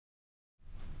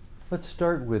Let's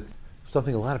start with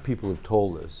something a lot of people have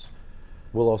told us.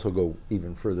 We'll also go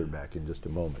even further back in just a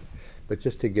moment. But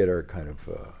just to get our kind of,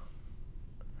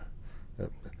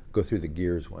 go through the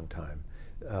gears one time,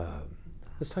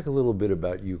 let's talk a little bit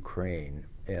about Ukraine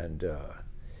and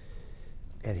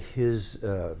his,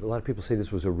 a lot of people say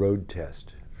this was a road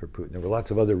test for Putin. There were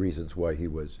lots of other reasons why he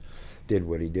did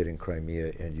what he did in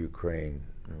Crimea and Ukraine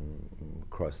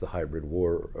across the hybrid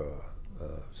war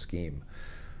scheme.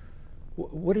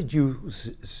 What did you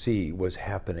see was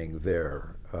happening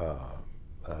there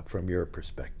from your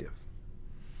perspective?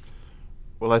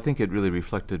 Well, I think it really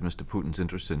reflected Mr. Putin's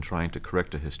interest in trying to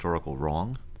correct a historical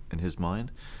wrong in his mind,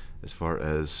 as far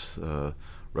as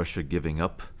Russia giving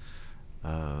up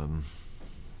a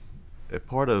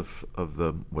part of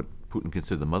what Putin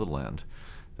considered the motherland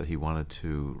that he wanted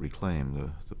to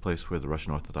reclaim, the place where the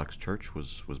Russian Orthodox Church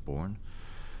was born.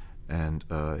 And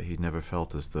he never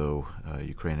felt as though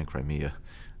Ukraine and Crimea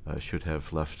should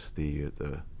have left the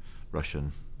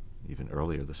Russian, even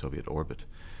earlier, the Soviet orbit.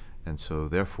 And so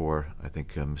therefore, I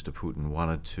think Mr. Putin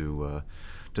wanted to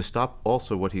stop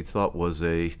also what he thought was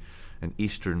an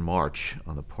eastern march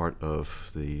on the part of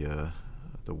the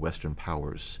Western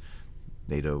powers,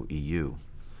 NATO, EU.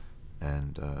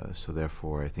 And so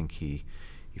therefore, I think he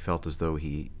felt as though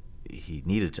he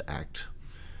needed to act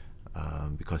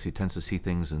because he tends to see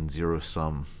things in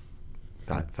zero-sum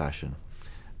fashion.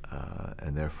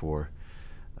 And therefore,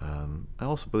 I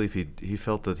also believe he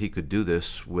felt that he could do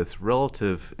this with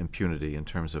relative impunity in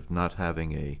terms of not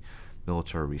having a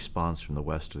military response from the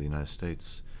West or the United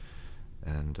States.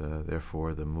 And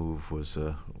therefore, the move was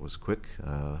quick,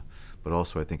 but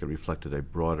also I think it reflected a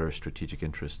broader strategic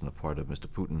interest on the part of Mr.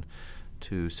 Putin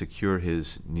to secure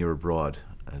his near abroad,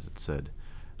 as it said,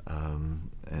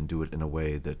 and do it in a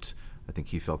way that I think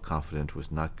he felt confident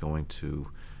was not going to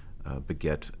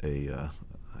beget again,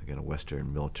 a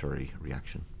Western military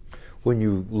reaction. When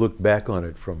you look back on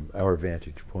it from our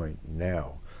vantage point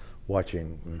now,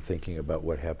 watching and thinking about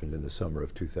what happened in the summer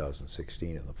of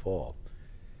 2016 in the fall,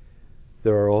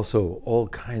 there are also all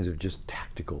kinds of just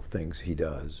tactical things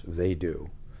they do,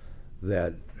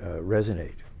 that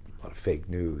resonate. A lot of fake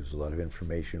news, a lot of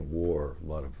information war, a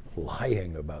lot of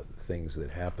lying about things that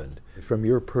happened. From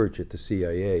your perch at the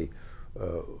CIA,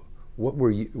 what were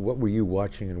you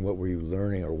watching and what were you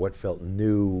learning, or what felt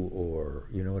new, or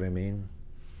you know what I mean?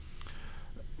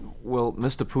 Well,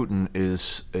 Mr. Putin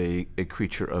is a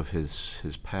creature of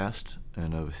his past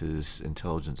and of his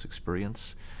intelligence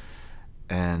experience.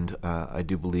 And I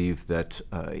do believe that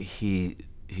he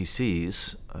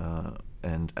sees,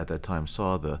 and at that time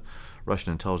saw, the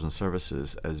Russian intelligence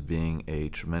services as being a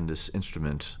tremendous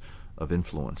instrument of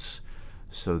influence,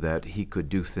 so that he could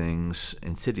do things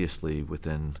insidiously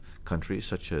within countries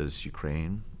such as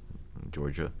Ukraine,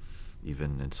 Georgia,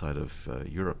 even inside of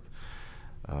Europe,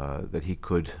 that he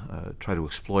could try to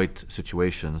exploit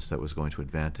situations that was going to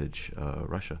advantage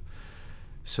Russia.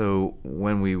 So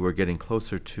when we were getting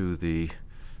closer to the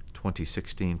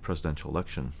 2016 presidential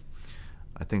election,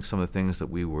 I think some of the things that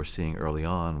we were seeing early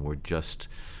on were just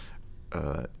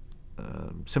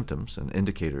symptoms and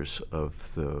indicators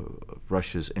of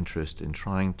Russia's interest in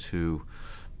trying to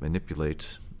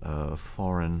manipulate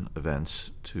foreign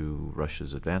events to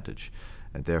Russia's advantage.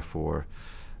 And therefore,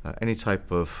 any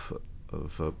type of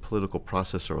a political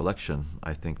process or election,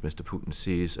 I think Mr. Putin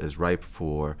sees as ripe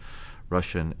for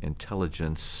Russian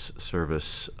intelligence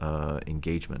service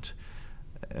engagement.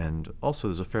 And also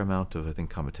there's a fair amount of, I think,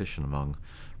 competition among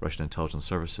Russian intelligence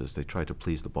services. They try to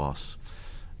please the boss.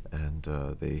 And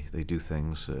they do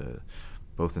things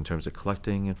both in terms of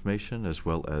collecting information as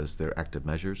well as their active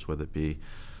measures, whether it be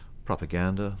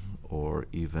propaganda or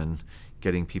even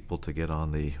getting people to get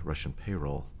on the Russian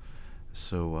payroll.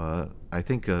 So I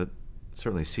think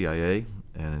certainly CIA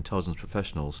and intelligence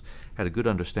professionals had a good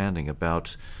understanding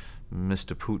about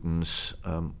Mr. Putin's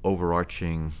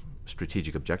overarching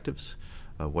strategic objectives,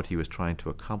 what he was trying to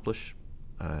accomplish,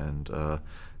 and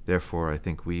therefore I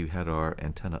think we had our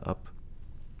antenna up,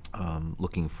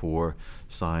 looking for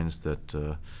signs that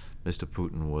Mr.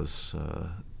 Putin was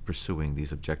pursuing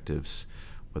these objectives,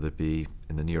 whether it be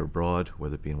in the near abroad,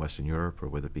 whether it be in Western Europe, or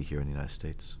whether it be here in the United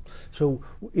States. So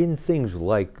in things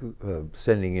like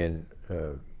sending in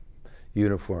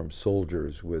uniformed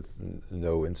soldiers with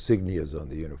no insignias on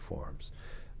the uniforms,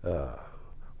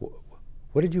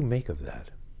 what did you make of that?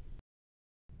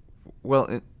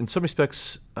 Well, in some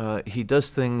respects, he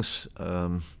does things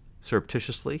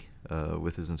surreptitiously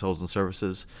with his intelligence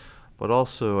services, but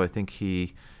also I think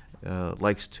he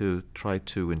likes to try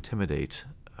to intimidate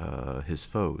his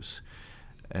foes.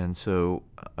 And so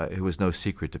it was no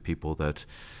secret to people that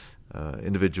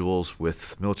individuals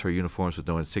with military uniforms with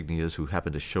no insignias who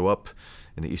happened to show up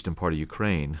in the eastern part of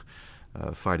Ukraine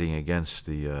fighting against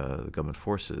the government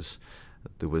forces.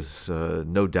 There was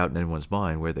no doubt in anyone's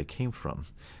mind where they came from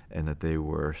and that they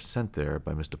were sent there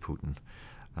by Mr. Putin.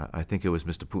 I think it was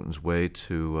Mr. Putin's way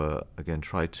to, again,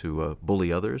 try to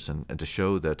bully others and to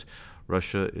show that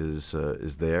Russia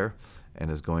is there and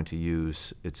is going to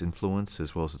use its influence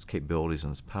as well as its capabilities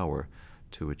and its power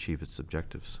to achieve its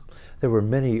objectives. There were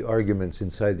many arguments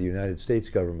inside the United States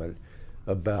government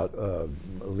about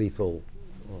lethal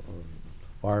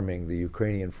arming the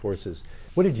Ukrainian forces.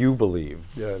 What did you believe?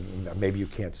 Maybe you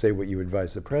can't say what you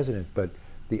advised the president, but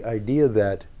the idea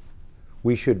that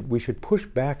we should push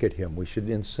back at him. We should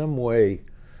in some way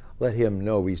let him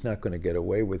know he's not going to get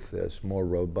away with this more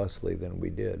robustly than we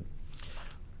did.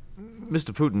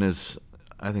 Mr. Putin is,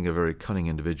 I think, a very cunning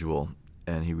individual,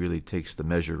 and he really takes the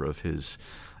measure of his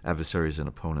adversaries and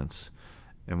opponents.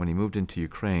 And when he moved into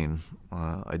Ukraine,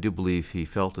 I do believe he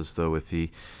felt as though if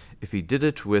he did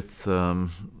it with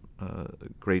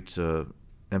great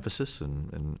emphasis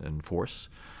and force,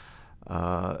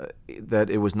 that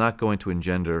it was not going to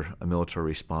engender a military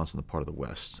response on the part of the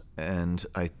West. And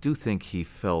I do think he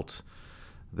felt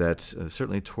that,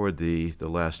 certainly toward the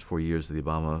last 4 years of the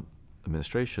Obama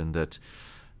administration, that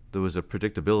there was a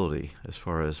predictability as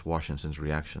far as Washington's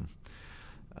reaction.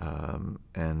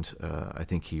 I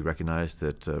think he recognized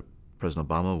that President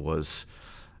Obama was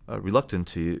reluctant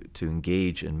to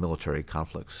engage in military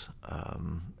conflicts,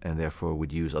 and therefore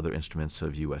would use other instruments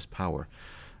of U.S. power,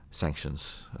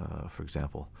 sanctions, for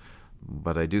example.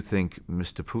 But I do think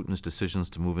Mr. Putin's decisions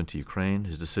to move into Ukraine,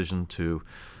 his decision to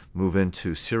move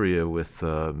into Syria with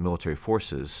military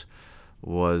forces,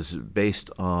 was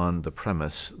based on the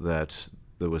premise that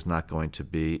there was not going to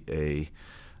be a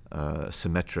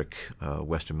symmetric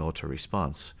Western military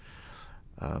response.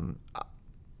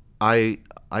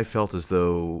 I felt as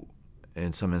though,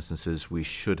 in some instances, we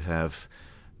should have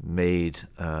made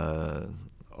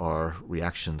our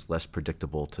reactions less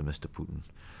predictable to Mr. Putin.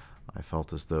 I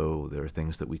felt as though there are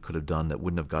things that we could have done that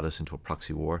wouldn't have got us into a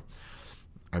proxy war.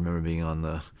 I remember being on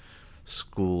the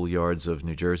schoolyards of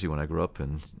New Jersey when I grew up,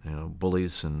 and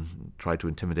bullies and try to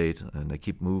intimidate, and they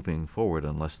keep moving forward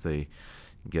unless they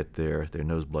get their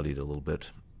nose bloodied a little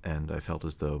bit. And I felt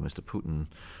as though Mr. Putin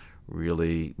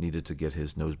really needed to get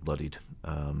his nose bloodied,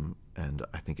 and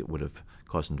I think it would have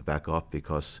caused him to back off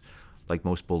because, like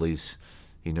most bullies,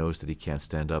 he knows that he can't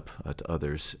stand up to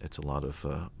others. It's a lot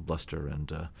of bluster,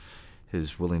 and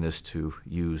his willingness to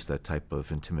use that type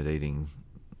of intimidating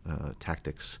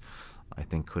tactics, I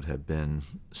think, could have been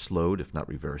slowed, if not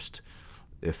reversed,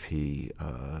 if he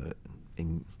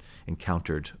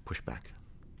encountered pushback.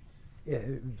 Yeah.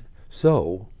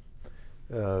 So,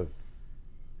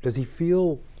 does he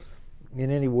feel in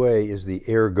any way, is the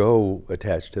ergo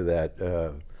attached to that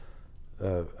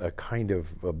a kind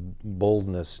of a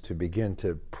boldness to begin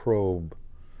to probe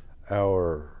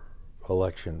our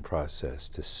election process,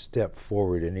 to step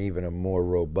forward in even a more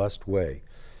robust way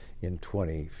in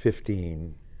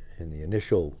 2015, in the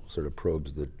initial sort of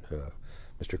probes that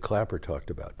Mr. Clapper talked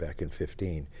about back in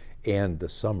 15, and the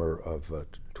summer of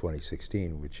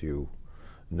 2016, which you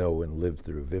know and lived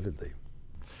through vividly?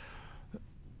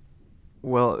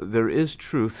 Well, there is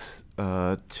truth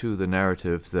to the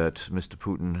narrative that Mr.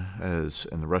 Putin has,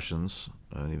 and the Russians,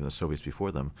 and even the Soviets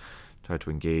before them, tried to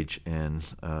engage in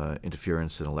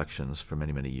interference in elections for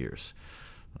many, many years,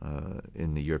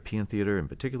 in the European theater in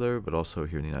particular, but also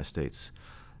here in the United States.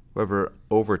 However,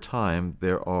 over time,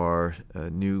 there are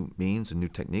new means and new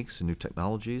techniques and new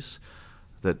technologies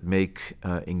that make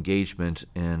engagement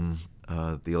in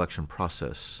the election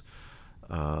process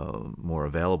more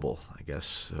available, I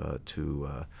guess,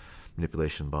 to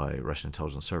manipulation by Russian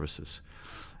intelligence services.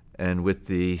 And with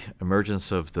the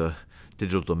emergence of the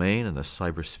digital domain and the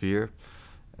cyber sphere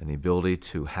and the ability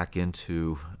to hack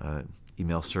into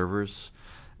email servers,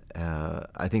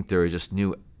 I think there are just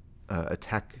new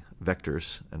attack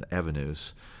vectors and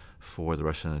avenues for the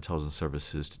Russian intelligence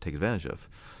services to take advantage of.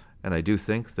 And I do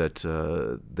think that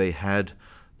they had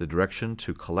the direction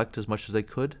to collect as much as they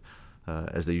could,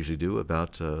 as they usually do,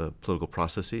 about political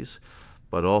processes.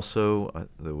 But also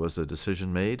there was a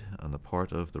decision made on the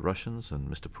part of the Russians, and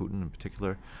Mr. Putin in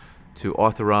particular, to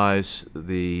authorize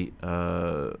the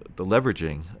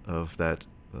leveraging of that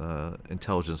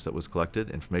intelligence that was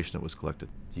collected, information that was collected.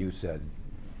 You said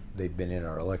they've been in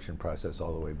our election process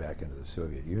all the way back into the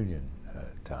Soviet Union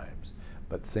times,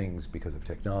 but things, because of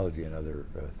technology and other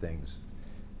things,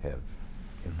 have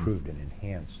improved and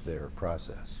enhanced their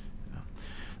process.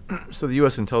 So the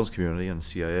U.S. intelligence community and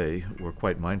CIA were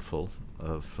quite mindful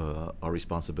of our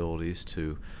responsibilities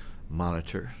to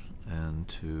monitor and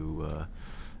to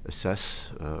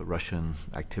assess Russian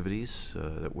activities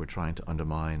that were trying to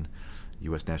undermine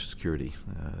U.S. national security,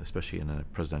 especially in a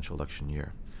presidential election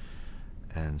year.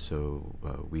 And so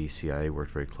we, CIA,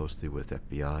 worked very closely with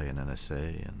FBI and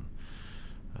NSA and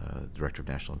Director of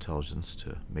National Intelligence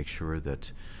to make sure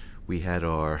that we had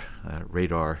our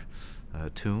radar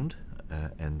tuned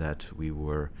and that we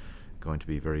were going to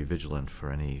be very vigilant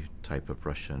for any type of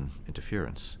Russian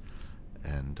interference.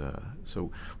 And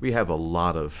so we have a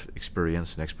lot of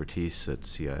experience and expertise at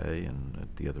CIA and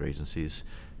at the other agencies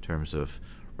in terms of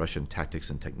Russian tactics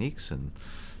and techniques, and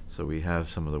so we have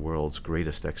some of the world's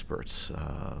greatest experts.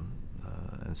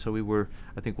 And so we were,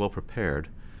 I think, well prepared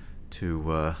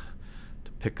to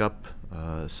pick up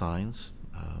signs.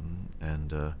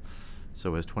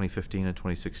 So as 2015 and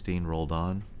 2016 rolled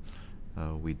on,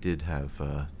 we did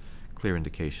have clear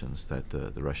indications that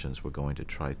the Russians were going to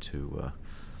try to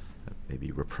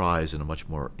maybe reprise in a much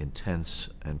more intense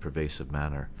and pervasive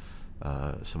manner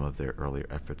some of their earlier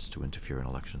efforts to interfere in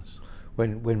elections.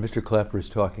 When Mr. Clapper is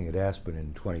talking at Aspen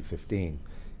in 2015,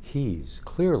 he's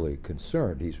clearly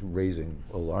concerned. He's raising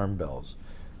alarm bells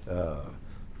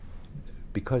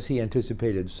because he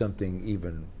anticipated something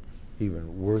even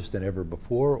worse than ever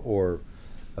before, or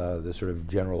the sort of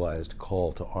generalized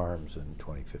call to arms in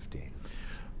 2015.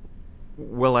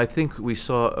 Well, I think we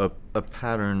saw a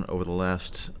pattern over the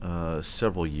last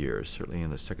several years, certainly in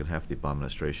the second half of the Obama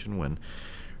administration, when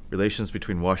relations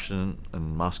between Washington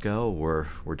and Moscow were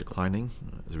declining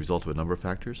as a result of a number of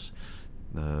factors.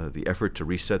 The effort to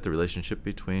reset the relationship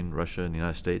between Russia and the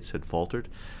United States had faltered.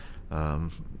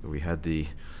 We had the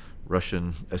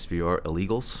Russian SVR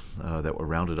illegals that were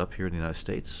rounded up here in the United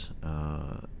States,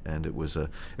 and it was a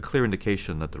clear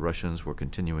indication that the Russians were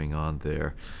continuing on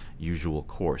their usual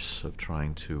course of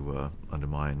trying to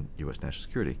undermine U.S. national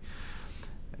security.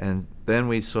 And then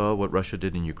we saw what Russia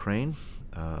did in Ukraine,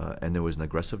 and there was an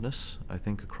aggressiveness, I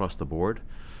think, across the board.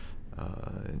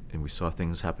 And we saw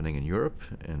things happening in Europe,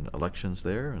 in elections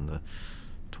there in the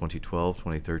 2012,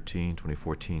 2013,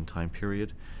 2014 time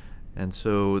period. And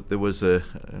so there was, in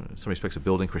some respects, a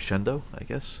building crescendo, I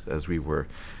guess, as we were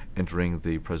entering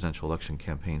the presidential election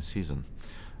campaign season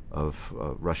of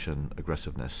Russian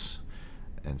aggressiveness.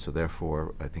 And so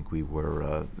therefore, I think we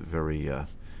were very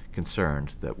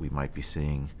concerned that we might be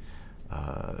seeing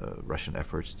Russian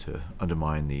efforts to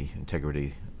undermine the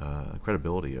integrity,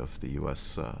 credibility of the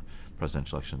U.S.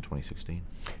 presidential election in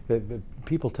 2016.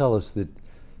 People tell us that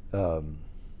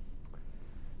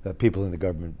people in the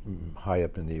government high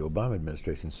up in the Obama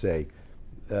administration say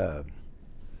that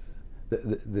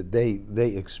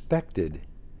they expected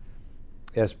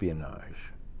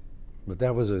espionage, but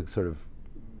that was a sort of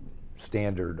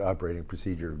standard operating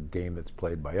procedure game that's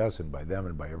played by us and by them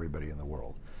and by everybody in the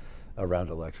world around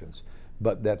elections.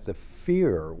 But that the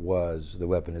fear was the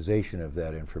weaponization of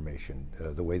that information,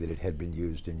 the way that it had been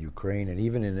used in Ukraine and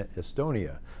even in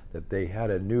Estonia, that they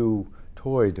had a new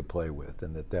toy to play with,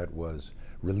 and that was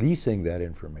releasing that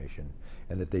information,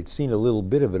 and that they'd seen a little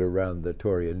bit of it around the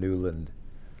Toria Nuland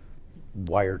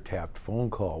wiretapped phone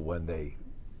call when they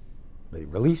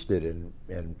released it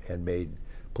and made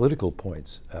political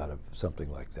points out of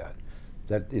something like that.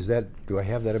 Do I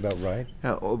have that about right?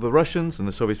 Yeah, well, the Russians and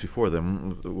the Soviets before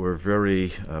them were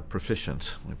very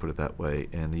proficient, let me put it that way,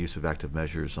 in the use of active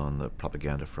measures on the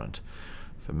propaganda front.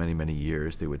 For many, many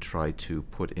years, they would try to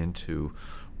put into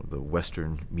the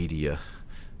Western media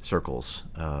circles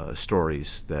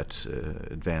stories that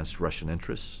advanced Russian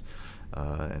interests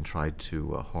and tried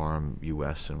to harm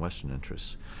U.S. and Western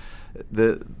interests.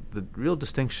 The real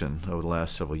distinction over the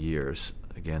last several years,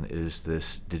 again, is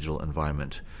this digital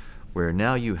environment, where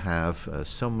now you have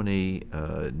so many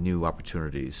new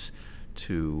opportunities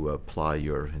to apply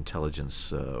your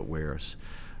intelligence wares.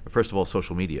 First of all,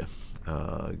 social media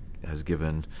has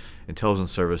given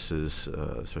intelligence services,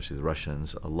 especially the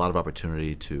Russians, a lot of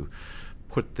opportunity to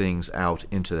put things out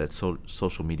into that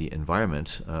social media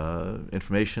environment,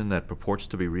 information that purports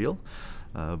to be real,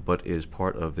 but is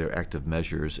part of their active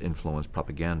measures influence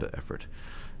propaganda effort.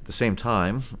 At the same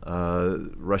time,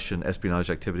 Russian espionage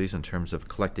activities in terms of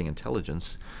collecting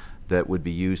intelligence that would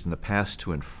be used in the past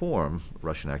to inform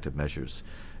Russian active measures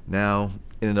now,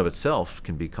 in and of itself,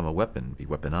 can become a weapon, be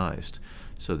weaponized,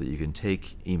 so that you can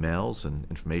take emails and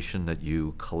information that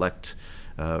you collect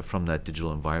from that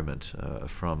digital environment,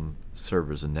 from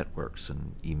servers and networks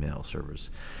and email servers,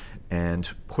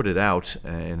 and put it out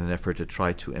in an effort to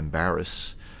try to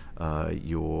embarrass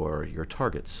your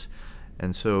targets.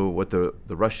 And so what the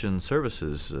Russian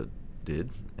services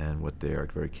did, and what they are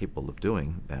very capable of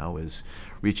doing now, is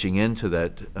reaching into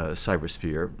that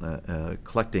cybersphere,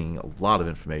 collecting a lot of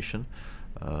information,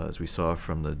 as we saw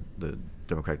from the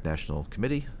Democratic National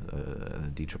Committee,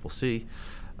 DCCC,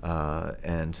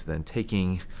 and then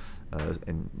taking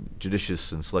and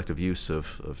judicious and selective use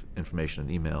of information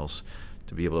and emails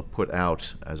to be able to put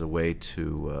out as a way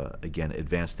to, again,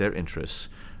 advance their interests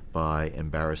by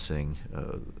embarrassing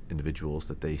individuals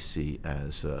that they see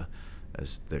as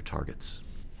their targets.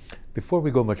 Before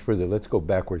we go much further, let's go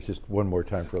backwards just one more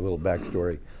time for a little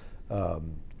backstory.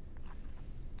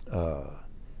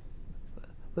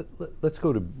 Let's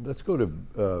go to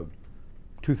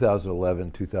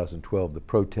 2011, 2012, the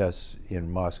protests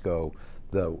in Moscow.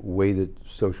 The way that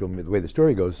the way the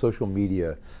story goes, social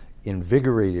media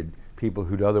invigorated people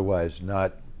who'd otherwise would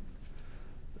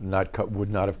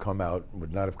not have come out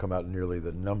nearly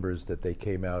the numbers that they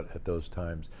came out at those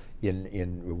times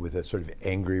with a sort of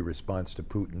angry response to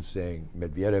Putin saying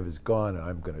Medvedev is gone and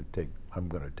I'm going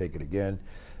to take it again,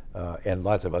 and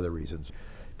lots of other reasons.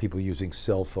 People using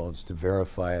cell phones to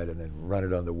verify it and then run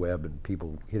it on the web, and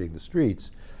people hitting the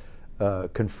streets,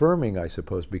 confirming, I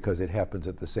suppose, because it happens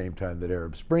at the same time that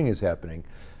Arab Spring is happening,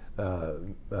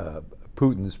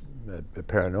 Putin's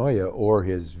paranoia or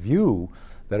his view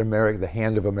that the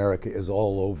hand of America is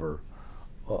all over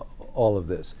all of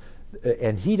this.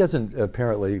 And he doesn't,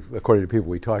 apparently, according to people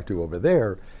we talked to over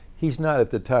there, he's not at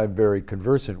the time very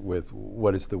conversant with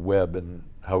what is the web and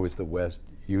how is the West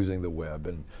using the web,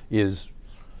 and is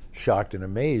shocked and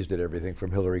amazed at everything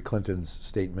from Hillary Clinton's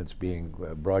statements being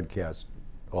broadcast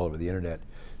all over the internet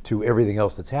to everything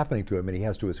else that's happening to him, and he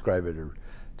has to ascribe it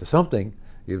to something.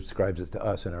 He ascribes it to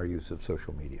us and our use of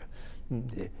social media.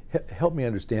 Help me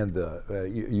understand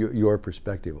your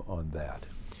perspective on that.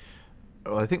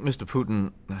 Well, I think Mr.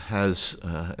 Putin has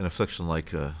an affliction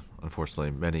like,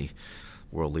 unfortunately, many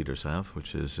world leaders have,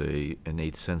 which is an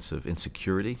innate sense of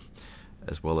insecurity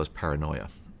as well as paranoia.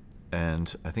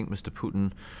 And I think Mr.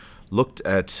 Putin looked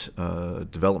at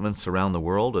developments around the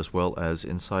world as well as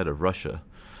inside of Russia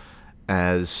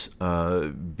as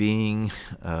being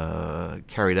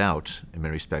carried out in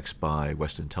many respects by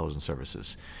Western intelligence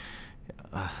services.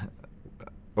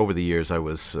 Over the years, I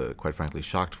was quite frankly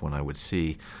shocked when I would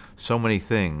see so many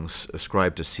things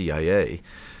ascribed to CIA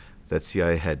that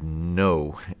CIA had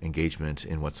no engagement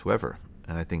in whatsoever.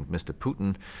 And I think Mr.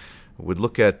 Putin would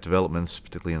look at developments,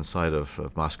 particularly inside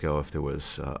of Moscow, if there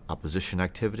was opposition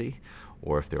activity,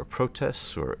 or if there were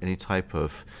protests, or any type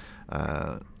of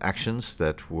actions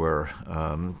that were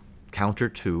counter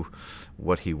to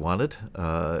what he wanted.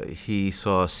 He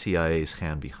saw CIA's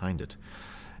hand behind it,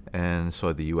 and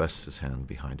saw the U.S.'s hand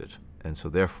behind it. And so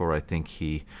therefore, I think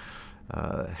he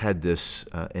had this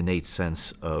innate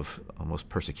sense of almost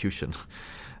persecution.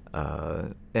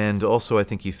 And also, I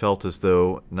think he felt as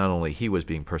though not only he was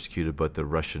being persecuted, but the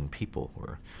Russian people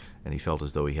were, and he felt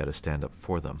as though he had to stand up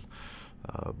for them.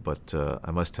 But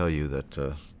I must tell you that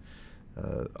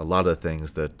a lot of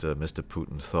things that Mr.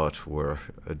 Putin thought were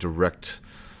a direct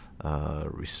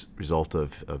result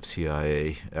of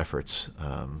CIA efforts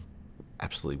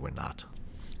absolutely were not.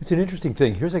 It's an interesting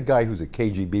thing. Here's a guy who's a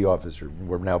KGB officer.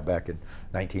 We're now back in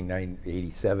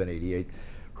 1987, 88.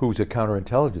 Who's a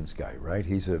counterintelligence guy, right?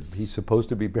 He's supposed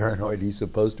to be paranoid. He's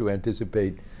supposed to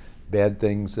anticipate bad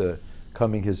things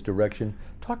coming his direction.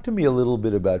 Talk to me a little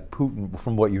bit about Putin,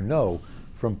 from what you know,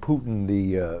 from Putin,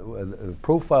 the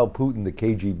profile Putin, the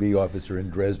KGB officer in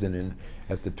Dresden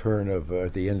at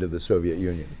the end of the Soviet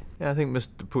Union. Yeah, I think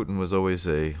Mr. Putin was always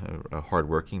a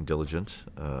hardworking, diligent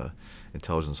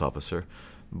intelligence officer,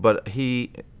 but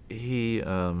he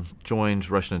joined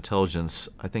Russian intelligence,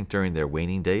 I think, during their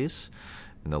waning days,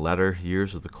 in the latter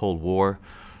years of the Cold War,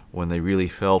 when they really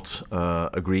felt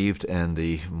aggrieved and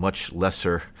the much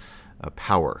lesser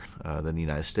power than the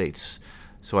United States.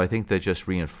 So I think they just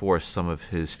reinforced some of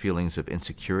his feelings of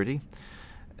insecurity,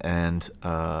 and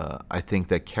I think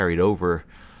that carried over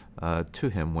to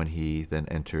him when he then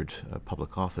entered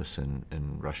public office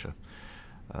in Russia.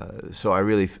 So I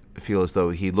really feel as though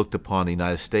he looked upon the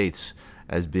United States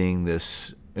as being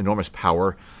this enormous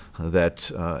power that,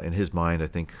 in his mind, I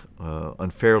think,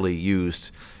 unfairly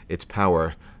used its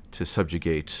power to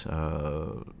subjugate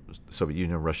the Soviet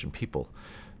Union and Russian people.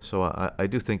 So I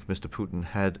do think Mr. Putin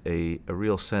had a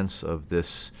real sense of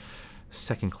this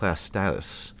second-class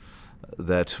status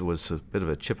that was a bit of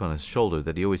a chip on his shoulder,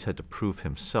 that he always had to prove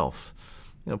himself.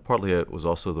 You know, partly it was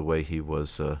also the way he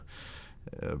was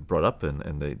brought up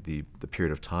in the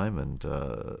period of time, and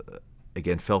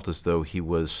again felt as though he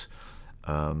was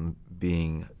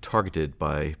being targeted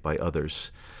by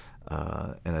others,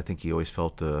 and I think he always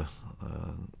felt an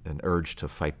urge to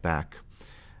fight back.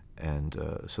 And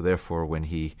so therefore, when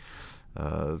he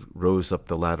rose up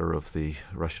the ladder of the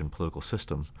Russian political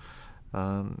system,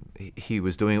 He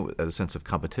was doing it at a sense of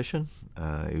competition.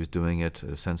 He was doing it at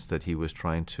a sense that he was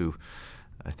trying to,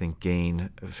 I think, gain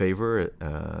favor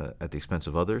at the expense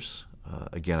of others.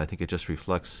 Again, I think it just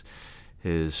reflects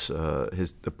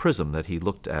the prism that he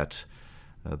looked at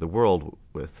the world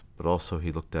with, but also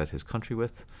he looked at his country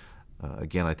with.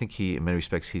 Again, I think in many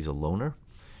respects, he's a loner.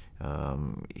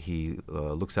 He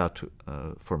looks out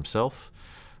for himself,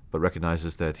 but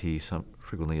recognizes that he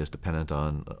frequently is dependent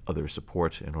on other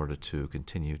support in order to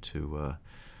continue to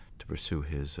pursue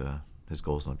his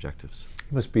goals and objectives.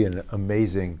 He must be an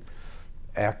amazing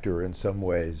actor in some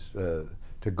ways,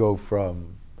 to go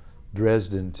from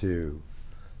Dresden to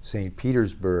St.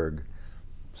 Petersburg,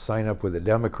 sign up with a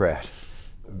Democrat,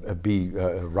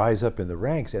 rise up in the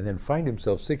ranks, and then find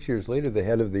himself 6 years later the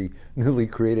head of the newly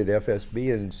created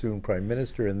FSB and soon Prime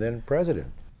Minister and then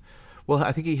President. Well,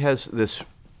 I think he has this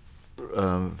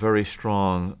very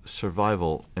strong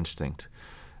survival instinct.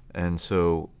 And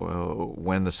so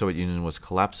when the Soviet Union was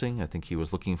collapsing, I think he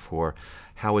was looking for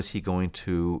how is he going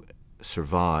to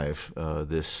survive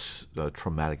this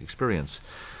traumatic experience.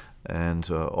 And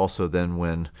also then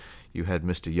when you had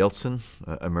Mr. Yeltsin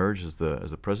emerge as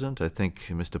the president, I think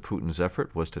Mr. Putin's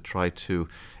effort was to try to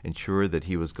ensure that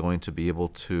he was going to be able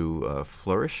to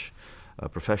flourish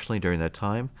professionally during that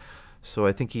time. So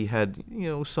I think he had,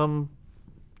 some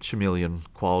chameleon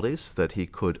qualities that he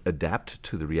could adapt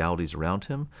to the realities around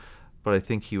him. But I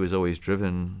think he was always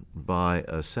driven by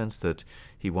a sense that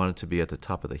he wanted to be at the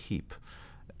top of the heap.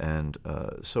 And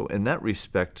so in that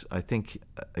respect, I think,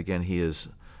 again, he is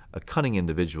a cunning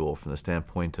individual from the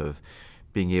standpoint of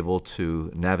being able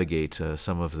to navigate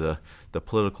some of the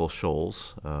political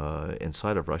shoals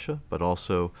inside of Russia, but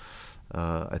also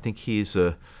I think he's,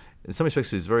 in some respects,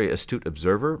 he's a very astute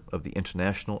observer of the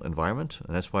international environment,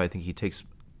 and that's why I think he takes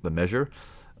the measure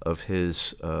of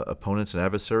his opponents and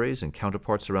adversaries and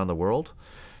counterparts around the world,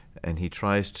 and he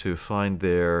tries to find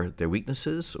their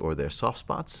weaknesses or their soft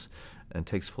spots and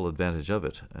takes full advantage of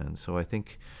it. And so I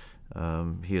think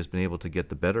he has been able to get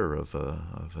the better of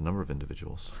a number of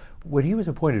individuals. When he was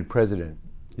appointed president,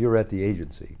 you were at the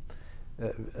agency.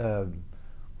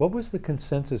 What was the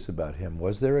consensus about him?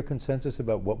 Was there a consensus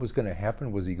about what was going to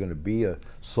happen? Was he going to be a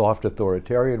soft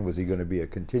authoritarian? Was he going to be a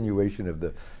continuation of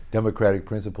the democratic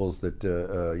principles that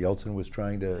Yeltsin was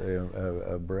trying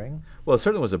to bring? Well, it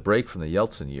certainly was a break from the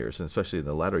Yeltsin years, and especially in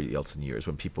the latter Yeltsin years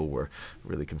when people were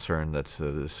really concerned that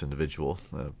this individual,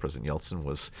 President Yeltsin,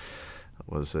 was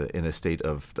in a state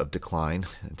of decline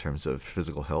in terms of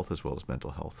physical health as well as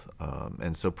mental health.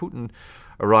 And so Putin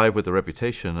arrived with the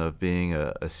reputation of being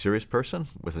a serious person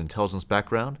with an intelligence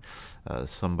background,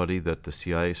 somebody that the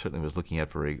CIA certainly was looking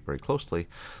at very, very closely.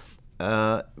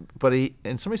 But he,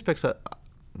 in some respects,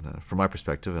 from my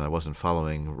perspective, and I wasn't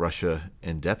following Russia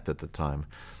in depth at the time,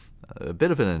 a bit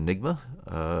of an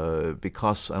enigma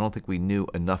because I don't think we knew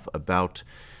enough about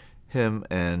him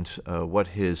and what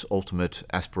his ultimate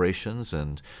aspirations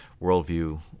and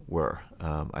worldview were.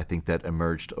 I think that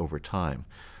emerged over time.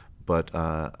 But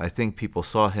I think people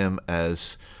saw him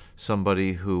as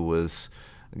somebody who was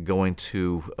going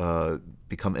to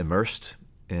become immersed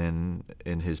in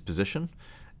his position.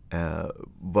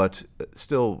 But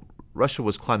still, Russia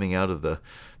was climbing out of the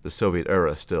Soviet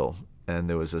era still, and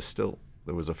there was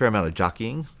a fair amount of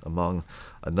jockeying among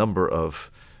a number of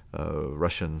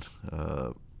Russian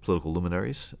political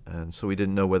luminaries, and so we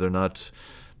didn't know whether or not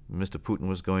Mr. Putin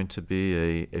was going to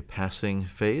be a passing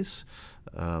phase,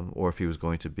 or if he was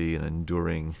going to be an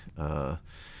enduring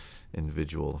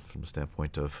individual from the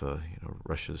standpoint of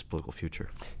Russia's political future.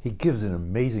 He gives an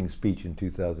amazing speech in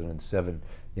 2007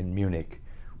 in Munich,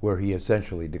 where he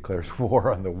essentially declares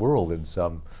war on the world in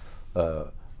some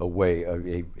a way,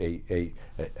 a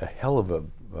hell of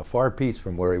a far piece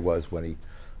from where he was when he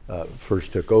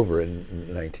first took over in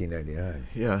 1999.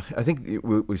 Yeah, I think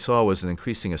what we saw was an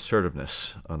increasing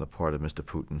assertiveness on the part of Mr.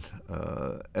 Putin,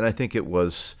 and I think it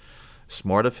was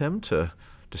smart of him to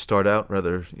start out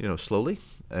rather slowly,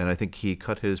 and I think he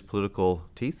cut his political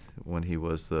teeth when he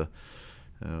was the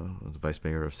vice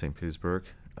mayor of St. Petersburg,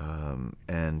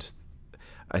 and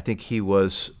I think he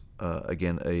was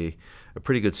again a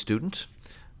pretty good student.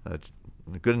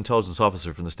 A good intelligence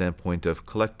officer from the standpoint of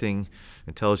collecting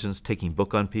intelligence, taking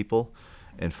book on people,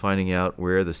 and finding out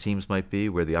where the seams might be,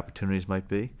 where the opportunities might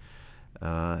be.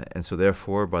 And so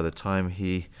therefore, by the time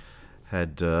he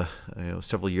had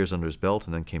several years under his belt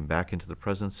and then came back into the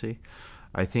presidency,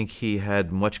 I think he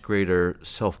had much greater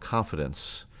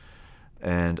self-confidence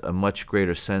and a much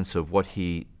greater sense of what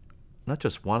he not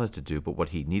just wanted to do, but what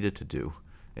he needed to do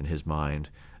in his mind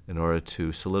in order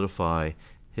to solidify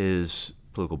his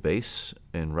political base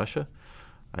in Russia,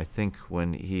 I think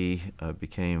when he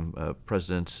became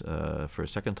president for a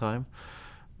second time,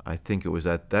 I think it was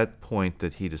at that point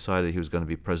that he decided he was going to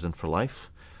be president for life,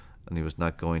 and he was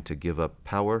not going to give up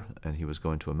power, and he was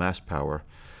going to amass power,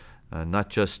 not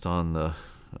just on the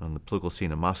political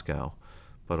scene in Moscow,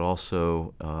 but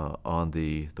also on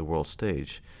the world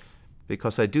stage,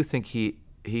 because I do think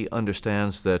he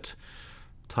understands that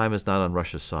time is not on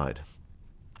Russia's side.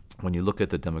 When you look at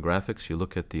the demographics, you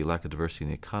look at the lack of diversity in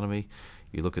the economy,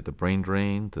 you look at the brain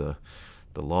drain, the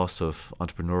loss of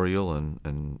entrepreneurial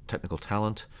and technical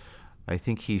talent, I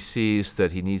think he sees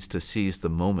that he needs to seize the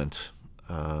moment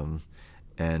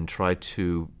and try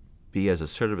to be as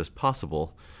assertive as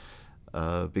possible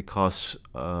because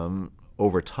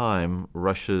over time,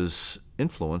 Russia's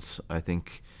influence, I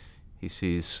think he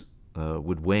sees,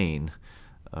 would wane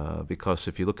because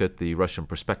if you look at the Russian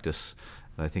prospectus,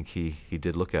 and I think he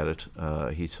did look at it,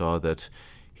 he saw that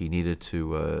he needed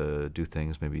to do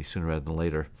things maybe sooner rather than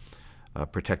later.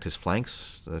 Protect his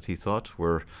flanks that he thought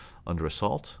were under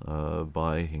assault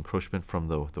by encroachment from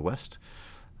the West,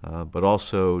 but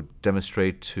also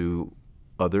demonstrate to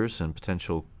others and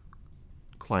potential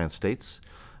client states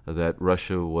that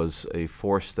Russia was a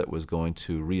force that was going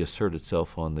to reassert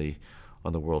itself on the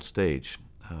world stage,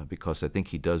 because I think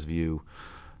he does view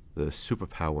the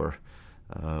superpower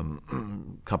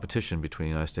competition between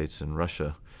the United States and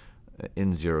Russia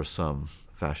in zero-sum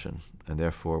fashion, and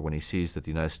therefore when he sees that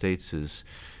the United States is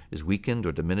weakened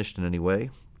or diminished in any way,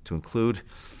 to include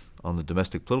on the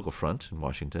domestic political front in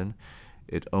Washington,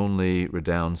 it only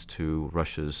redounds to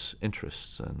Russia's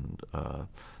interests, and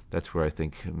that's where I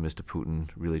think Mr. Putin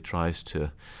really tries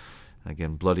to,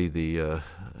 again, bloody the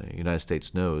United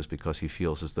States nose, because he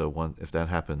feels as though if that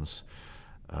happens,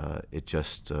 it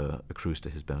just accrues to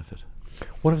his benefit.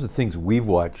 One of the things we've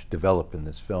watched develop in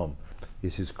this film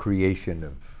is his creation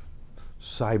of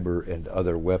cyber and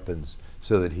other weapons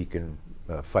so that he can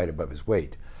fight above his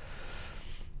weight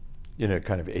in a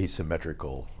kind of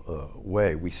asymmetrical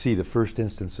way. We see the first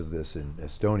instance of this in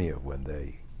Estonia when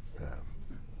they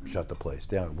shut the place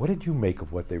down. What did you make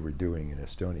of what they were doing in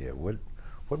Estonia?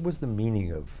 What was the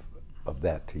meaning of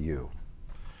that to you?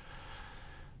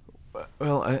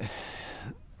 Well,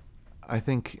 I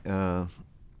think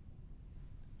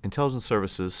intelligence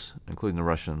services, including the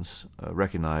Russians,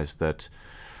 recognize that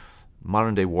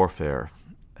modern-day warfare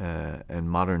and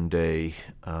modern-day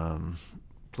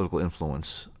political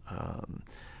influence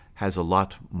has a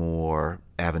lot more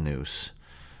avenues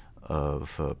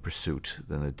of pursuit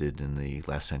than it did in the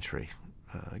last century.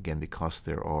 Again, because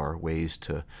there are ways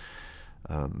to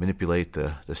manipulate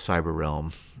the cyber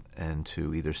realm and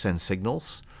to either send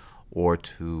signals or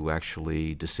to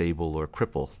actually disable or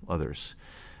cripple others.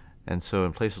 And so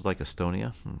in places like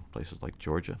Estonia, places like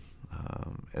Georgia,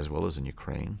 as well as in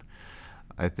Ukraine,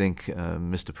 I think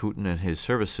Mr. Putin and his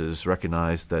services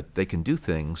recognize that they can do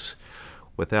things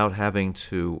without having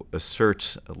to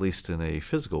assert, at least in a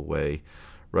physical way,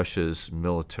 Russia's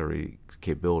military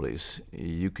capabilities.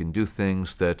 You can do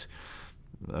things that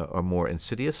are more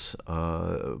insidious,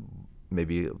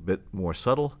 maybe a bit more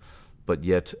subtle, but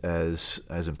yet as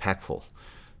impactful,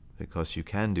 because you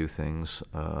can do things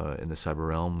in the cyber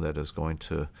realm that is going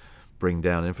to bring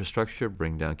down infrastructure,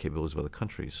 bring down capabilities of other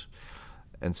countries.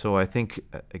 And so I think,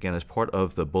 again, as part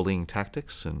of the bullying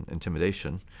tactics and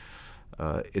intimidation,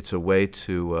 it's a way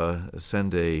to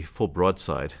send a full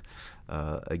broadside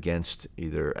against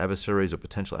either adversaries or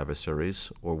potential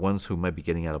adversaries, or ones who might be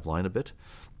getting out of line a bit.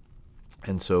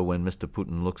 And so when Mr.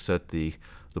 Putin looks at the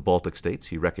Baltic states,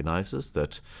 he recognizes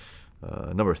that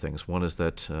a number of things. One is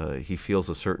that he feels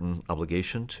a certain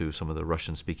obligation to some of the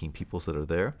Russian-speaking peoples that are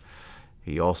there.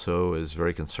 He also is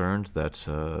very concerned that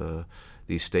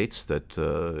these states that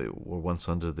were once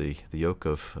under the yoke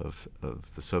of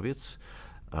the Soviets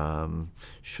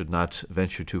should not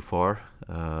venture too far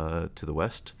to the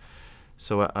West.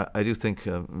 So I do think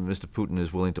Mr. Putin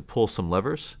is willing to pull some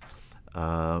levers,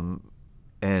 and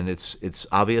it's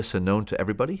obvious and known to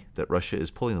everybody that Russia is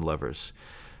pulling the levers,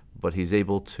 but he's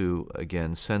able to,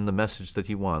 again, send the message that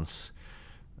he wants,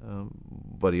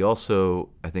 but he also,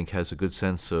 I think, has a good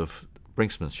sense of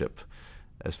brinksmanship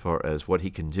as far as what he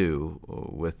can do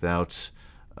without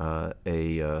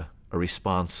a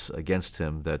response against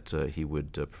him that he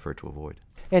would prefer to avoid.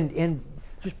 And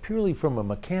just purely from a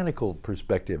mechanical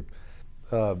perspective,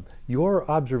 your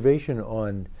observation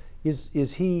on,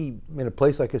 is he, in a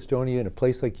place like Estonia, in a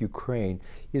place like Ukraine,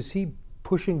 is he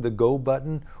pushing the go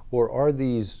button, or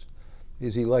is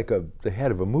he like the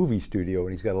head of a movie studio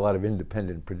and he's got a lot of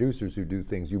independent producers who do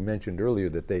things? You mentioned earlier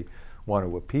that they want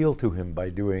to appeal to him by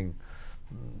doing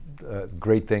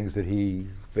great things that he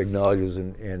acknowledges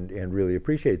and really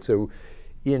appreciates. So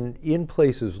in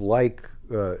places like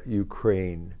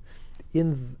Ukraine,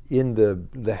 in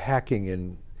the hacking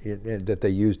in that they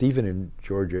used even in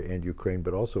Georgia and Ukraine,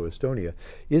 but also Estonia,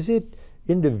 is it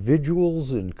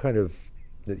individuals and kind of,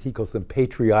 he calls them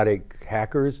patriotic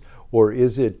hackers, or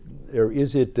is it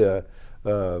the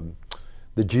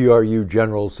GRU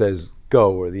general says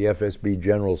go, or the FSB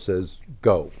general says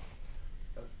go?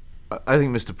 I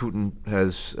think Mr. Putin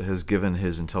has given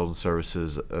his intelligence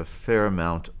services a fair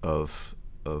amount of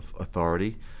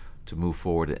authority to move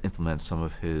forward and implement some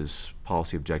of his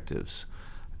policy objectives.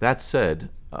 That said,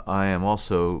 I am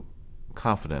also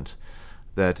confident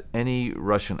that any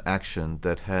Russian action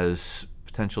that has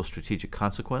potential strategic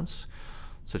consequence,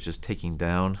 such as taking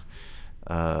down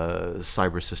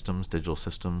cyber systems, digital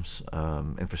systems,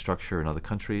 infrastructure in other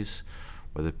countries,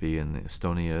 whether it be in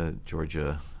Estonia,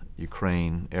 Georgia,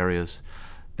 Ukraine areas,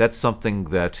 that's something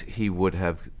that he would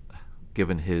have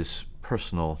given his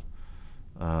personal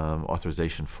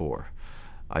authorization for.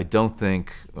 I don't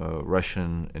think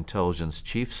Russian intelligence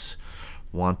chiefs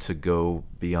want to go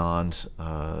beyond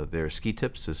their ski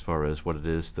tips as far as what it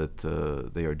is that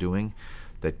they are doing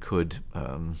that could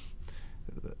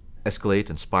escalate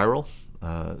and spiral.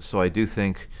 So I do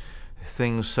think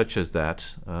things such as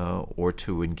that, or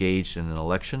to engage in an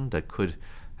election that could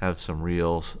have some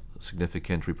real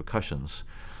significant repercussions,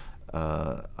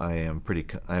 I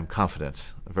am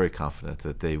confident, very confident,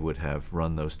 that they would have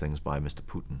run those things by Mr.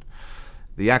 Putin.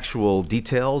 The actual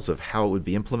details of how it would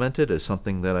be implemented is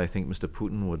something that I think Mr.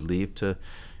 Putin would leave to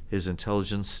his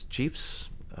intelligence chiefs.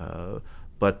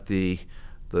 But the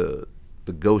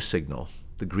go signal,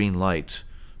 the green light,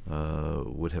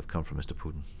 would have come from Mr.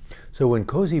 Putin. So when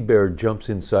Cozy Bear jumps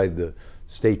inside the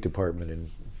State Department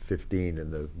in 15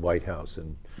 and the White House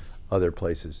and other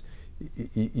places,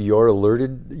 you're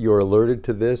alerted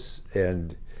to this,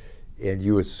 and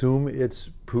you assume it's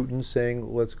Putin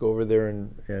saying, let's go over there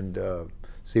and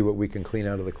see what we can clean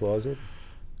out of the closet?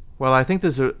 Well, I think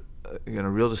there's a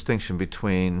real distinction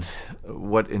between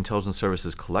what intelligence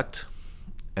services collect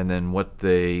and then what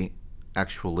they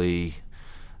actually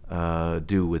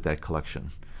do with that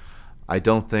collection. I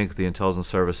don't think the intelligence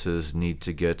services need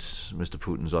to get Mr.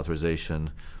 Putin's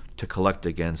authorization to collect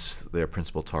against their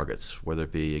principal targets, whether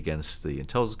it be against the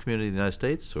intelligence community of the United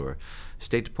States or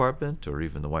State Department or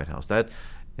even the White House. That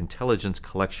intelligence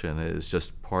collection is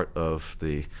just part of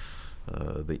the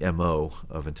MO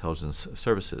of intelligence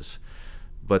services.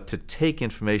 But to take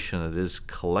information that is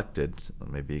collected,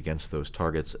 maybe against those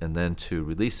targets, and then to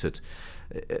release it,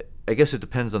 I guess it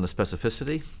depends on the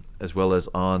specificity as well as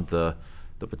on the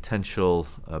potential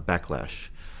backlash.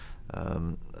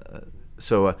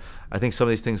 So I think some of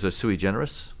these things are sui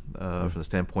generis from the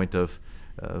standpoint of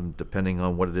depending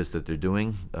on what it is that they're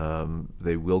doing,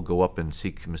 they will go up and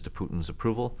seek Mr. Putin's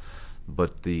approval.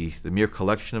 But the mere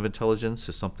collection of intelligence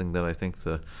is something that I think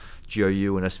the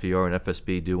GRU and SVR and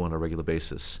FSB do on a regular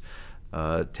basis.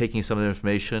 Taking some of the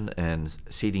information and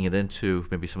seeding it into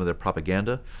maybe some of their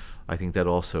propaganda, I think that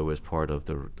also is part of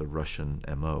the Russian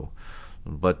MO.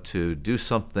 But to do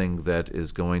something that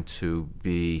is going to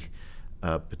be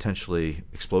potentially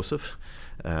explosive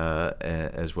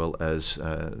as well as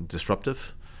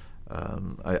disruptive,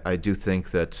 I do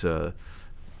think that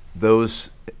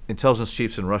those intelligence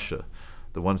chiefs in Russia,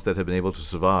 the ones that have been able to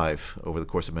survive over the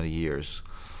course of many years,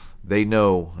 they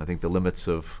know, I think, the limits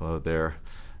of their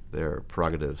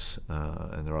prerogatives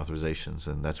and their authorizations,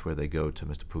 and that's where they go to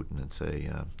Mr. Putin and say,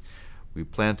 we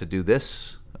plan to do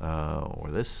this or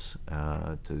this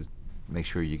to make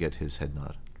sure you get his head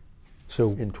nod.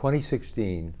 So in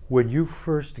 2016, when you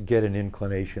first get an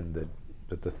inclination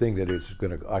that the thing that is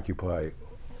going to occupy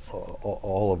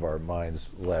all of our minds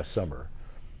last summer,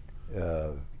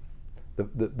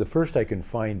 the first I can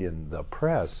find in the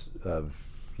press of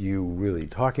you really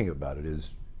talking about it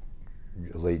is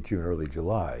late June, early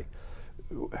July.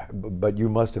 But you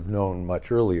must have known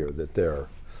much earlier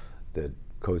that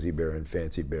Cozy Bear and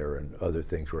Fancy Bear and other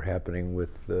things were happening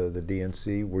with the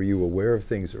DNC. Were you aware of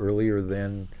things earlier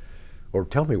then? Or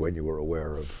tell me when you were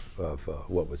aware of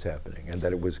what was happening and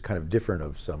that it was kind of different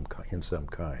in some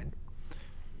kind.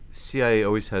 CIA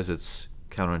always has its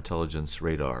counterintelligence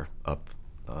radar up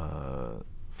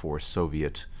for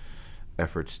Soviet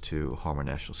efforts to harm our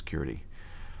national security.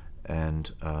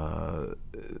 And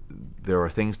there are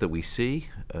things that we see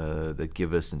that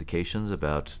give us indications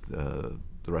about the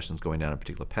Russians going down a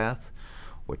particular path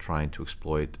or trying to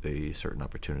exploit a certain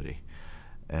opportunity.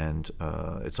 And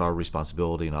it's our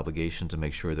responsibility and obligation to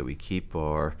make sure that we keep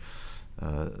our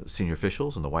senior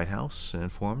officials in the White House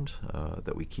informed,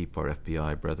 that we keep our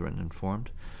FBI brethren informed.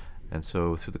 And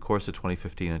so through the course of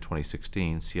 2015 and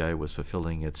 2016, CIA was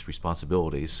fulfilling its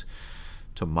responsibilities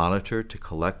to monitor, to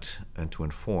collect, and to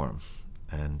inform.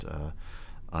 And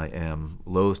I am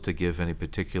loath to give any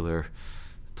particular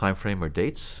time frame or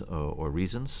dates or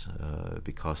reasons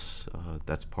because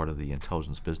that's part of the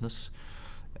intelligence business.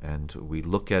 And we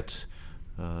look at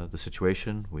the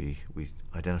situation, we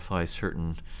identify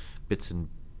certain bits and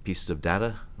pieces of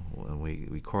data, and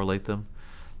we correlate them.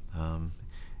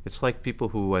 It's like people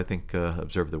who, I think,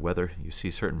 observe the weather. You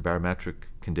see certain barometric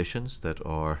conditions that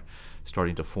are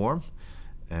starting to form,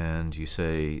 and you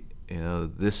say,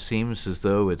 this seems as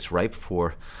though it's ripe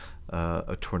for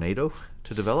a tornado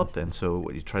to develop, and so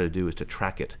what you try to do is to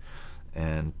track it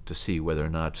and to see whether or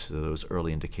not those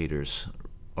early indicators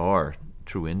are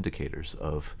true indicators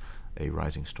of a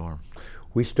rising storm.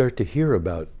 We start to hear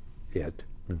about it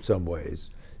in some ways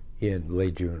in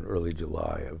late June, early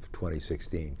July of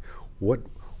 2016.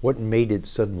 What made it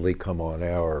suddenly come on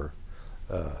our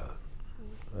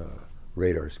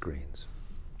radar screens?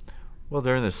 Well,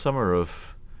 during the summer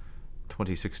of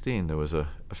 2016, there was a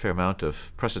fair amount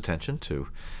of press attention to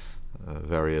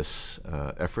various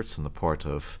efforts on the part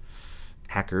of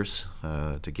hackers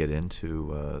to get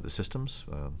into the systems.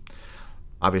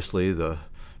 Obviously, the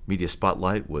media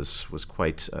spotlight was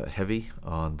quite heavy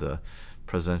on the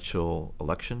presidential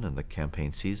election and the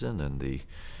campaign season and the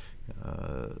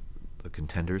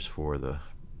contenders for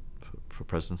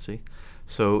presidency.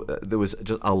 So there was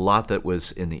just a lot that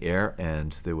was in the air,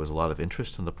 and there was a lot of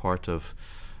interest on the part of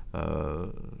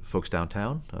folks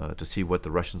downtown to see what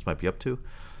the Russians might be up to.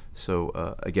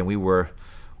 So again, we were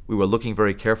looking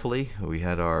very carefully. We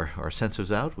had our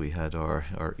sensors out. We had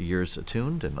our ears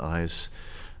attuned and eyes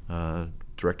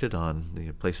directed on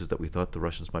the places that we thought the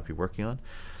Russians might be working on.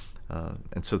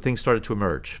 And so things started to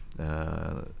emerge.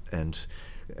 And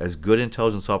as good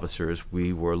intelligence officers,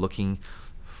 we were looking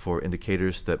for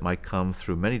indicators that might come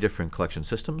through many different collection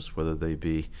systems, whether they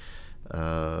be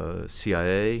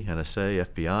CIA, NSA,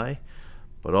 FBI,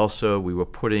 but also we were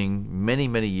putting many,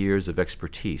 many years of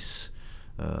expertise,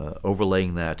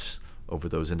 overlaying that over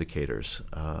those indicators.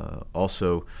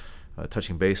 Also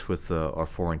touching base with our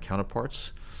foreign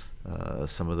counterparts,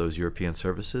 some of those European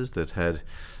services that had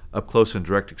up close and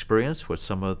direct experience with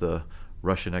some of the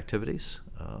Russian activities.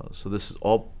 So this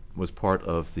all was part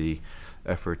of the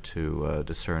effort to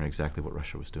discern exactly what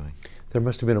Russia was doing. There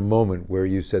must have been a moment where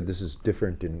you said this is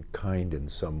different in kind in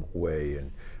some way,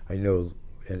 and I know,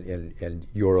 and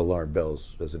your alarm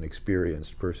bells as an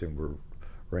experienced person were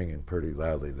ringing pretty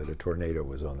loudly that a tornado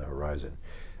was on the horizon.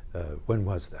 When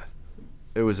was that?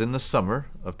 It was in the summer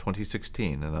of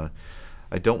 2016, and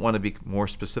I don't want to be more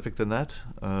specific than that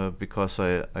because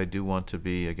I do want to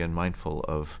be, again, mindful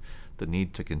of the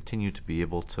need to continue to be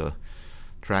able to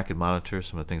track and monitor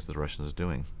some of the things that the Russians are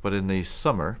doing. But in the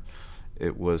summer,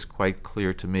 it was quite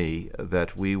clear to me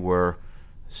that we were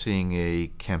seeing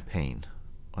a campaign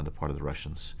on the part of the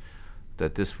Russians,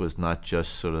 that this was not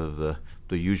just sort of the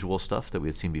usual stuff that we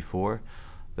had seen before,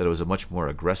 that it was a much more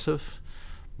aggressive,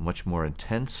 much more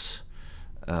intense,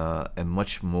 and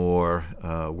much more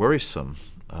worrisome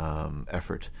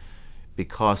effort,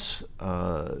 because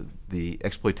the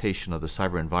exploitation of the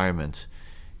cyber environment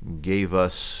gave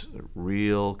us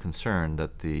real concern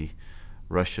that the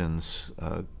Russians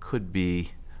could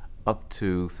be up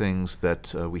to things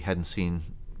that we hadn't seen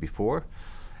before,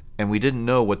 and we didn't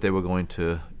know what they were going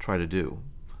to try to do.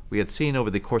 We had seen over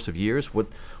the course of years what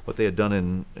they had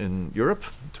done in Europe,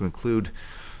 to include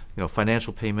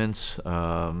financial payments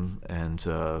and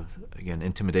again,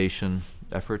 intimidation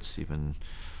efforts, even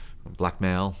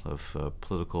blackmail of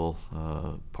political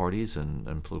parties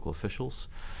and political officials.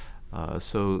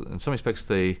 So in some respects,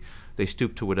 they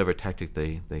stoop to whatever tactic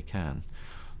they can.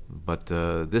 But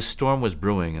this storm was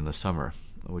brewing in the summer,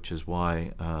 which is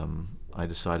why I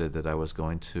decided that I was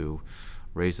going to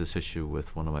raise this issue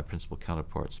with one of my principal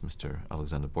counterparts, Mr.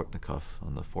 Alexander Bortnikov,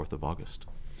 on the 4th of August.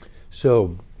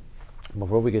 So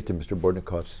before we get to Mr.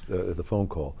 Bortnikov's the phone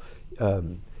call,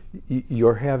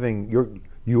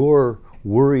 you're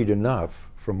worried enough,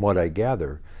 from what I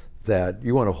gather, that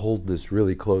you want to hold this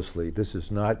really closely. This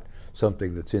is not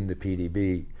something that's in the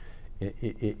PDB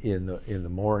in the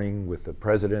morning with the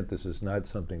president. This is not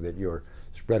something that you're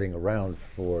spreading around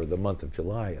for the month of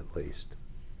July, at least.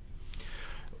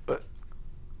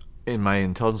 In my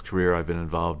intelligence career, I've been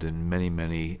involved in many,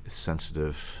 many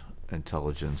sensitive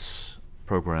intelligence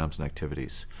programs and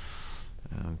activities.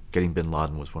 Getting bin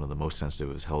Laden was one of the most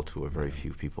sensitive. It was held to a very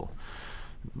few people.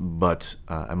 But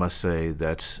I must say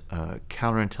that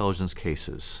counterintelligence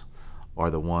cases are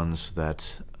the ones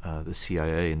that the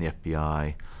CIA and the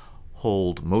FBI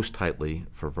hold most tightly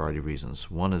for a variety of reasons.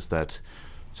 One is that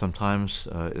sometimes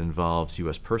it involves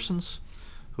U.S. persons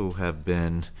who have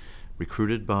been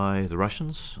recruited by the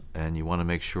Russians, and you want to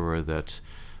make sure that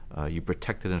you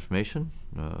protect that information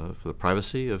for the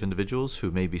privacy of individuals who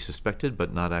may be suspected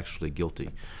but not actually guilty.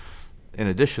 In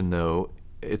addition, though,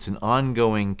 it's an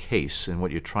ongoing case, and what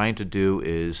you're trying to do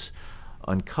is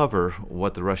uncover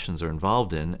what the Russians are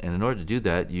involved in, and in order to do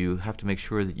that, you have to make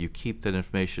sure that you keep that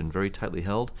information very tightly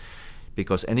held,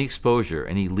 because any exposure,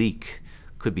 any leak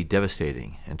could be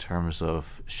devastating in terms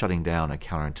of shutting down a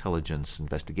counterintelligence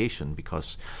investigation,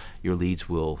 because your leads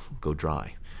will go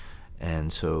dry.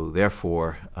 And so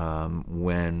therefore,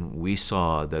 when we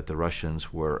saw that the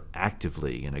Russians were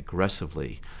actively and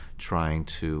aggressively trying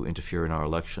to interfere in our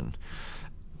election,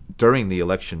 during the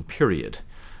election period,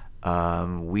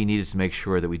 we needed to make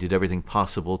sure that we did everything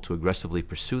possible to aggressively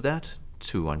pursue that,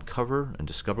 to uncover and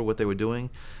discover what they were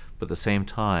doing, but at the same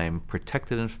time protect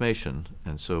that information.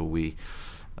 And so we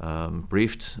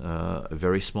briefed a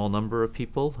very small number of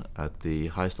people at the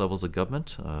highest levels of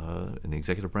government, in the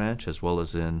executive branch as well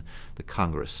as in the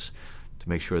Congress, to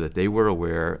make sure that they were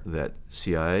aware that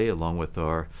CIA, along with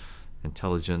our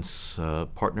intelligence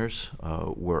partners,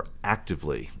 were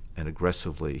actively and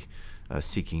aggressively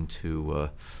seeking to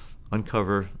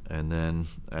uncover and then,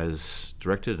 as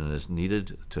directed and as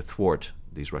needed, to thwart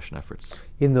these Russian efforts.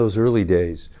 In those early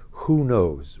days, who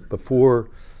knows, before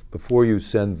you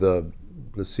send the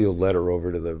sealed letter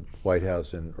over to the White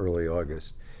House in early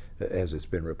August, as it's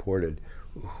been reported,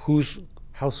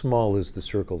 how small is the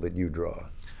circle that you draw?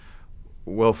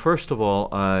 Well, first of all,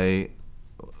 I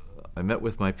met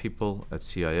with my people at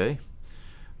CIA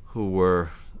who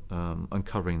were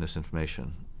uncovering this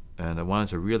information. And I wanted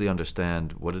to really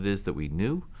understand what it is that we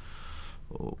knew,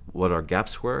 what our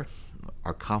gaps were,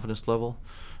 our confidence level.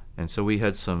 And so we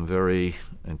had some very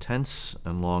intense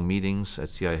and long meetings at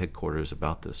CIA headquarters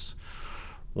about this.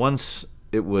 Once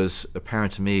it was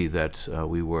apparent to me that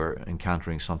we were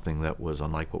encountering something that was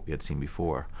unlike what we had seen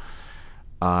before,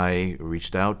 I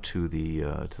reached out to the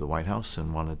White House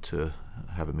and wanted to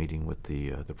have a meeting with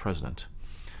the president.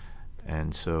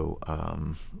 And so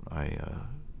I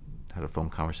had a phone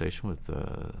conversation with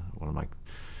one of my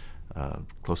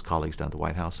close colleagues down at the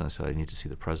White House, and I said I need to see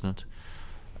the president.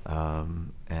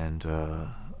 And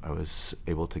I was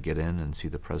able to get in and see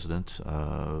the president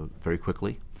very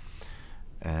quickly,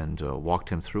 and walked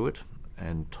him through it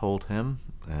and told him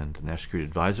and the National Security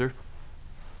Advisor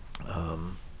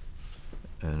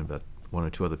and about one or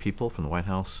two other people from the White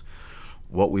House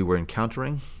what we were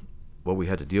encountering, what we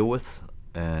had to deal with,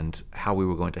 and how we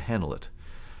were going to handle it.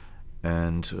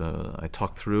 And I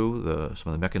talked through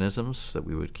some of the mechanisms that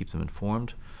we would keep them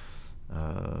informed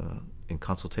in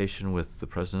consultation with the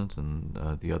president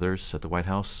and the others at the White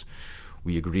House.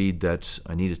 We agreed that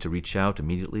I needed to reach out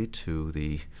immediately to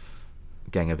the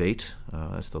Gang of Eight,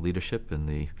 as the leadership in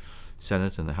the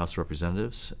Senate and the House of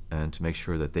Representatives, and to make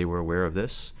sure that they were aware of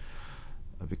this,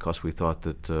 because we thought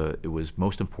that it was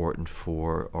most important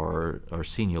for our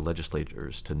senior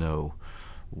legislators to know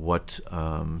what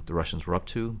the Russians were up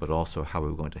to, but also how we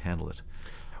were going to handle it.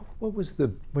 What was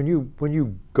when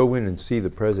you go in and see the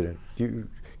president,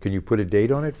 can you put a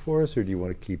date on it for us, or do you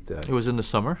want to keep that? It was in the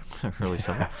summer, early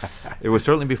summer. It was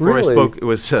certainly before Really? I spoke. It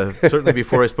was certainly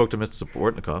before I spoke to Mr.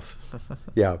 Bortnikov.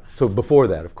 Yeah, so before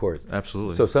that, of course.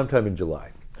 Absolutely. So sometime in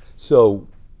July. So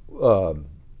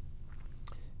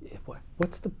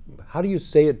how do you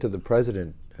say it to the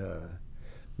president,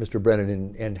 Mr.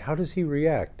 Brennan, and how does he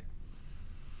react?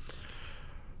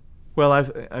 Well,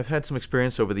 I've had some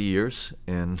experience over the years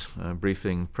in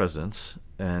briefing presidents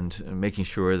and making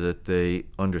sure that they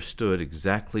understood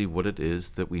exactly what it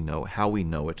is that we know, how we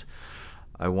know it.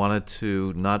 I wanted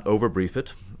to not overbrief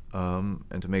it,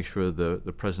 and to make sure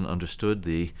the president understood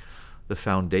the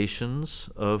foundations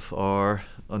of our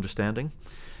understanding,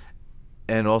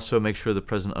 and also make sure the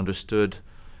president understood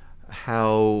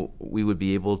how we would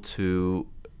be able to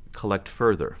collect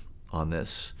further on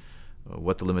this,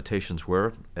 what the limitations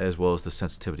were, as well as the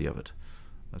sensitivity of it.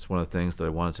 That's one of the things that I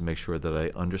wanted to make sure that I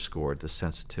underscored, the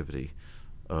sensitivity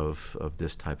of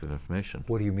this type of information.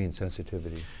 What do you mean,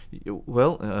 sensitivity?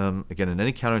 Well, again, in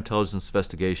any counterintelligence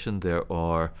investigation, there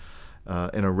are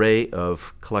an array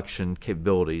of collection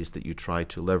capabilities that you try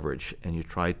to leverage, and you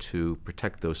try to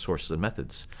protect those sources and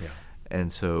methods. Yeah.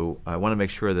 And so I want to make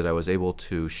sure that I was able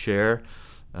to share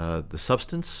the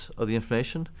substance of the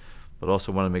information, but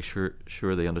also want to make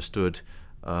sure they understood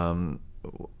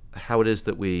how it is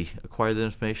that we acquire the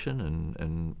information,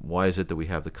 and why is it that we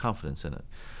have the confidence in it.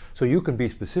 So you can be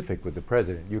specific with the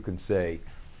president. You can say,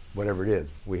 whatever it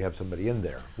is, we have somebody in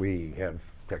there, we have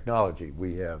technology,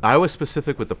 we have... I was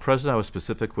specific with the president, I was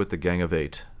specific with the Gang of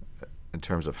Eight in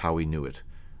terms of how we knew it.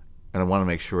 And I want to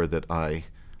make sure that I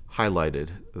highlighted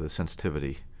the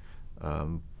sensitivity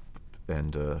Um,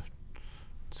 and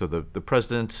so the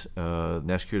president,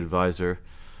 national security advisor,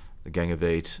 the Gang of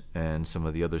Eight, and some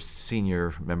of the other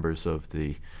senior members of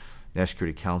the National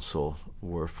Security Council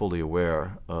were fully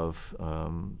aware of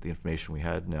the information we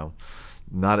had. Now,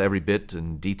 not every bit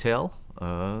in detail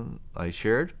I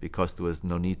shared, because there was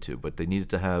no need to, but they needed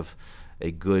to have a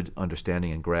good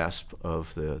understanding and grasp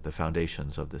of the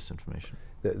foundations of this information.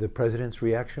 The president's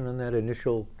reaction on that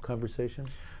initial conversation?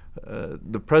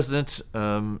 The president,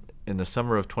 in the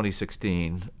summer of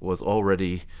 2016, was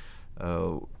already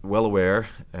well aware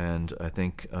and I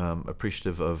think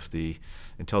appreciative of the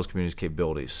intelligence community's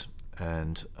capabilities,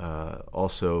 and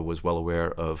also was well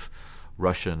aware of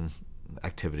Russian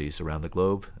activities around the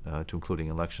globe, to including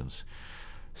elections.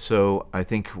 So I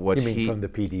think what you mean from the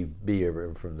PDB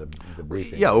or from the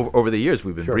briefing? Yeah, over the years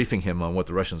we've been Sure. briefing him on what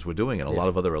the Russians were doing and a lot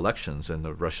of other elections and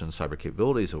the Russian cyber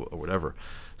capabilities or whatever.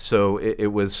 So it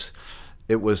was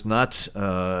not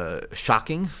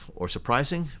shocking or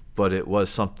surprising, but it was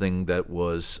something that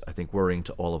was, I think, worrying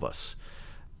to all of us,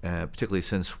 particularly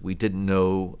since we didn't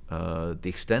know the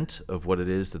extent of what it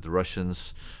is that the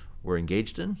Russians were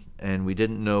engaged in, and we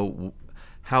didn't know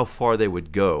how far they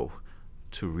would go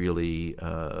to really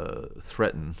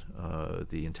threaten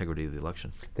the integrity of the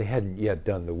election. They hadn't yet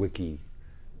done the wiki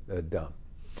dump.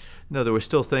 No, there were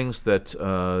still things that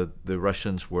the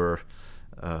Russians were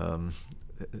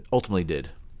ultimately did.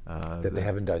 That they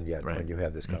haven't done yet. Right. When you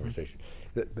have this conversation.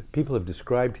 People have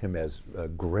described him as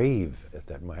grave, at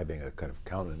that, having a kind of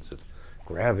countenance of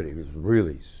gravity. He was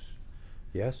really,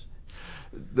 yes?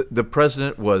 The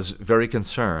president was very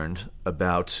concerned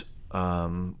about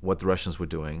what the Russians were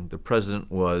doing. The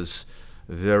president was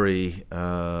very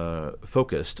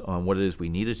focused on what it is we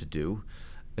needed to do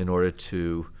in order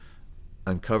to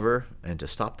uncover and to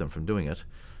stop them from doing it.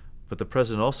 But the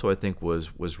president also, I think,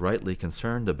 was rightly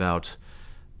concerned about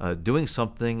doing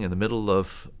something in the middle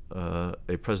of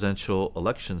a presidential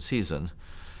election season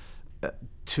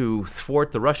to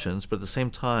thwart the Russians, but at the same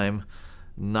time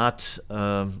not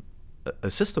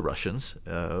assist the Russians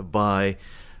by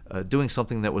doing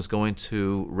something that was going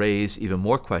to raise even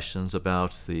more questions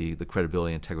about the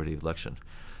credibility and integrity of the election.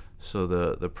 So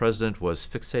the president was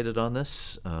fixated on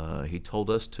this. He told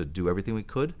us to do everything we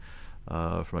could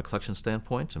from a collection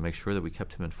standpoint to make sure that we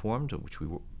kept him informed, which we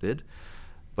did.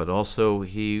 But also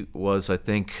he was, I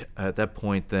think, at that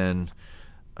point then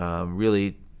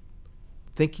really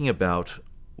thinking about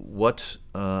what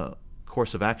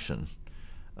course of action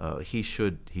he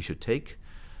should take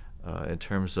in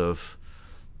terms of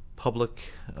public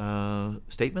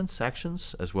statements,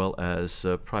 actions, as well as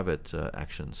private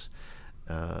actions.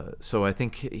 So I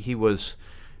think he was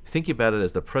thinking about it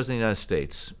as the President of the United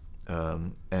States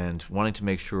and wanting to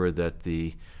make sure that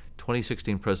the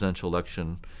 2016 presidential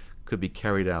election could be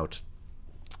carried out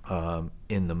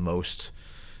in the most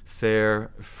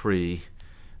fair, free,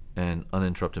 and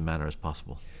uninterrupted manner as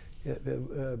possible.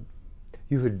 Yeah,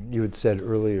 you had said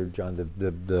earlier, John,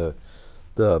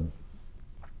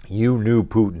 you knew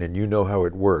Putin and you know how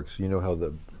it works. You know how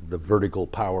the vertical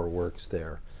power works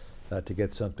there to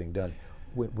get something done.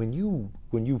 When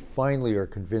you finally are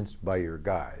convinced by your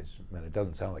guys, and it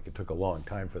doesn't sound like it took a long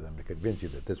time for them to convince you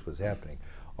that this was happening,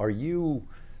 are you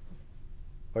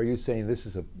saying this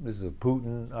is a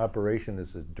Putin operation? This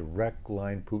is a direct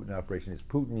line Putin operation? Is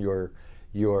Putin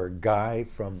your guy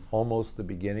from almost the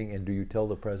beginning? And do you tell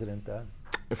the president that?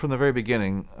 From the very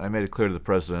beginning, I made it clear to the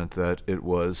president that it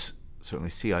was certainly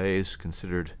CIA's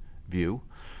considered view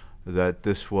that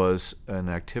this was an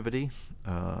activity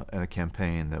and a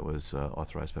campaign that was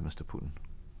authorized by Mr. Putin.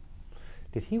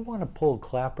 Did he want to pull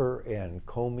Clapper and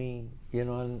Comey in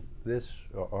on this?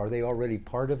 Or are they already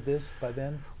part of this by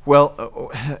then? Well,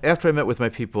 after I met with my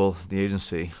people, the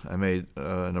agency, I made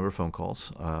a number of phone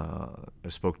calls. I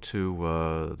spoke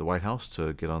to the White House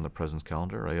to get on the president's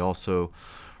calendar. I also,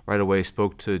 right away,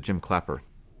 spoke to Jim Clapper.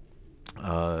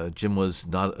 Jim was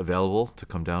not available to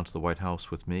come down to the White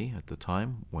House with me at the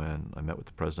time when I met with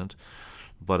the president,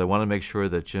 but I wanted to make sure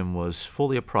that Jim was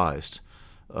fully apprised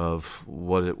of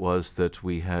what it was that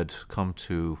we had come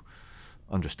to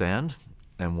understand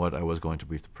and what I was going to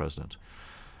brief the president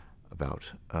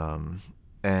about.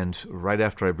 And right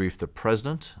after I briefed the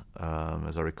president,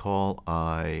 as I recall,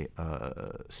 I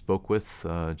spoke with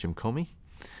Jim Comey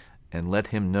and let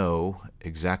him know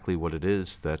exactly what it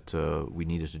is that we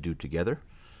needed to do together,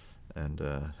 and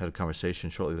had a conversation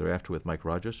shortly thereafter with Mike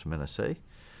Rogers from NSA.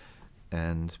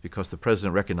 And because the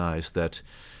president recognized that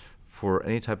for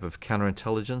any type of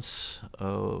counterintelligence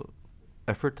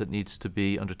effort that needs to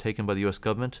be undertaken by the U.S.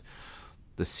 government,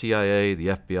 the CIA, the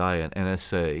FBI, and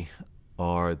NSA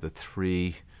are the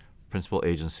three principal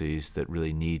agencies that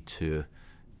really need to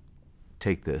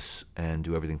take this and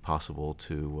do everything possible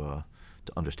to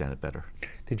understand it better.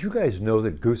 Did you guys know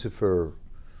that Guccifer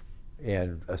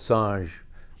and Assange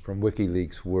from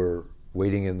WikiLeaks were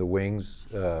waiting in the wings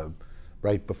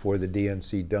right before the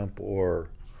DNC dump, or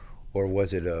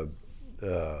was it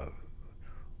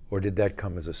or did that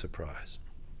come as a surprise?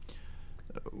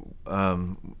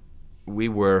 We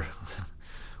were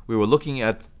looking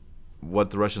at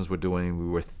what the Russians were doing.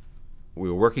 We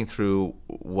were working through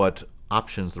what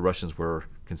options the Russians were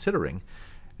considering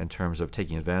in terms of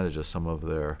taking advantage of some of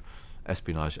their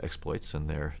espionage exploits and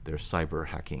their cyber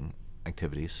hacking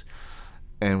activities.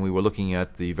 And we were looking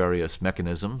at the various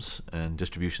mechanisms and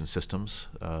distribution systems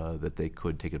that they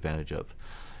could take advantage of.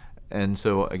 And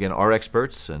so, again, our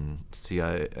experts and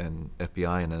CIA and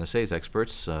FBI and NSA's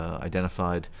experts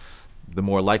identified the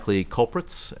more likely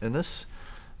culprits in this.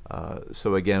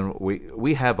 So again,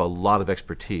 we have a lot of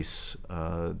expertise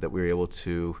that we were able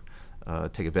to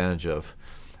take advantage of.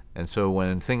 And so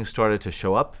when things started to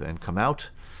show up and come out,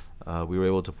 we were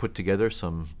able to put together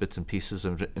some bits and pieces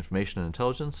of information and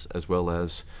intelligence, as well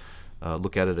as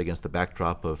look at it against the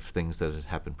backdrop of things that had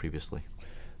happened previously.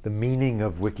 The meaning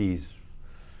of Wiki's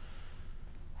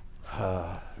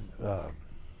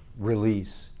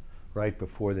release right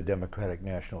before the Democratic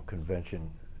National Convention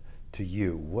to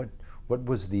you, what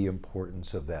was the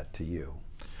importance of that to you?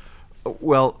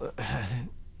 Well,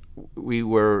 we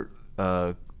were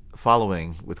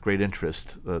following with great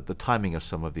interest the timing of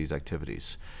some of these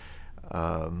activities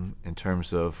in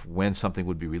terms of when something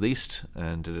would be released,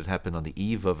 and did it happen on the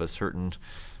eve of a certain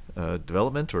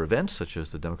development or event, such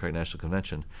as the Democratic National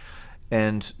Convention.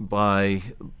 And by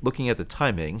looking at the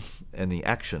timing and the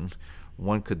action,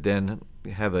 one could then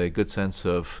have a good sense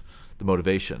of the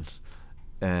motivation.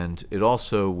 And it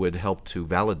also would help to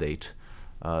validate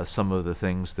some of the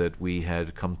things that we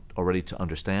had come already to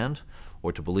understand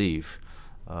or to believe.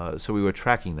 So we were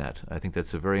tracking that. I think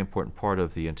that's a very important part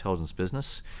of the intelligence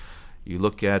business. You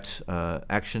look at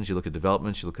actions, you look at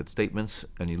developments, you look at statements,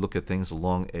 and you look at things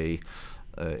along a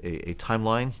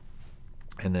timeline,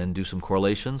 and then do some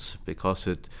correlations, because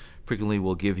it frequently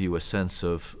will give you a sense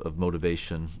of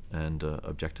motivation and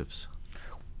objectives.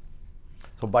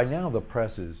 So by now the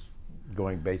press is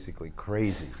going basically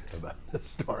crazy about this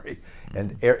story,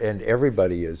 and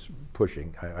everybody is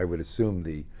pushing. I would assume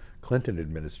the Clinton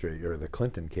administration or the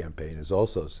Clinton campaign is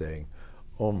also saying,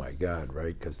 "Oh my God!"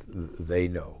 Right? Because they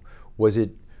know. Was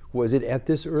it at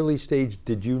this early stage?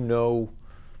 Did you know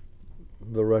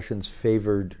the Russians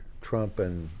favored Trump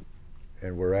and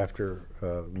were after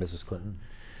Mrs. Clinton?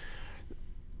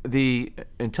 The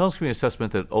intelligence community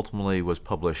assessment that ultimately was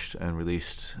published and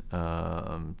released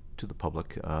to the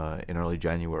public in early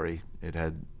January, it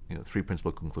had three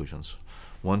principal conclusions.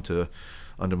 One, to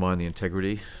undermine the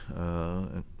integrity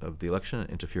of the election and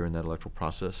interfere in that electoral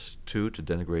process. Two, to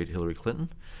denigrate Hillary Clinton,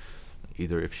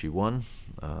 either if she won,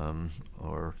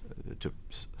 or to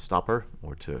stop her,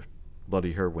 or to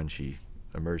bloody her when she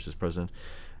emerged as president.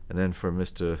 And then for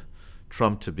Mr.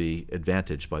 Trump to be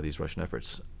advantaged by these Russian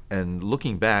efforts. And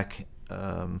looking back,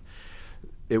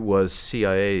 it was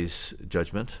CIA's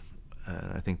judgment,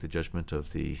 and I think the judgment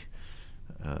of the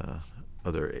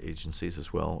other agencies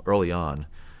as well, early on,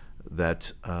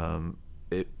 that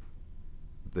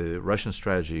the Russian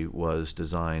strategy was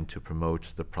designed to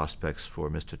promote the prospects for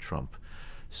Mr. Trump.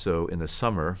 So in the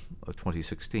summer of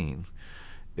 2016,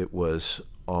 it was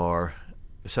our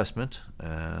assessment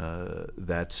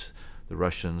that the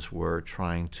Russians were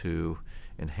trying to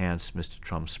enhance Mr.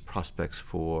 Trump's prospects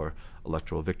for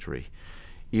electoral victory,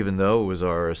 even though it was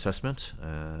our assessment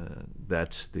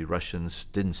that the Russians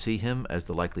didn't see him as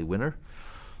the likely winner,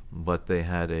 but they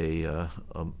had a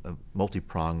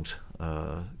multi-pronged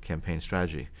campaign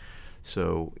strategy.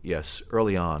 So yes,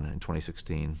 early on in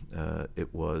 2016,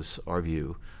 it was our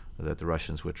view that the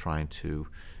Russians were trying to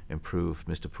improve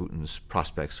Mr. Putin's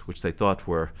prospects, which they thought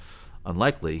were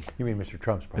unlikely. You mean Mr.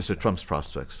 Trump's prospects? Mr. Trump's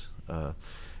prospects.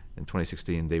 In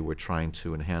 2016, they were trying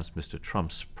to enhance Mr.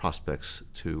 Trump's prospects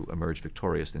to emerge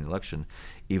victorious in the election,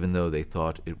 even though they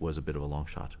thought it was a bit of a long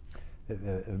shot.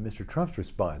 Mr. Trump's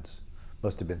response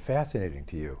must have been fascinating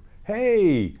to you.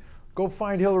 Hey, go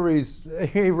find Hillary's,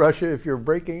 hey, Russia, if you're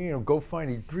breaking, go find,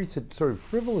 he treats it sort of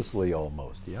frivolously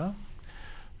almost, yeah?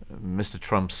 Mr.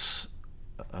 Trump's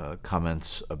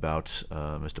comments about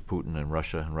Mr. Putin and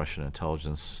Russia and Russian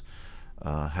intelligence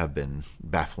have been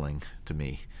baffling to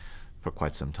me for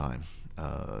quite some time.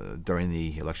 During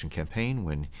the election campaign,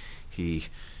 when he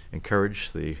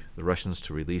encouraged the Russians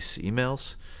to release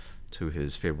emails to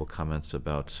his favorable comments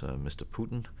about Mr.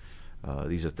 Putin,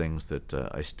 these are things that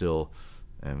I still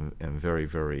am very,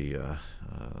 very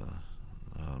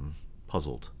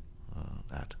puzzled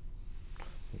at.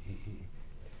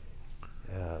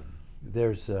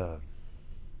 There's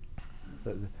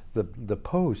the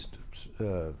Post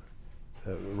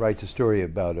writes a story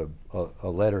about a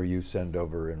letter you send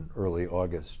over in early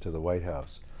August to the White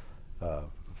House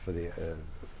for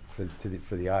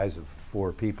the eyes of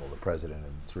 4 people, the president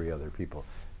and 3 other people.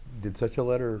 Did such a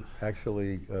letter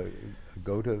actually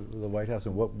go to the White House,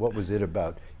 and what was it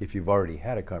about? If you've already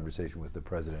had a conversation with the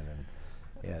president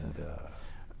and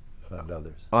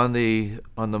others. On the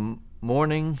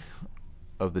morning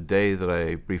of the day that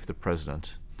I briefed the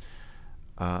president,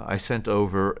 I sent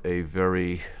over a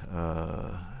very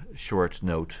short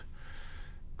note,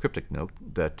 cryptic note,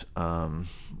 that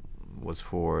was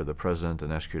for the president, the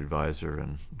national security advisor,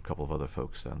 and a couple of other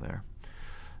folks down there,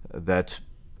 that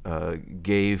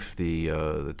gave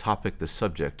the topic, the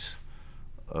subject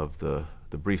of the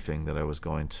briefing that I was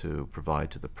going to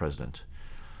provide to the president.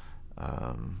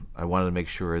 I wanted to make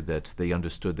sure that they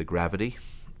understood the gravity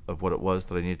of what it was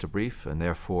that I needed to brief, and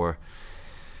therefore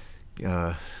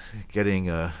getting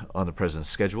on the president's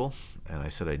schedule, and I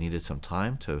said I needed some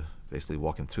time to basically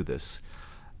walk him through this.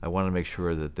 I wanted to make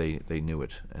sure that they knew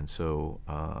it, and so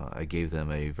I gave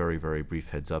them a very, very brief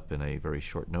heads up in a very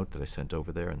short note that I sent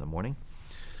over there in the morning.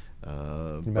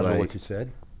 Remember what you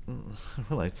said?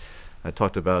 Well, I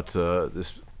talked about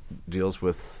this deals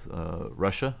with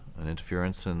Russia and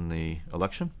interference in the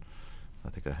election. I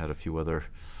think I had a few other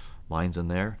lines in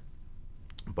there,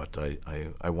 but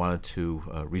I wanted to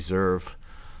reserve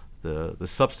the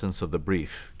substance of the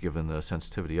brief, given the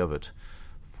sensitivity of it,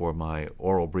 for my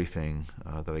oral briefing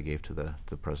that I gave to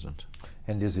the president.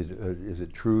 And is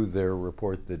it true, their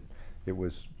report, that it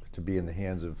was to be in the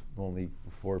hands of only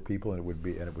 4 people, and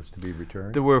it was to be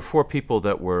returned? There were 4 people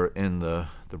that were in the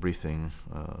briefing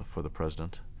for the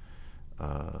president.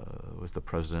 It was the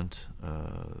president,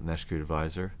 national security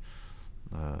advisor,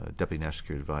 deputy national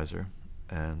security advisor,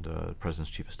 and the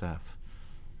president's chief of staff,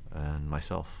 and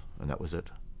myself, and that was it.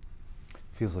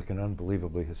 Feels like an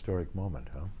unbelievably historic moment,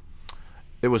 huh?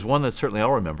 It was one that certainly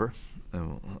I'll remember.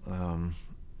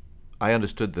 I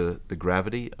understood the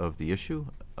gravity of the issue.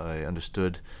 I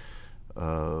understood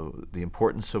the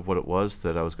importance of what it was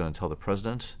that I was going to tell the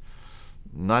president,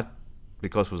 not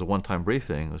because it was a one-time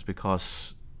briefing. It was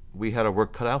because we had our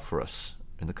work cut out for us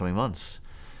in the coming months.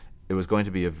 It was going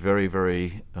to be a very,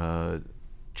 very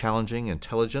challenging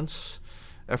intelligence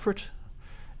effort.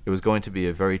 It was going to be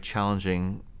a very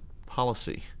challenging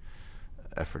policy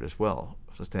effort as well,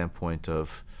 from the standpoint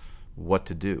of what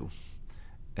to do.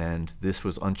 And this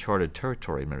was uncharted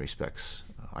territory in many respects.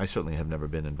 I certainly have never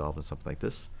been involved in something like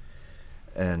this.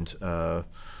 And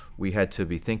we had to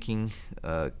be thinking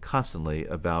constantly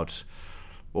about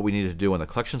what we needed to do on the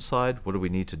collection side, what do we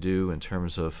need to do in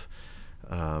terms of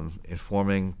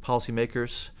informing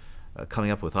policymakers,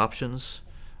 coming up with options,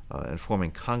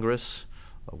 informing Congress,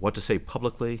 what to say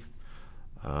publicly.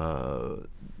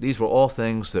 These were all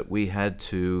things that we had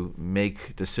to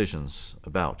make decisions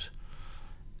about.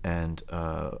 And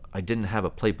I didn't have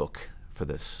a playbook for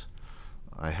this.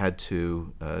 I had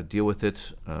to deal with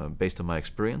it based on my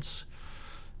experience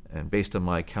and based on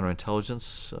my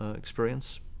counterintelligence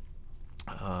experience.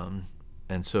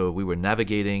 And so we were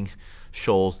navigating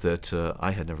shoals that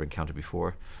I had never encountered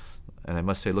before. And I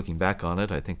must say, looking back on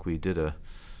it, I think we did a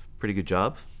pretty good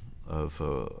job of,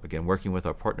 again, working with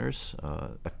our partners,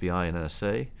 FBI and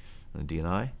NSA and the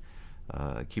DNI,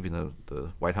 keeping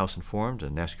the White House informed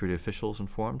and national security officials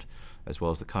informed, as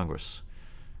well as the Congress.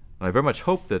 And I very much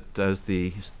hope that as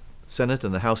the Senate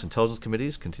and the House Intelligence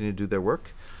Committees continue to do their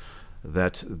work,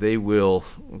 that they will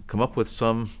come up with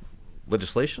some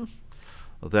legislation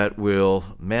that will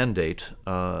mandate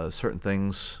certain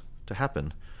things to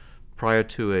happen prior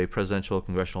to a presidential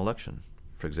congressional election.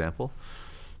 For example,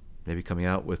 maybe coming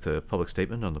out with a public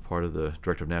statement on the part of the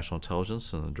Director of National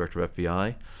Intelligence and the Director of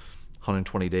FBI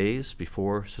 120 days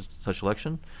before such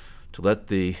election to let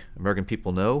the American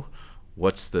people know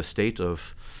what's the state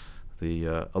of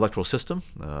the electoral system,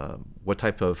 what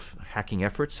type of hacking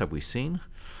efforts have we seen,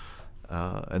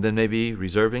 and then maybe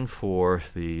reserving for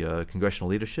the congressional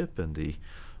leadership and the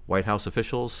White House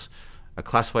officials a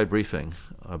classified briefing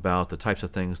about the types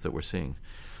of things that we're seeing,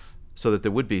 so that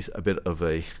there would be a bit of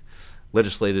a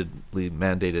legislatively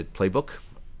mandated playbook,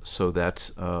 so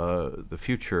that the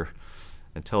future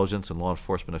intelligence and law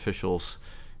enforcement officials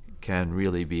can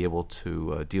really be able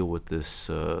to deal with this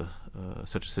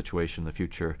such a situation in the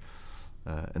future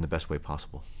in the best way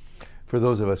possible. For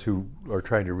those of us who are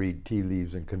trying to read tea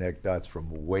leaves and connect dots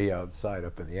from way outside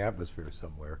up in the atmosphere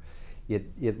somewhere,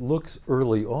 it looks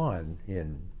early on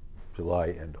in July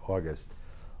and August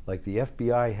like the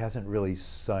FBI hasn't really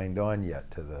signed on yet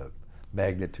to the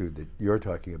magnitude that you're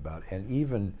talking about, and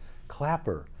even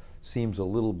Clapper seems a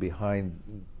little behind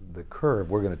the curve.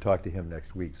 We're going to talk to him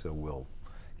next week, so we'll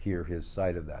hear his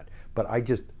side of that. But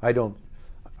I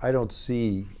don't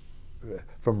see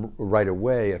from right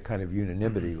away a kind of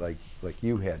unanimity like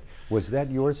you had. Was that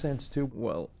your sense too?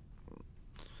 Well,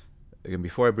 again,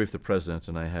 before I briefed the president,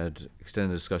 and I had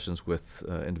extended discussions with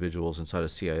individuals inside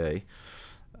of CIA.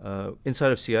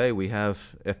 Inside of CIA, we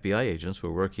have FBI agents who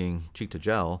are working cheek to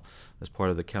jowl as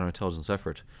part of the counterintelligence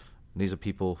effort. And these are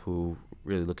people who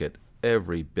really look at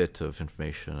every bit of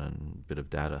information and bit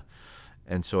of data.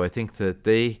 And so I think that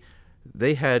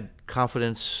they had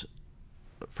confidence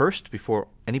first before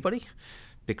anybody,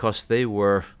 because they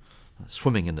were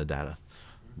swimming in the data.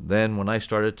 Then when I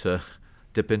started to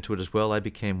dip into it as well, I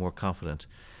became more confident.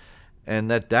 And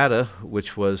that data,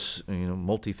 which was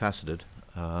multifaceted,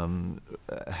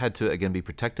 had to again be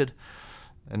protected.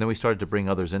 And then we started to bring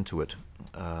others into it.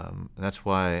 And that's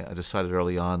why I decided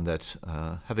early on that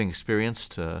having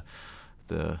experienced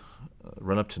the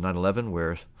run-up to 9/11,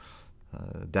 where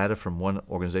data from one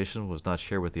organization was not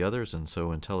shared with the others, and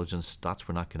so intelligence dots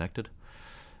were not connected.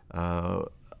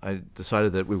 I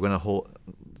decided that we were going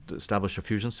to establish a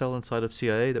fusion cell inside of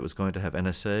CIA that was going to have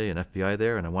NSA and FBI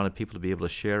there, and I wanted people to be able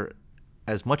to share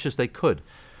as much as they could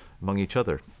among each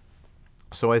other.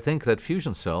 So I think that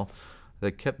fusion cell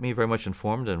that kept me very much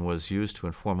informed and was used to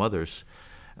inform others.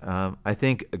 I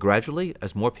think gradually,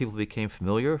 as more people became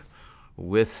familiar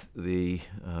with the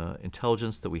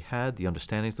intelligence that we had, the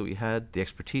understandings that we had, the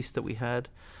expertise that we had,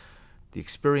 the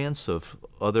experience of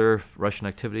other Russian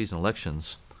activities and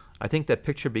elections, I think that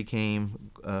picture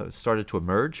started to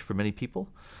emerge for many people.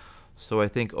 So I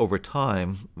think over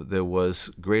time there was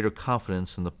greater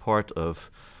confidence in the part of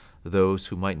those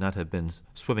who might not have been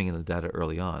swimming in the data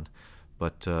early on.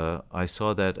 But I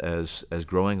saw that as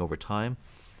growing over time,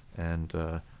 and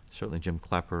certainly Jim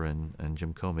Clapper and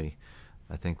Jim Comey,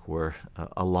 I think, were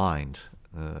aligned,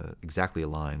 exactly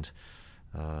aligned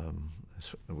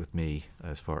with me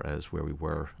as far as where we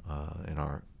were in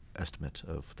our estimate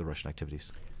of the Russian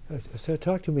activities. So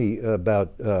talk to me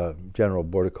about General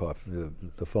Bordakov,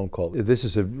 the phone call. This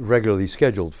is a regularly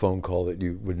scheduled phone call that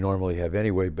you would normally have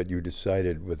anyway, but you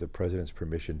decided with the president's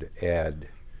permission to add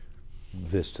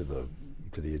this to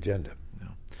the agenda. Yeah.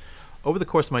 Over the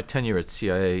course of my tenure at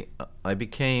CIA, I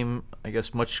became, I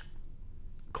guess, much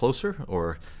closer,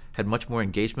 or had much more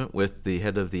engagement with the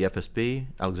head of the FSB,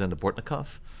 Alexander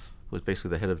Bortnikov, who was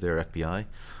basically the head of their FBI,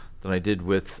 than I did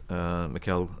with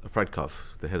Mikhail Frydkov,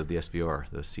 the head of the SVR,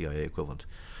 the CIA equivalent.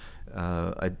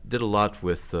 I did a lot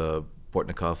with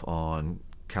Bortnikov on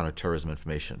counterterrorism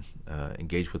information,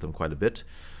 engaged with him quite a bit,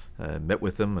 met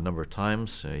with him a number of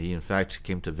times. He, in fact,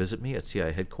 came to visit me at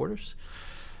CIA headquarters.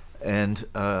 And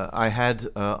I had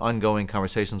ongoing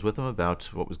conversations with him about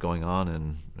what was going on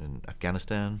in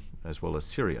Afghanistan as well as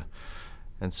Syria.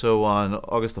 And so on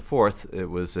August the 4th, it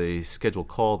was a scheduled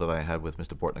call that I had with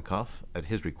Mr. Bortnikov at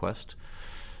his request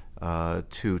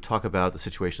to talk about the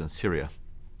situation in Syria.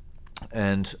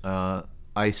 And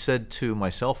I said to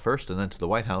myself first and then to the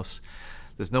White House,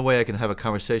 there's no way I can have a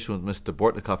conversation with Mr.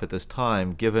 Bortnikov at this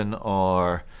time, given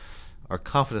our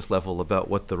confidence level about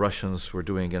what the Russians were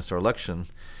doing against our election,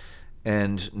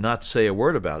 and not say a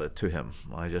word about it to him.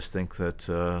 I just think that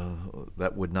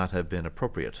that would not have been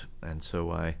appropriate. And so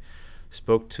I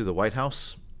spoke to the White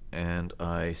House, and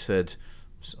I said,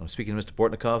 I'm speaking to Mr.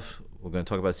 Bortnikov, we're going to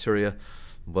talk about Syria,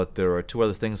 but there are two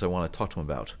other things I want to talk to him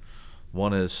about.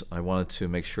 One is I wanted to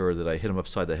make sure that I hit him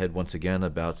upside the head once again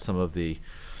about some of the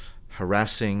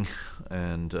harassing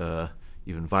and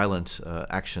even violent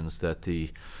actions that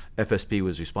the FSB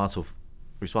was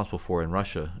responsible for in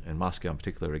Russia, and Moscow in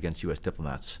particular, against U.S.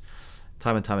 diplomats.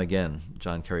 Time and time again,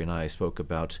 John Kerry and I spoke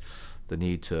about the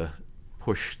need to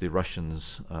push the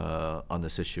Russians on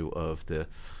this issue of the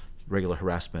regular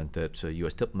harassment that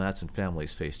U.S. diplomats and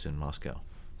families faced in Moscow.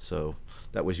 So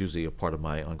that was usually a part of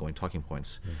my ongoing talking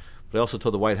points. Mm. But I also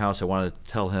told the White House I wanted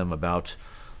to tell him about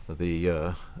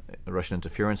the Russian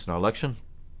interference in our election.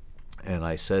 And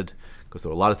I said, because there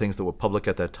were a lot of things that were public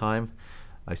at that time,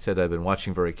 I said I've been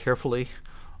watching very carefully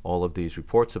all of these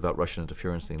reports about Russian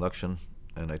interference in the election.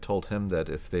 And I told him that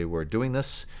if they were doing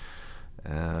this,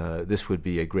 this would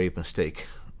be a grave mistake,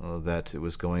 that it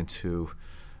was going to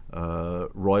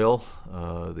roil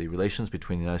the relations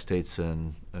between the United States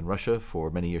and Russia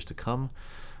for many years to come,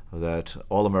 that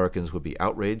all Americans would be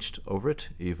outraged over it,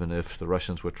 even if the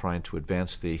Russians were trying to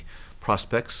advance the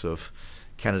prospects of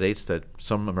candidates that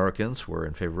some Americans were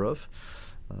in favor of,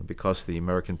 because the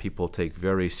American people take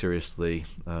very seriously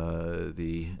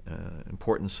the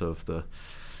importance of the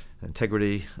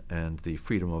integrity and the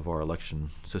freedom of our election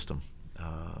system.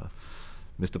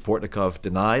 Mr. Portnikov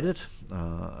denied it.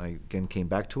 I again came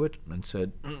back to it and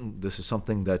said, this is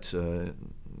something that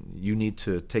you need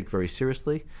to take very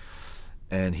seriously.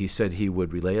 And he said he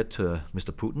would relay it to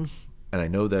Mr. Putin. And I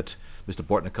know that Mr.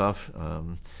 Portnikov,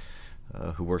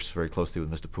 who works very closely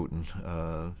with Mr.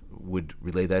 Putin, would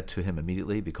relay that to him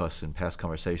immediately, because in past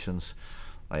conversations,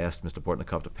 I asked Mr.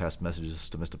 Portnikov to pass messages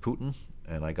to Mr. Putin,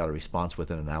 and I got a response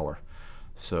within an hour.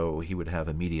 So he would have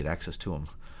immediate access to him.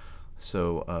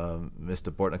 So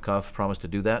Mr. Portnikov promised to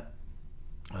do that.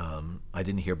 I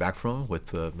didn't hear back from him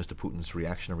with Mr. Putin's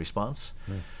reaction or response.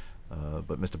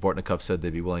 But Mr. Portnikov said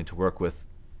they'd be willing to work with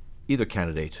either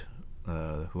candidate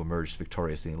who emerged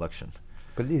victorious in the election.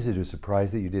 But is it a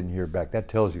surprise that you didn't hear back? That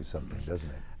tells you something, doesn't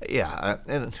it? Yeah,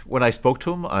 and when I spoke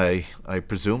to him, I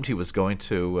presumed he was going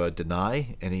to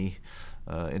deny any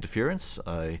interference.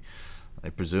 I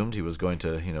presumed he was going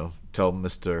to, tell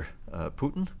Mr.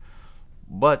 Putin.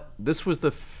 But this was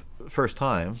the first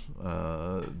time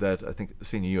that I think a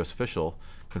senior U.S. official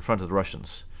confronted the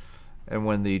Russians. And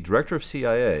when the director of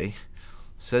CIA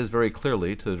says very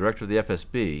clearly to the director of the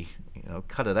FSB,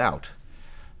 cut it out,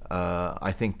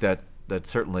 I think that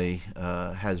certainly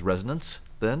has resonance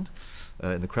then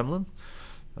in the Kremlin.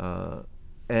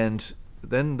 And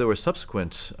then there were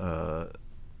subsequent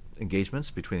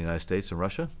engagements between the United States and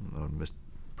Russia.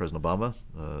 President Obama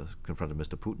confronted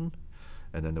Mr. Putin,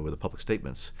 and then there were the public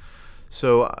statements.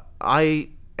 So I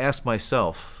ask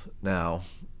myself now,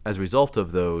 as a result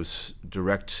of those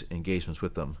direct engagements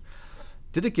with them,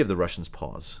 did it give the Russians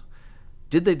pause?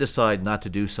 Did they decide not to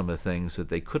do some of the things that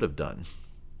they could have done?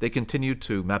 They continued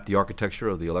to map the architecture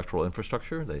of the electoral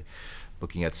infrastructure,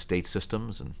 looking at state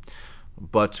systems,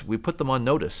 but we put them on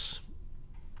notice.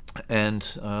 And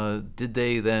did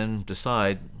they then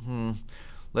decide,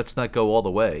 let's not go all the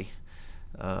way?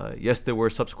 Yes, there were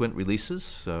subsequent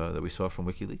releases that we saw from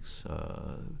WikiLeaks,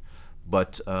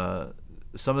 but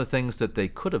some of the things that they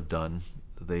could have done,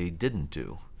 they didn't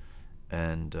do.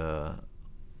 And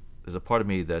there's a part of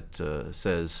me that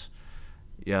says,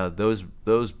 yeah, those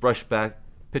brushback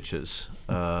pitches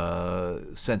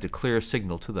sent a clear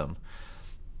signal to them.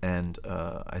 And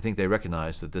I think they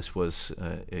recognized that this was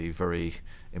a very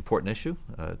important issue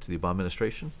to the Obama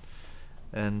administration.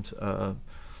 And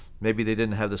maybe they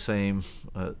didn't have the same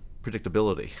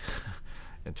predictability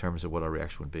in terms of what our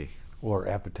reaction would be. Or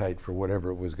appetite for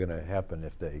whatever was going to happen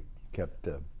if they kept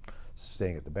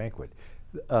staying at the banquet.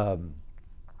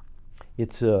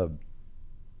 It's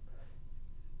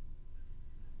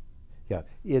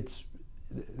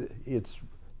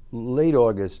late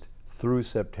August through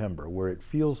September, where it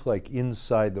feels like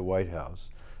inside the White House,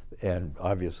 and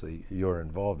obviously you're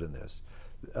involved in this.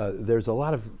 There's a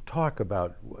lot of talk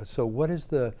about, so what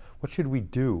should we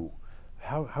do?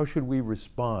 How should we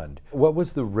respond? What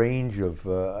was the range of,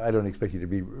 I don't expect you to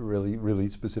be really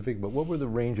specific, but what were the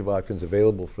range of options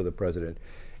available for the president,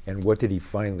 and what did he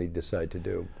finally decide to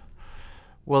do?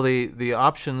 Well, the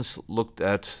options looked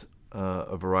at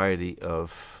a variety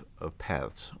of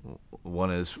paths.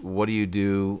 One is, what do you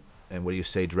do and what do you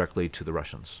say directly to the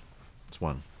Russians? That's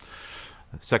one.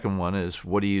 The second one is,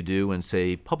 what do you do and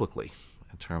say publicly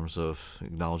in terms of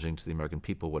acknowledging to the American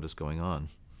people what is going on?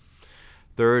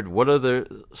 Third, what are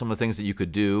some of the things that you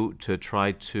could do to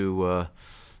try to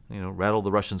rattle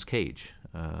the Russians' cage?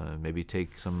 Maybe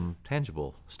take some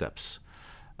tangible steps,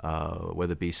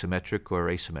 whether it be symmetric or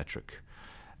asymmetric.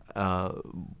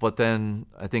 But then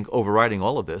I think overriding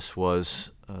all of this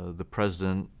was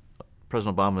President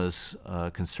Obama's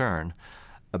concern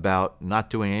about not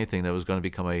doing anything that was going to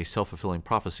become a self-fulfilling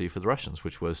prophecy for the Russians,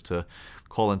 which was to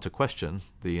call into question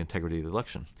the integrity of the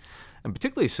election. And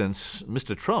particularly since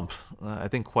Mr. Trump, I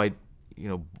think quite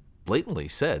blatantly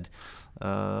said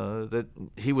that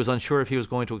he was unsure if he was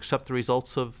going to accept the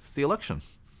results of the election.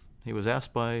 He was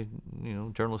asked by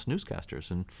journalist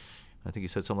newscasters, and I think he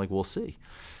said something like, "We'll see."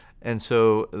 And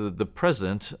so the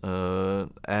president,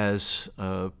 as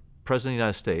president of the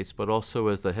United States, but also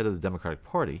as the head of the Democratic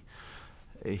Party,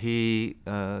 he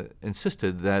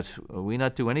insisted that we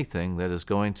not do anything that is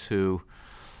going to,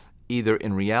 either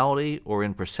in reality or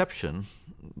in perception,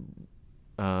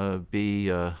 be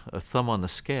a thumb on the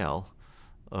scale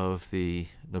of the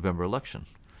November election.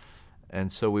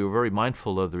 And so we were very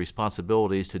mindful of the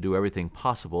responsibilities to do everything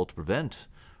possible to prevent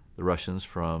the Russians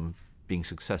from being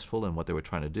successful in what they were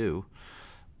trying to do,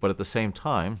 but at the same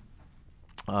time,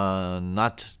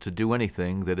 not to do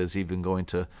anything that is even going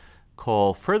to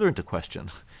call further into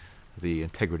question the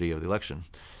integrity of the election.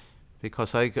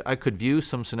 Because I could view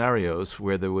some scenarios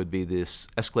where there would be this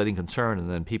escalating concern, and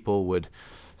then people would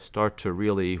start to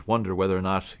really wonder whether or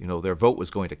not their vote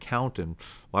was going to count, and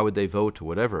why would they vote or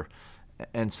whatever.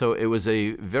 And so it was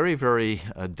a very, very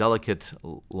delicate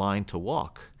line to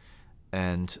walk.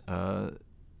 And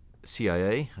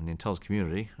CIA and the intelligence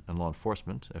community and law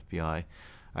enforcement, FBI,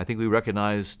 I think we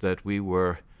recognized that we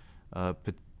were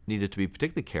needed to be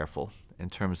particularly careful in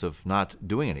terms of not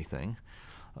doing anything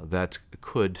that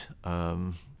could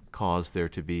cause there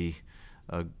to be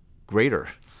a greater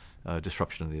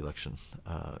disruption of the election.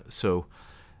 So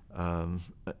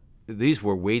these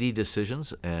were weighty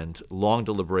decisions and long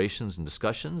deliberations and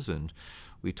discussions, and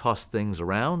we tossed things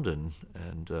around, and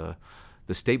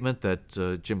the statement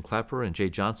that Jim Clapper and Jay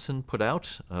Johnson put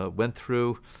out went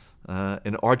through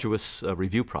an arduous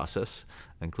review process,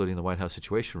 including the White House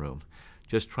Situation Room,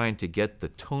 just trying to get the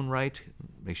tone right,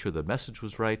 make sure the message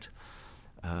was right.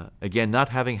 Again, not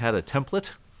having had a template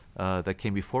that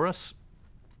came before us,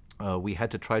 we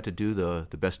had to try to do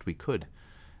the best we could.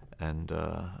 And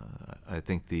I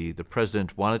think the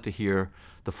president wanted to hear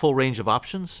the full range of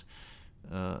options,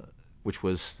 which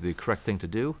was the correct thing to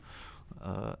do.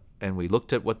 And we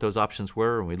looked at what those options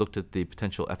were, and we looked at the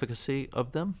potential efficacy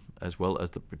of them, as well as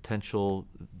the potential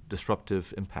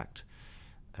disruptive impact.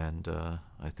 And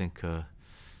I think the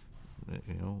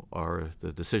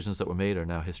decisions that were made are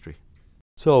now history.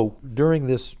 So during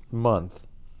this month,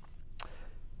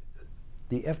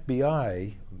 the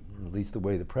FBI, at least the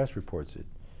way the press reports it,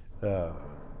 there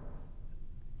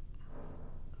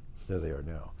they are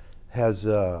now, has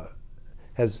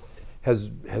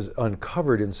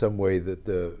uncovered in some way that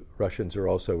the Russians are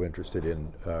also interested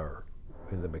in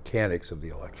the mechanics of the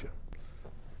election.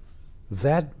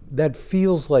 That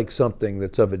feels like something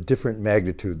that's of a different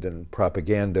magnitude than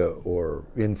propaganda or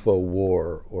info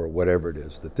war or whatever it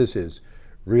is, that this is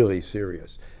really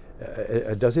serious.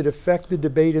 Does it affect the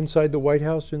debate inside the White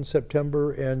House in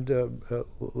September and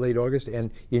late August?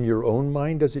 And in your own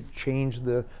mind, does it change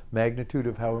the magnitude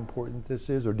of how important this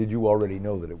is, or did you already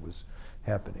know that it was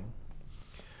happening?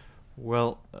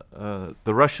 Well,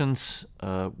 the Russians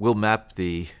will map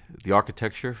the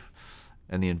architecture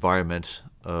and the environment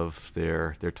of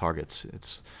their targets.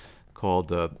 It's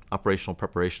called Operational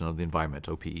Preparation of the Environment,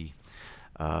 OPE.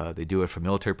 They do it for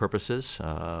military purposes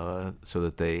so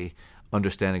that they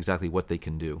understand exactly what they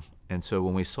can do. And so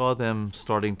when we saw them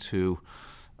starting to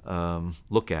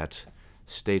look at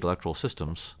state electoral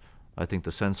systems, I think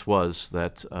the sense was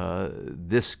that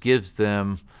this gives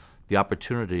them the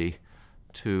opportunity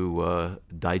to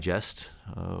digest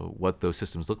what those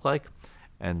systems look like,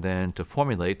 and then to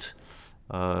formulate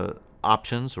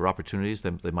options or opportunities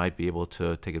that they might be able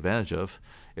to take advantage of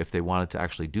if they wanted to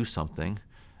actually do something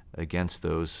against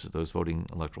those voting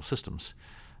electoral systems.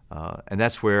 And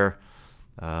that's where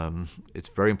it's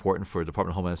very important for the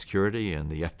Department of Homeland Security and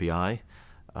the FBI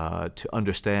to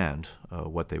understand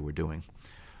what they were doing.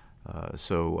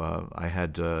 So I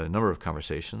had a number of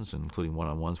conversations, including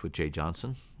one-on-ones with Jay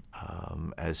Johnson,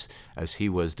 as he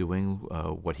was doing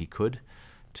what he could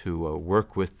to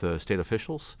work with state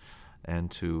officials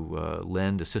and to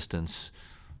lend assistance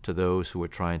to those who were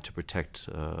trying to protect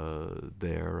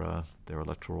their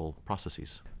electoral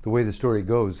processes. The way the story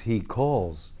goes, he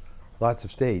calls lots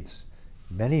of states.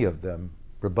 Many of them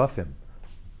rebuff him.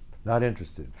 Not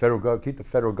interested. Keep the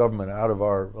federal government out of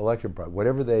our election process.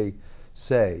 Whatever they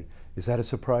say, is that a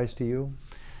surprise to you?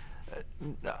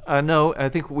 No, I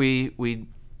think we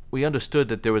understood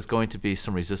that there was going to be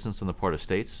some resistance on the part of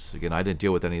states. Again, I didn't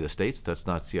deal with any of the states. That's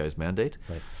not CIA's mandate.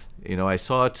 Right. I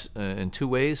saw it in two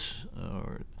ways.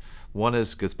 One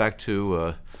gets back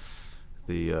to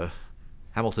the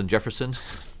Hamilton-Jefferson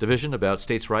division about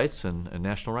states' rights and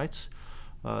national rights.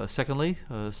 Secondly,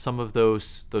 some of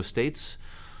those states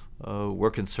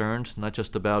were concerned not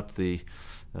just about the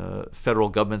federal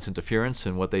government's interference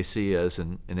in what they see as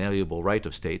an inalienable right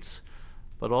of states,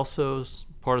 but also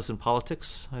partisan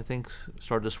politics, I think,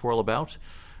 started to swirl about,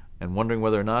 and wondering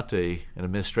whether or not an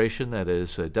administration that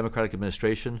is a Democratic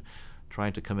administration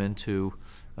trying to come into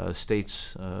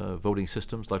states' voting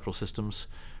systems, electoral systems,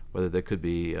 whether there could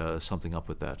be something up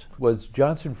with that. Was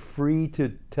Johnson free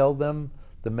to tell them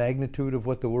the magnitude of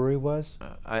what the worry was?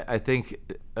 I think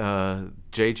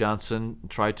Jay Johnson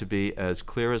tried to be as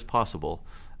clear as possible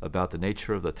about the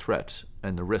nature of the threat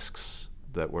and the risks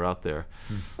that were out there.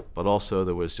 But also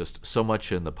there was just so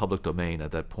much in the public domain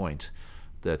at that point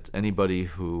that anybody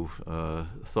who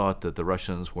thought that the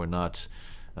Russians were not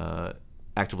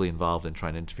actively involved in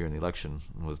trying to interfere in the election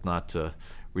was not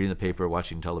reading the paper,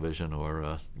 watching television,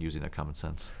 or using their common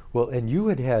sense. Well, and you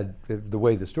had, the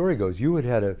way the story goes, you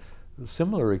had a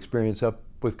similar experience up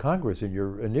with Congress in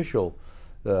your initial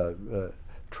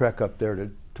trek up there to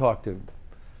talk to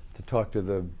to talk to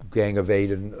the Gang of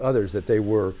Eight and others, that they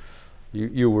were,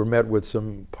 you were met with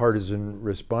some partisan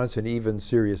response and even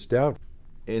serious doubt.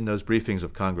 In those briefings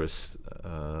of Congress,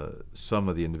 some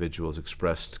of the individuals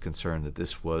expressed concern that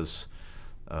this was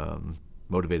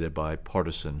motivated by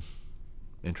partisan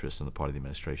interest on the part of the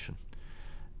administration.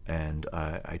 And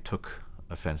I took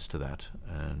offense to that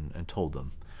and told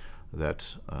them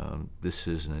that this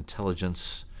is an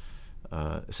intelligence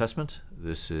assessment,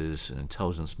 this is an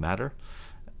intelligence matter,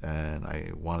 and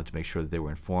I wanted to make sure that they were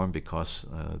informed because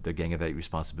their Gang of Eight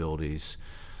responsibilities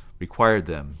required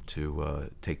them to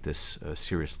take this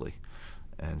seriously.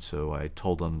 And so I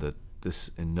told them that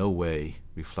this in no way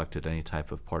reflected any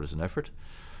type of partisan effort.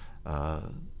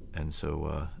 And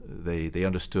so they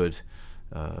understood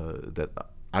that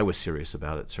I was serious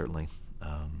about it, certainly.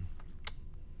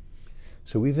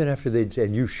 So even after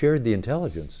and you shared the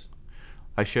intelligence?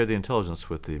 I shared the intelligence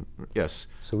with the, yes.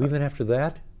 So even after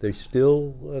that, they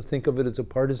still think of it as a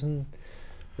partisan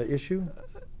issue?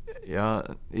 Yeah,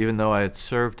 even though I had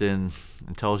served in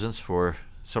intelligence for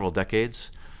several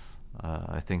decades,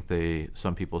 I think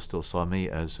some people still saw me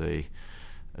as the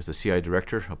CIA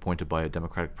director appointed by a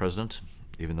Democratic president,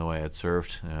 even though I had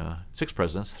served 6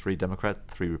 presidents, 3 Democrat,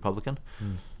 3 Republican.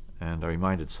 And I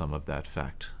reminded some of that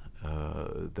fact,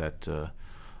 that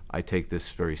I take this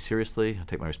very seriously, I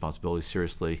take my responsibilities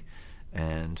seriously,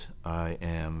 and I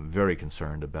am very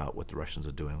concerned about what the Russians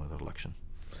are doing with the election.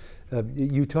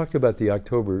 You talked about the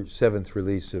October 7th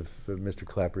release of Mr.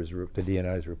 Clapper's, the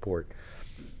DNI's report,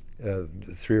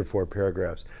 3 or 4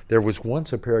 paragraphs. There was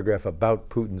once a paragraph about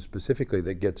Putin specifically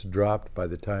that gets dropped by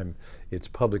the time it's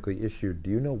publicly issued. Do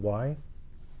you know why?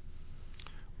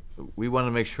 We wanted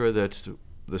to make sure that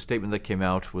the statement that came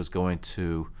out was going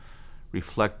to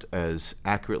reflect as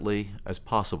accurately as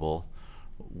possible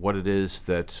what it is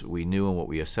that we knew and what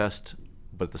we assessed,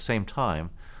 but at the same time,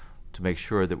 to make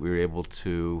sure that we were able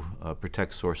to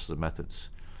protect sources and methods.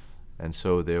 And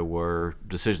so there were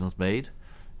decisions made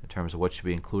in terms of what should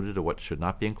be included or what should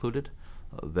not be included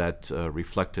that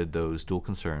reflected those dual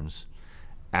concerns: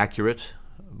 accurate,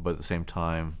 but at the same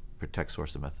time protect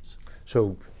source and methods.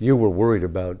 So you were worried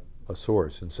about a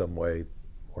source in some way,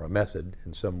 or a method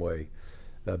in some way,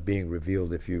 being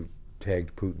revealed if you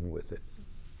tagged Putin with it?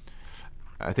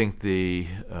 I think the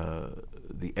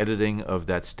editing of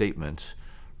that statement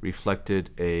reflected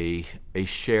a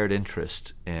shared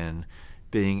interest in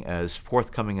being as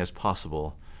forthcoming as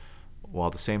possible, while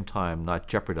at the same time not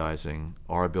jeopardizing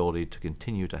our ability to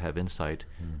continue to have insight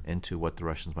into what the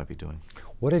Russians might be doing.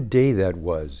 What a day that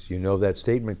was. You know, that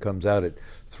statement comes out at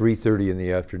 3:30 in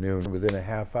the afternoon. Within a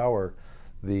half hour,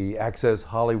 the Access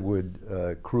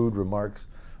Hollywood crude remarks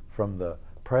from the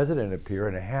president appear,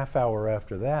 and a half hour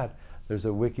after that, there's a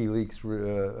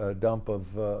WikiLeaks dump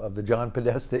of the John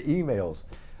Podesta emails.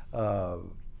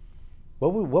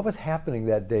 What was happening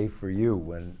that day for you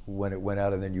when it went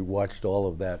out and then you watched all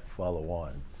of that follow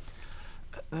on?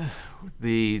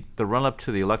 The run-up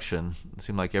to the election, it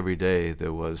seemed like every day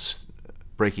there was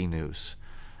breaking news.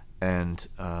 And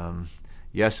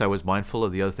yes, I was mindful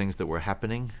of the other things that were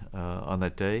happening on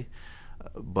that day,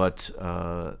 but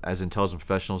as intelligence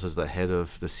professionals, as the head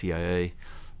of the CIA,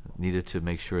 needed to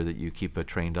make sure that you keep a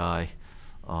trained eye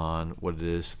on what it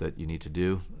is that you need to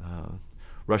do.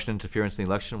 Russian interference in the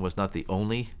election was not the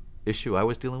only issue I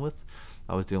was dealing with.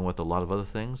 I was dealing with a lot of other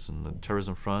things, and the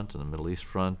terrorism front, and the Middle East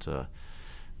front,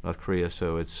 North Korea.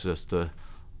 So it's just, in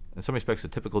some respects, a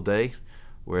typical day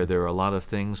where there are a lot of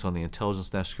things on the intelligence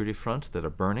and national security front that are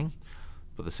burning,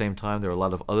 but at the same time there are a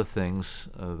lot of other things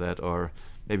that are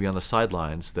maybe on the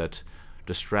sidelines that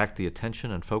distract the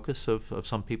attention and focus of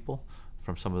some people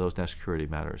from some of those national security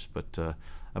matters. But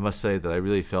I must say that I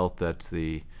really felt that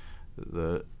the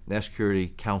National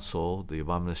Security Council, the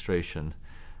Obama administration,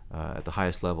 at the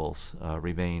highest levels,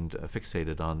 remained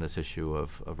fixated on this issue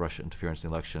of Russia interference in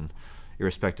the election,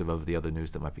 irrespective of the other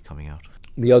news that might be coming out.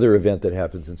 The other event that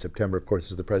happens in September, of course,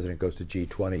 is the president goes to the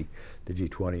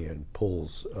G20 and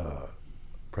pulls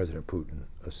President Putin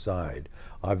aside.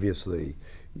 Obviously,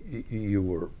 you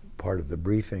were part of the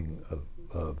briefing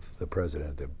of the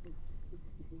president,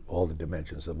 all the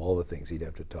dimensions of all the things he'd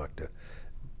have to talk to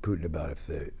Putin about if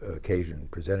the occasion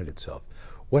presented itself.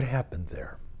 What happened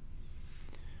there?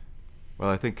 Well,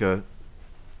 I think the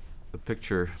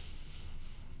picture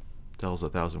tells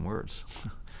 1,000 words.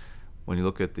 When you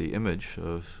look at the image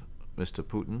of Mr.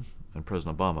 Putin and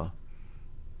President Obama on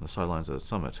the sidelines of the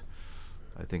summit,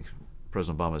 I think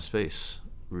President Obama's face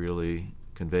really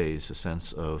conveys a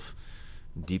sense of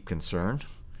deep concern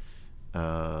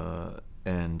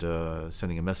and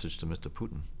sending a message to Mr.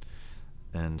 Putin.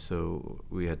 And so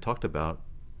we had talked about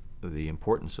the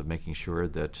importance of making sure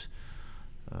that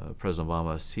President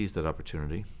Obama seized that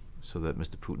opportunity so that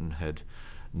Mr. Putin had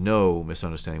no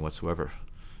misunderstanding whatsoever.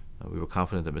 We were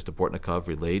confident that Mr. Bortnikov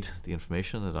relayed the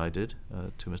information that I did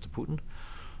to Mr. Putin.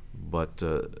 But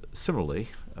similarly,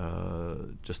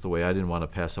 just the way I didn't want to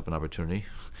pass up an opportunity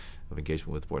of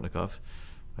engagement with Bortnikov,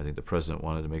 I think the President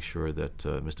wanted to make sure that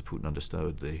Mr. Putin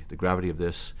understood the gravity of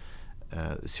this,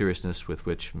 the seriousness with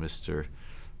which President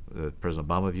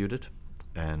Obama viewed it,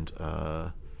 and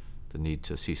the need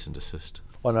to cease and desist.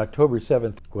 On October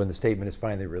 7th, when the statement is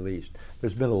finally released,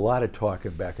 there's been a lot of talk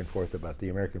and back and forth about the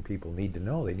American people need to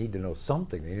know. They need to know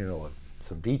something. They need to know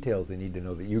some details. They need to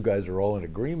know that you guys are all in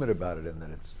agreement about it, and that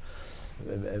it's.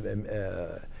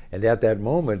 And at that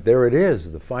moment, there it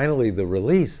is. Finally, the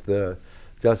release, the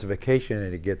justification,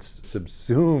 and it gets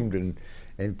subsumed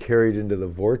and carried into the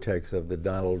vortex of the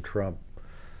Donald Trump.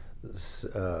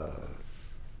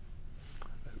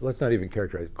 Let's not even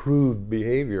characterize crude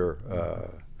behavior.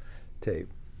 Tape.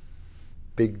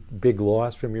 Big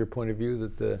loss from your point of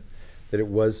view that it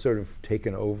was sort of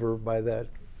taken over by that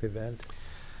event?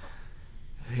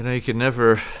 You know, you can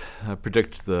never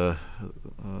predict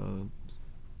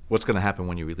what's going to happen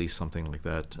when you release something like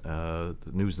that. The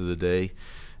news of the day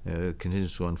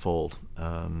continues to unfold.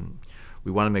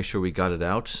 We want to make sure we got it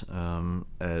out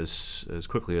as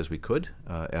quickly as we could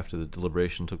after the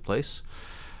deliberation took place.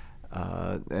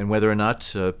 And whether or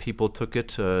not people took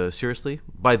it seriously.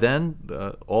 By then,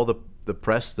 all the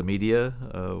press, the media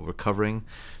were covering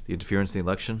the interference in the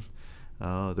election.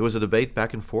 There was a debate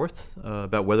back and forth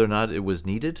about whether or not it was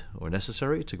needed or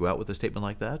necessary to go out with a statement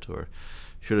like that, or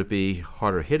should it be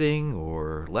harder hitting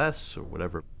or less or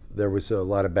whatever. There was a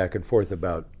lot of back and forth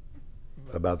about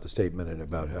the statement and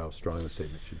about how strong the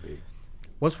statement should be.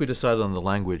 Once we decided on the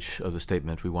language of the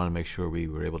statement, we wanted to make sure we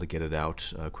were able to get it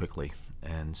out quickly.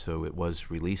 And so it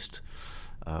was released.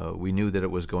 We knew that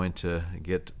it was going to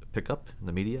get pickup in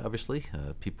the media, obviously.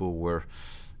 People were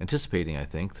anticipating, I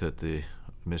think, that the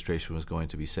administration was going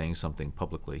to be saying something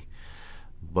publicly.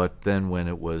 But then when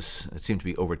it seemed to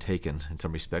be overtaken in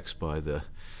some respects by the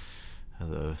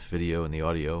video and the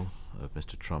audio of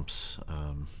Mr. Trump's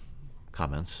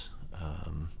comments.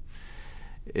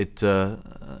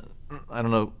 I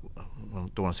don't know, I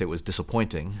don't want to say it was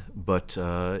disappointing, but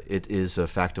it is a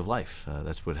fact of life.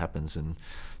 That's what happens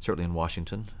certainly in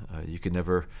Washington. You can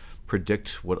never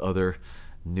predict what other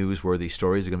newsworthy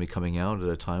stories are going to be coming out at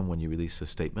a time when you release a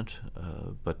statement.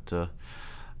 But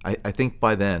I think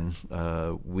by then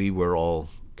we were all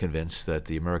convinced that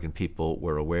the American people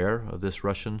were aware of this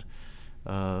Russian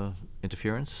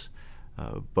interference,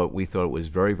 but we thought it was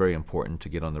very, very important to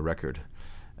get on the record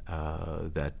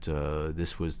that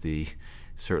this was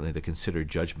certainly the considered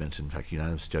judgment, in fact,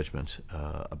 unanimous judgment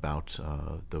about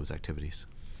those activities.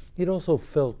 It also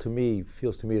feels to me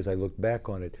as I look back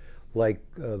on it, like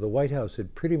the White House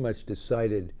had pretty much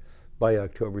decided by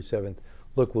October 7th,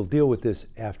 look, we'll deal with this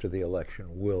after the election.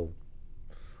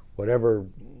 Whatever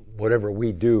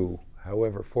we do,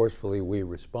 however forcefully we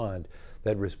respond,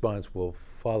 that response will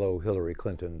follow Hillary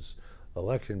Clinton's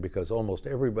election, because almost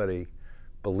everybody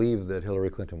believed that Hillary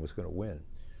Clinton was going to win.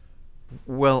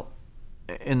 Well,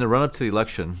 in the run-up to the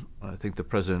election, I think the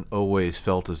president always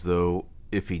felt as though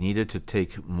if he needed to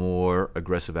take more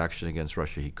aggressive action against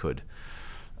Russia, he could.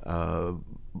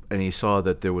 And he saw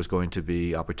that there was going to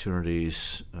be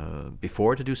opportunities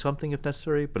before to do something if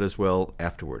necessary, but as well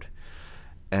afterward.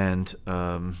 And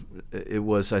it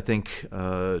was, I think,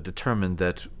 determined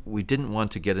that we didn't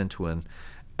want to get into an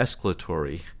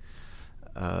escalatory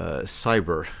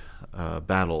cyber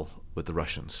battle with the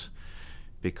Russians,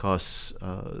 because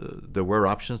there were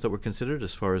options that were considered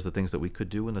as far as the things that we could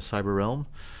do in the cyber realm.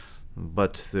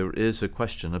 But there is a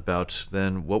question about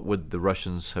then what would the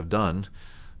Russians have done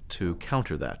to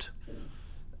counter that?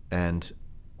 And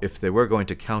if they were going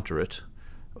to counter it,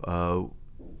 how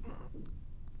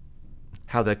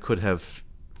that could have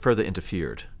further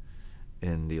interfered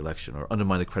in the election or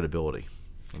undermined the credibility.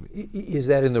 Is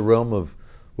that in the realm of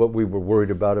what we were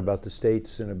worried about the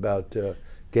states, and about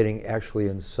getting actually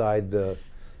inside the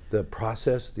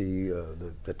process,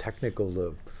 the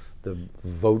technical, the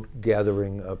vote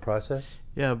gathering process?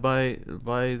 Yeah, by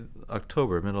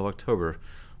October, middle of October,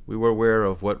 we were aware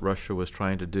of what Russia was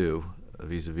trying to do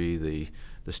vis-a-vis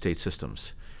the state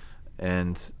systems.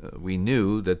 And we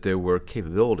knew that there were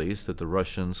capabilities that the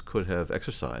Russians could have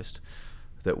exercised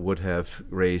that would have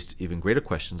raised even greater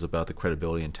questions about the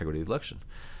credibility and integrity of the election.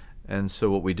 And so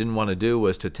what we didn't want to do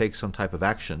was to take some type of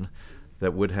action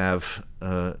that would have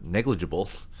negligible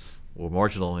or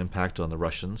marginal impact on the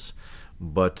Russians,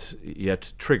 but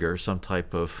yet trigger some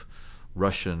type of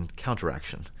Russian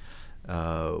counteraction.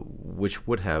 which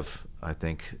would have, I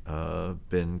think,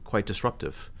 been quite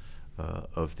disruptive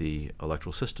of the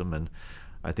electoral system, and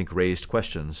I think raised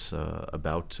questions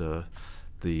about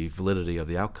the validity of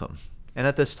the outcome. And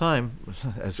at this time,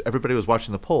 as everybody was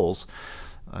watching the polls,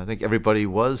 I think everybody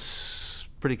was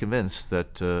pretty convinced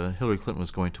that Hillary Clinton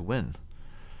was going to win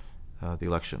the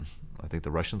election. I think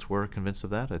the Russians were convinced of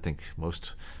that. I think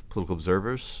most political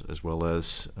observers, as well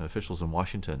as officials in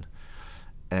Washington.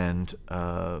 And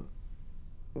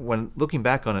when looking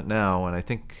back on it now, and I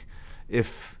think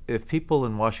if people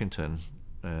in Washington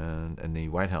and the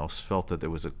White House felt that there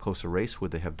was a closer race,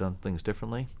 would they have done things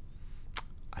differently?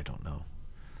 I don't know.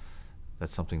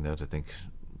 That's something that I think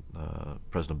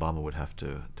President Obama would have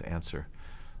to answer.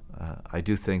 I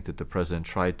do think that the president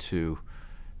tried to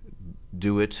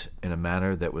do it in a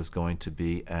manner that was going to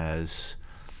be as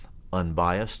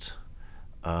unbiased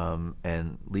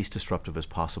and least disruptive as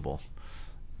possible.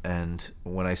 And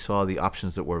when I saw the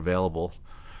options that were available,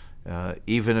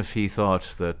 even if he thought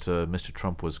that Mr.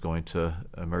 Trump was going to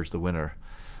emerge the winner,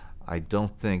 I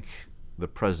don't think the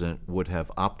president would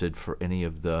have opted for any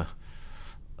of the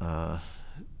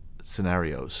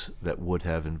scenarios that would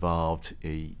have involved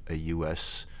a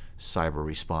U.S. cyber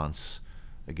response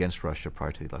against Russia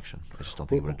prior to the election. I just don't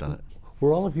think he would have done it.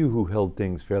 Were all of you who held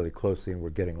things fairly closely and were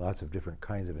getting lots of different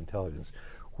kinds of intelligence,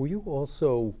 were you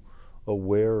also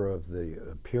aware of the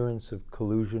appearance of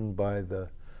collusion by the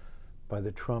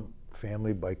Trump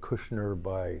family, by Kushner,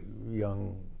 by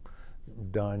young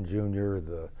Don Jr.,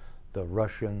 the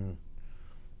Russian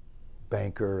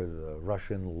banker, the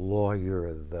Russian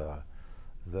lawyer,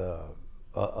 the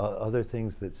other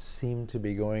things that seem to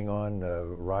be going on,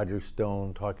 Roger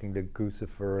Stone talking to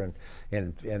Guccifer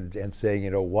and saying, you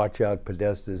know, watch out,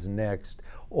 Podesta's next.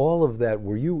 All of that,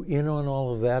 were you in on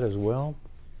all of that as well?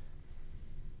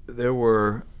 There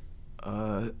were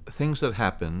things that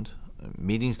happened,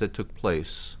 meetings that took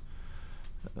place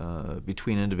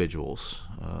between individuals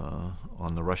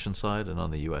on the Russian side and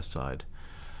on the U.S. side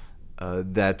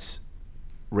that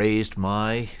raised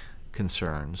my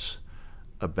concerns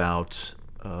about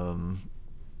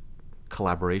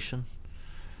collaboration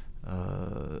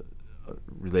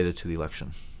related to the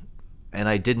election. And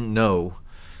I didn't know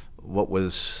what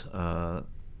was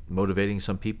motivating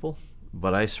some people,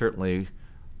 but I certainly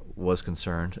was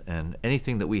concerned, and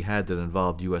anything that we had that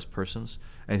involved U.S. persons,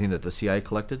 anything that the CIA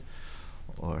collected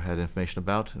or had information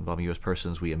about involving U.S.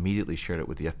 persons, we immediately shared it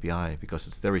with the FBI because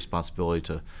it's their responsibility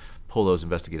to pull those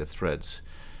investigative threads.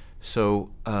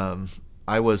 So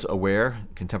I was aware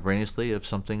contemporaneously of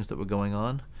some things that were going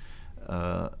on,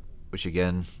 which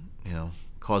again, you know,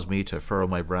 caused me to furrow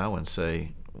my brow and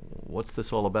say, what's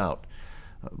this all about?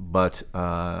 But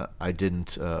I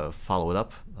didn't follow it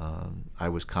up. I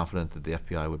was confident that the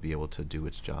FBI would be able to do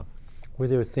its job. Were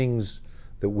there things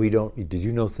that we don't, did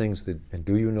you know things that, and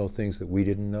do you know things that we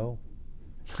didn't know?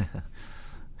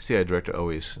 CIA director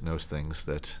always knows things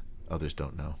that others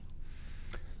don't know.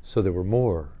 So there were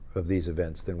more of these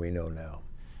events than we know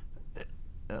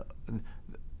now?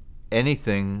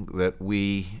 Anything that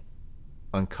we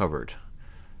uncovered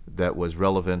that was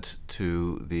relevant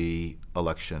to the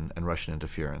election and Russian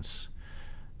interference,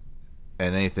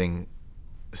 and anything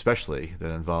especially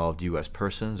that involved U.S.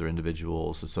 persons or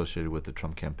individuals associated with the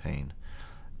Trump campaign,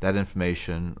 that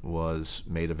information was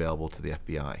made available to the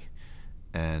FBI.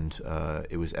 And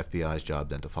it was FBI's job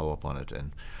then to follow up on it.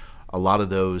 And a lot of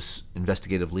those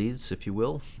investigative leads, if you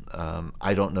will,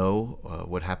 I don't know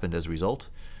what happened as a result,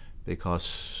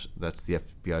 because that's the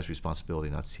FBI's responsibility,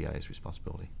 not CIA's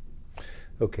responsibility.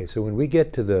 Okay, so when we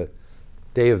get to the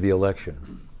day of the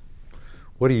election,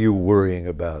 what are you worrying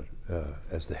about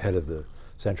as the head of the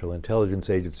Central Intelligence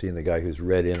Agency and the guy who's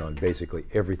read in on basically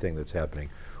everything that's happening?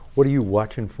 What are you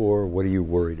watching for? What are you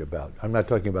worried about? I'm not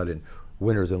talking about in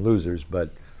winners and losers,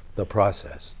 but the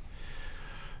process.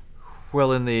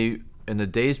 Well, in the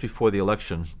days before the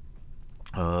election,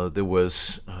 there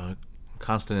was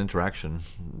constant interaction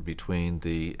between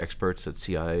the experts at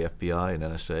CIA, FBI, and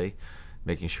NSA,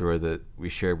 making sure that we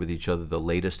shared with each other the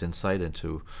latest insight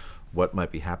into what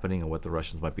might be happening and what the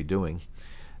Russians might be doing.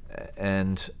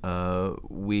 And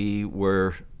we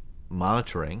were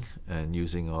monitoring and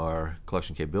using our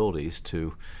collection capabilities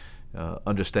to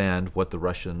understand what the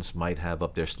Russians might have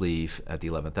up their sleeve at the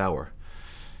 11th hour.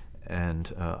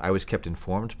 And I was kept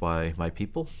informed by my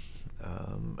people,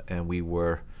 and we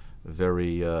were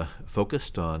very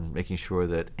focused on making sure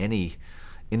that any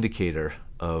indicator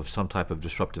of some type of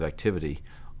disruptive activity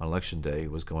on Election Day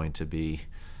was going to be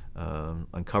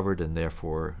uncovered and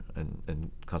therefore and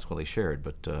consequently shared.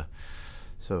 But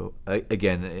So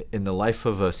again, in the life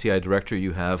of a CIA director,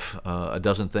 you have a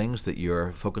dozen things that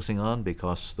you're focusing on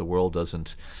because the world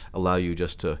doesn't allow you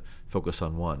just to focus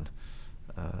on one.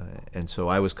 And so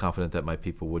I was confident that my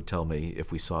people would tell me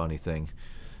if we saw anything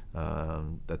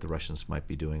that the Russians might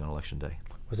be doing on Election Day.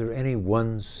 Was there any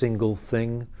one single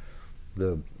thing,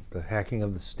 the hacking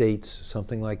of the states,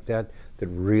 something like that, that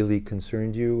really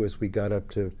concerned you as we got up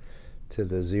to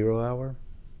the 0 hour?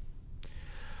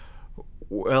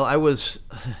 Well,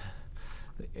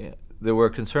 there were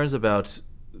concerns about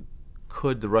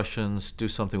could the Russians do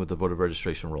something with the voter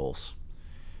registration rolls,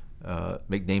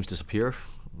 make names disappear,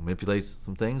 manipulate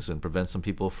some things, and prevent some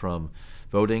people from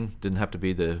voting. Didn't have to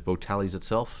be the vote tallies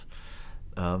itself.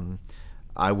 As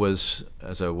I was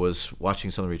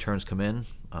watching some of the returns come in,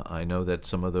 I know that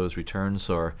some of those returns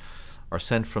are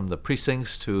sent from the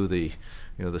precincts to the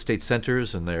state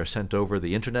centers, and they are sent over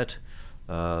the internet.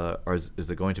 Is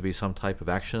there going to be some type of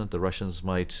action that the Russians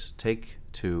might take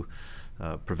to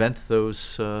prevent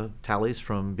those tallies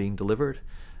from being delivered?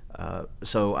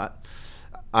 So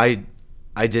I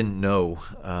didn't know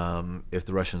if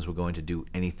the Russians were going to do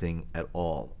anything at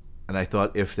all. And I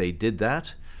thought if they did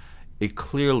that, it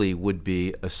clearly would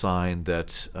be a sign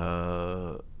that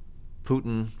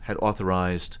Putin had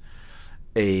authorized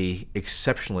an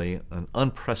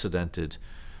unprecedented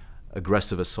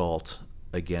aggressive assault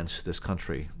against this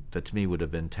country that to me would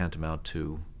have been tantamount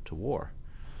to war.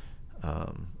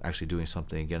 Actually doing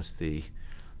something against the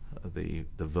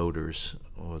voters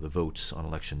or the votes on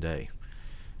Election Day.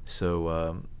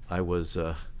 So I was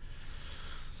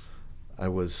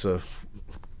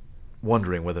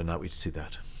wondering whether or not we'd see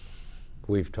that.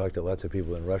 We've talked to lots of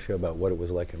people in Russia about what it was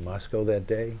like in Moscow that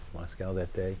day,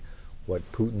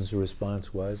 what Putin's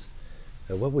response was.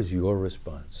 What was your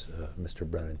response, Mr.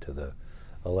 Brennan, to the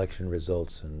election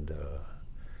results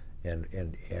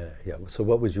so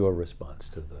what was your response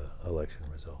to the election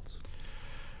results?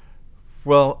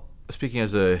 Well, speaking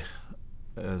as a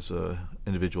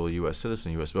individual U.S.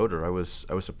 citizen, U.S. voter, I was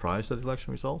surprised at the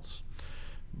election results,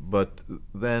 but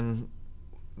then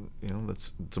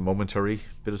it's a momentary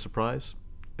bit of surprise,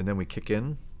 and then we kick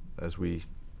in, as we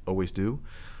always do,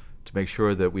 to make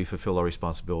sure that we fulfill our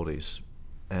responsibilities.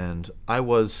 And I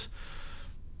was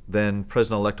then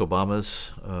President-elect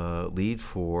Obama's lead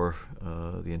for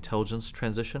the intelligence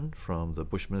transition from the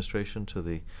Bush administration to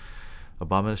the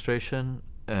Obama administration,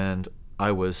 and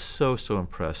I was so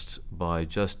impressed by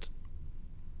just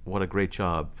what a great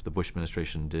job the Bush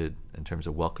administration did in terms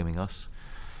of welcoming us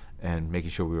and making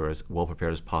sure we were as well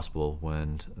prepared as possible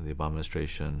when the Obama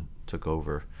administration took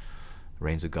over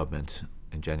reins of government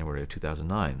in January of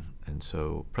 2009. And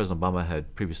so President Obama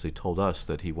had previously told us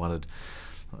that he wanted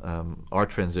our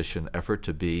transition effort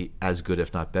to be as good,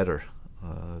 if not better,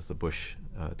 as the Bush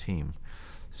team.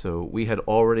 So we had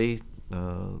already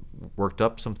worked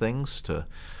up some things to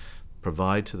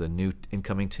provide to the new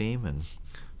incoming team, and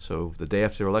so the day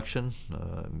after the election,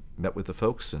 met with the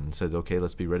folks and said, okay,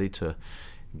 let's be ready to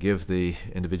give the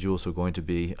individuals who are going to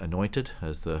be anointed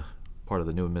as the part of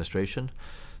the new administration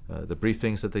the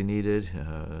briefings that they needed,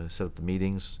 set up the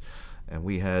meetings, and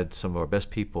we had some of our best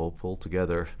people pull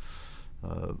together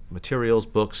materials,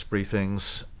 books,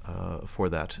 briefings for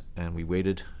that, and we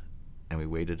waited, and we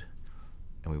waited,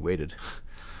 and we waited,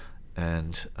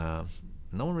 and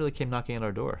no one really came knocking at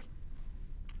our door,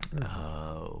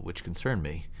 which concerned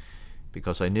me,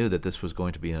 because I knew that this was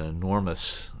going to be an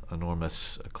enormous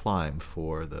climb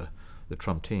for the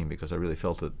Trump team, because I really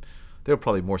felt that they were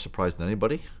probably more surprised than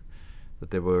anybody that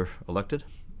they were elected.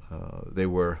 They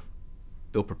were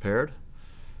ill-prepared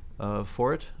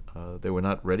for it. They were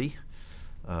not ready.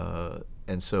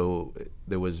 And so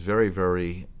there was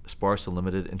very sparse and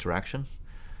limited interaction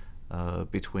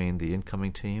between the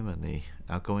incoming team and the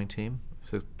outgoing team,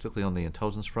 particularly on the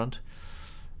intelligence front.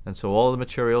 And so all the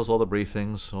materials, all the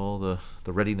briefings, all the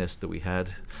readiness that we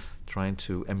had trying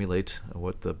to emulate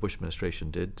what the Bush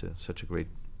administration did to such a great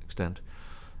extent,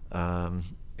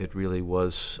 it really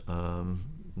was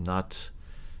not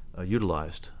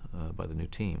utilized by the new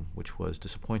team, which was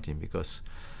disappointing, because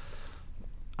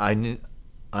I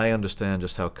understand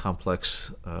just how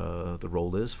complex the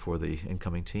role is for the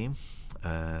incoming team,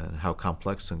 and how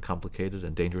complex and complicated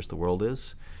and dangerous the world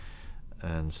is.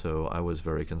 And so I was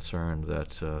very concerned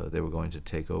that they were going to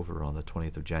take over on the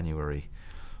 20th of January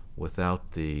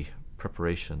without the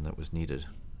preparation that was needed.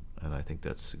 And I think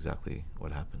that's exactly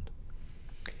what happened.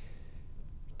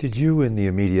 Did you, in the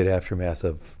immediate aftermath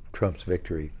of Trump's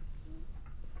victory,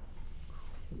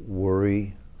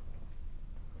 worry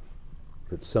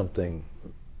that something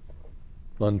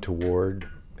untoward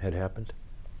had happened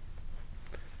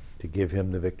to give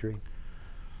him the victory?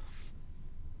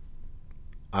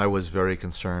 I was very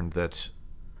concerned that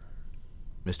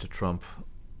Mr. Trump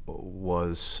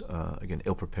was, again,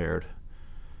 ill-prepared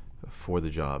for the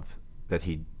job, that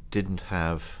he didn't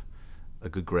have a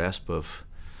good grasp of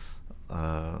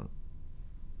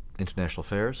international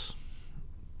affairs,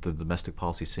 the domestic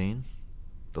policy scene,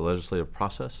 the legislative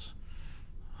process,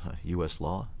 U.S.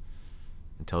 law,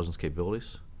 intelligence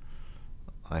capabilities.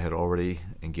 I had already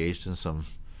engaged in some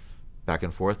back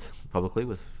and forth publicly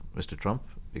with Mr. Trump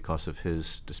because of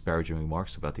his disparaging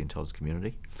remarks about the intelligence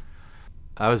community.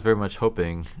 I was very much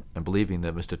hoping and believing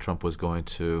that Mr. Trump was going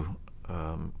to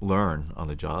learn on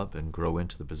the job and grow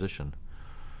into the position.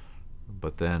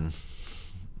 But then,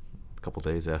 a couple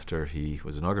days after he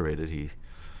was inaugurated, he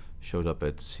showed up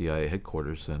at CIA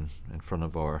headquarters and in front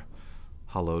of our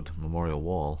hollowed memorial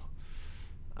wall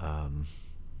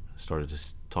started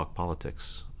to talk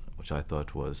politics, which I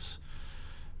thought was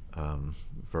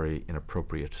very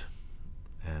inappropriate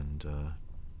and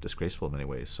disgraceful in many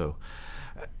ways. So,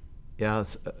 yeah,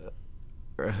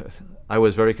 I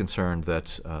was very concerned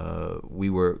that we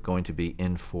were going to be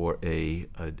in for a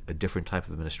different type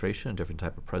of administration, a different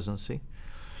type of presidency.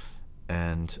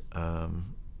 And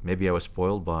maybe I was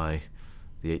spoiled by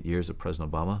the 8 years of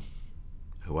President Obama,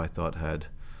 who I thought had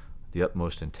the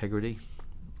utmost integrity,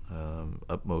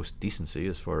 utmost decency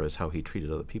as far as how he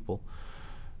treated other people,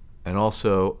 and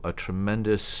also a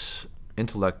tremendous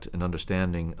intellect and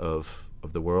understanding of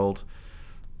the world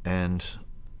and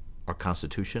our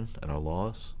Constitution and our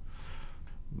laws.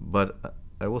 But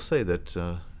I will say that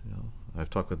I've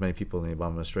talked with many people in the Obama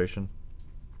administration.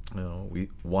 We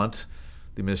want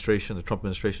the administration, the Trump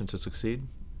administration, to succeed.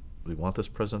 We want this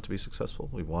president to be successful.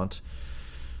 We want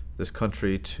this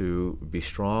country to be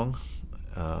strong.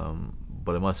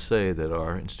 But I must say that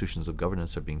our institutions of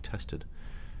governance are being tested.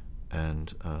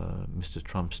 And Mr.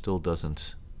 Trump still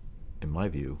doesn't, in my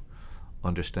view,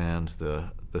 understand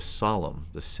the solemn,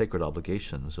 the sacred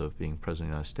obligations of being President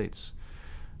of the United States.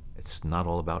 It's not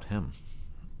all about him.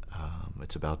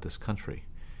 It's about this country.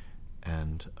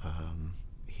 And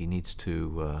he needs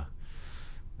to,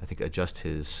 I think, adjust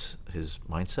his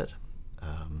mindset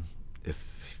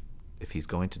if he's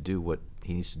going to do what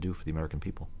he needs to do for the American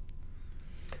people.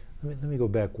 Let me go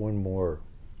back one more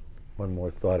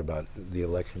thought about the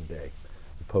election day,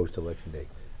 the post-election day.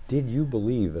 Did you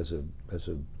believe, as a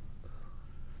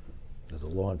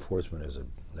law enforcement,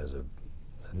 as a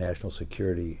national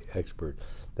security expert,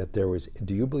 that there was?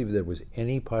 Do you believe there was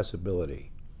any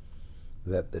possibility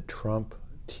that the Trump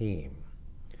team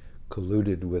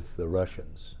colluded with the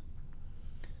Russians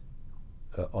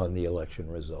on the election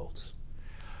results?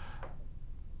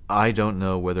 I don't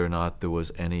know whether or not there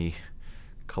was any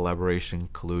collaboration,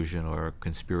 collusion, or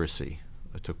conspiracy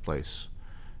that took place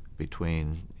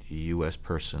between U.S.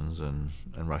 persons and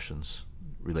Russians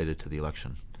related to the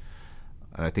election.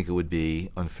 And I think it would be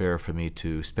unfair for me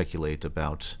to speculate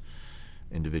about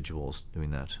individuals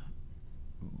doing that.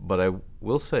 But I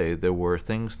will say there were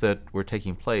things that were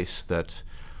taking place that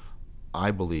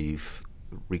I believe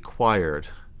required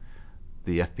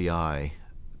the FBI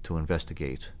to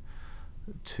investigate,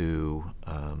 to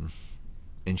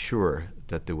ensure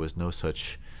that there was no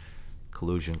such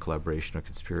collusion, collaboration, or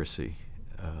conspiracy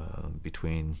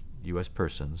between U.S.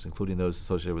 persons, including those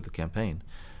associated with the campaign,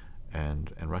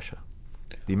 and Russia.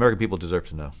 The American people deserve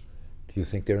to know. Do you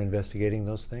think they're investigating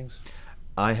those things?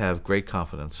 I have great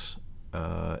confidence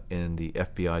in the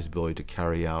FBI's ability to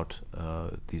carry out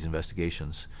these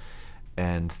investigations,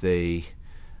 and they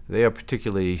are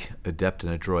particularly adept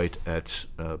and adroit at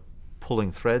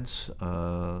pulling threads,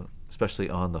 especially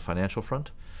on the financial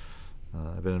front.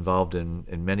 I've been involved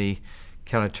in many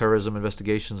counterterrorism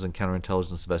investigations and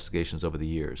counterintelligence investigations over the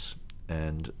years,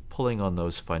 and pulling on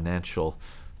those financial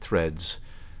threads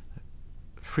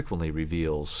frequently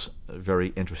reveals very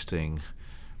interesting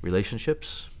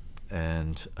relationships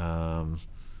and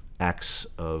acts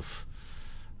of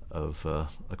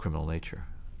a criminal nature.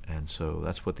 And so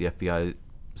that's what the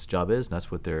FBI's job is, and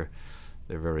that's what they're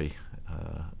very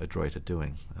adroit at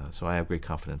doing. So I have great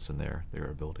confidence in their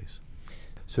abilities.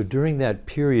 So during that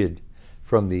period,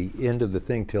 from the end of the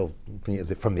thing till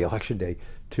from the election day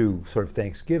to sort of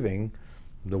Thanksgiving,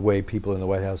 the way people in the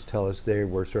White House tell us, they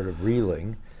were sort of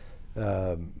reeling.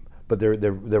 But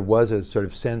there was a sort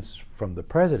of sense from the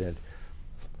president,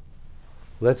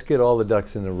 let's get all the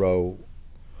ducks in a row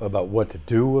about what to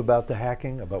do about the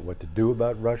hacking, about what to do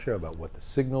about Russia, about what the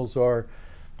signals are.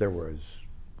 There was,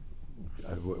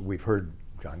 we've heard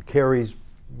John Kerry's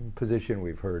position,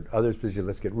 we've heard others' position,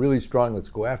 let's get really strong, let's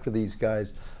go after these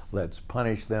guys, let's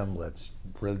punish them, let's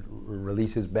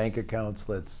release his bank accounts,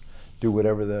 let's do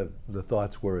whatever the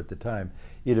thoughts were at the time.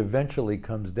 It eventually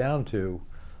comes down to,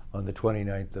 on the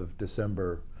 29th of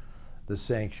December, the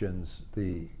sanctions,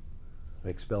 the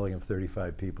expelling of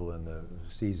 35 people and the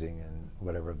seizing and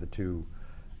whatever of the two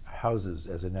houses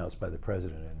as announced by the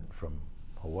president from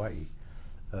Hawaii,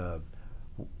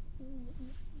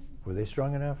 were they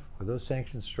strong enough? Were those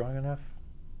sanctions strong enough,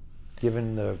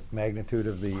 given the magnitude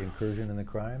of the incursion and the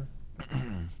crime?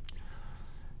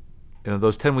 You know,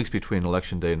 those 10 weeks between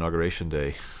Election Day and Inauguration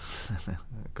Day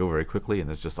go very quickly, and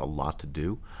there's just a lot to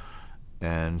do.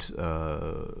 And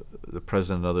the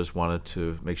president and others wanted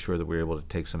to make sure that we were able to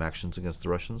take some actions against the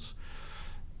Russians.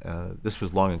 This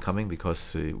was long in coming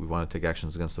because we wanted to take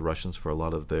actions against the Russians for a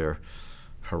lot of their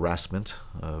harassment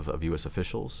of U.S.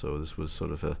 officials. So this was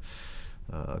sort of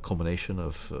a culmination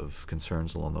of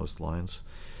concerns along those lines.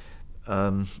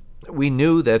 We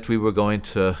knew that we were going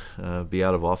to be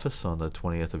out of office on the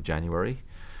 20th of January,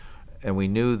 and we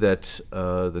knew that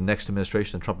the next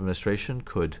administration, the Trump administration,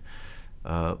 could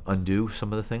undo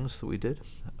some of the things that we did.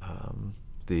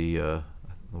 The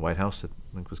White House,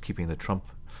 I think, was keeping the Trump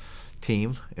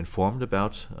team informed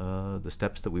about the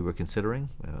steps that we were considering,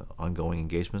 ongoing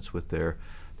engagements with their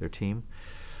team.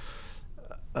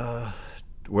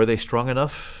 Were they strong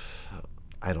enough?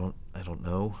 I don't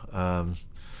know.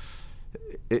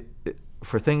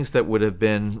 For things that would have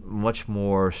been much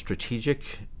more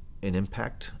strategic in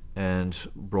impact and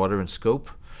broader in scope,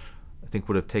 I think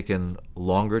would have taken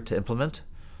longer to implement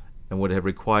and would have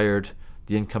required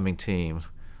the incoming team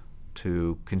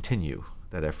to continue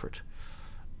that effort.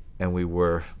 And we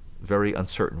were very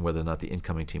uncertain whether or not the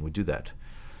incoming team would do that.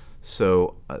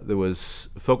 So there was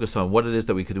focus on what it is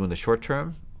that we could do in the short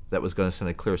term that was going to send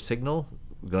a clear signal,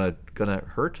 going to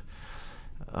hurt.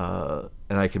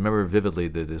 And I can remember vividly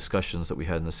the discussions that we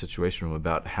had in the Situation Room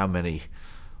about how many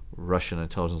Russian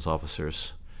intelligence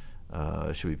officers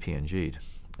should be PNG'd,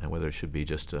 and whether it should be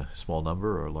just a small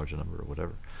number or a larger number or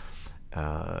whatever.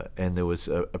 And there was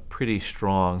a pretty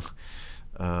strong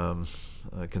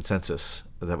consensus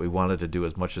that we wanted to do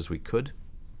as much as we could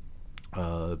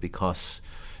because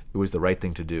it was the right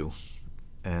thing to do.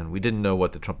 And we didn't know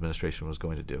what the Trump administration was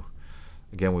going to do.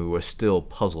 Again, we were still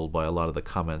puzzled by a lot of the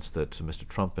comments that Mr.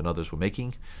 Trump and others were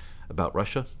making about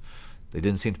Russia. They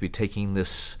didn't seem to be taking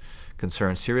this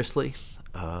concern seriously.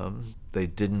 They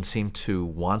didn't seem to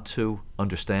want to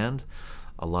understand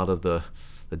a lot of the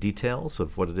details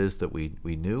of what it is that we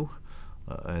knew,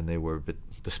 and they were a bit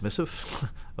dismissive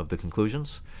of the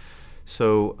conclusions.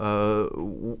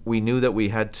 So we knew that we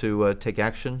had to take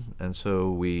action, and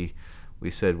so we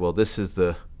said, well, this is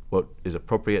what is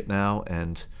appropriate now.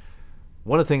 And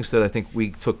one of the things that I think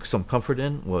we took some comfort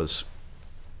in was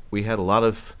we had a lot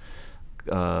of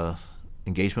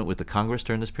engagement with the Congress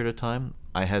during this period of time.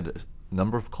 I had a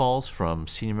number of calls from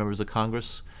senior members of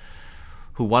Congress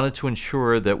who wanted to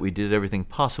ensure that we did everything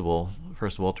possible,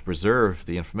 first of all, to preserve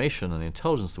the information and the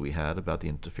intelligence that we had about the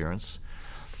interference,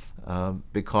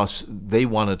 because they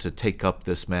wanted to take up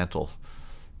this mantle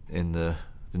in the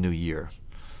new year.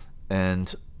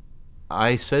 And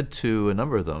I said to a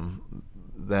number of them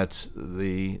that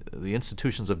the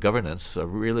institutions of governance are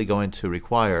really going to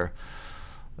require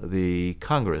the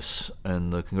Congress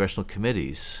and the congressional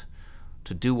committees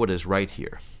to do what is right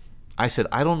here. I said,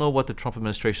 I don't know what the Trump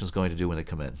administration is going to do when they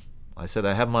come in. I said,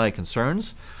 I have my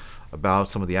concerns about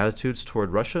some of the attitudes toward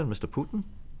Russia and Mr. Putin,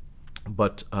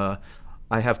 but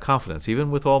I have confidence, even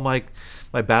with all my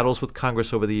battles with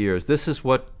Congress over the years. This is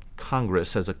what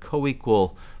Congress, as a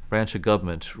co-equal branch of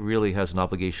government, really has an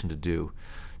obligation to do.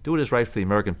 Do what is right for the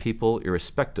American people,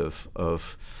 irrespective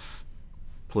of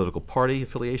political party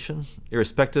affiliation,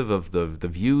 irrespective of the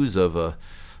views of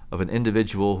an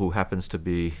individual who happens to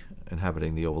be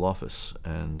inhabiting the Oval Office.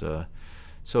 And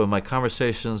so in my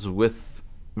conversations with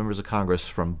members of Congress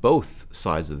from both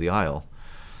sides of the aisle,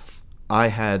 I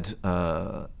had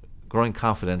growing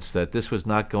confidence that this was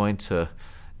not going to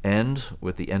end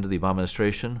with the end of the Obama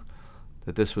administration,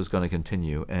 that this was going to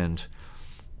continue. And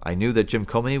I knew that Jim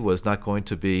Comey was not going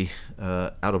to be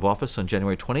out of office on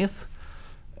January 20th,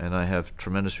 and I have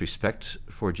tremendous respect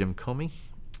for Jim Comey.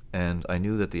 And I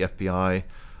knew that the FBI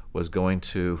was going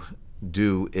to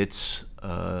do its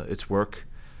work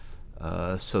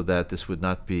so that this would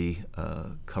not be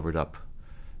covered up.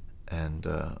 And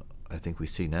I think we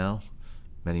see now,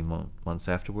 many months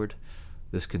afterward,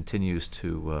 this continues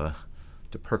to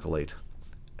percolate.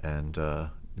 And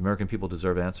the American people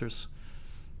deserve answers.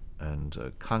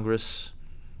 And Congress,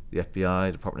 the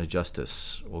FBI, Department of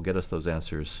Justice will get us those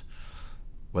answers,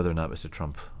 whether or not Mr.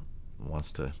 Trump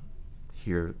wants to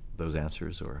hear those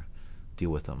answers or deal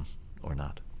with them or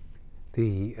not.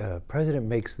 The president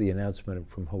makes the announcement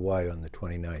from Hawaii on the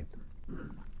 29th.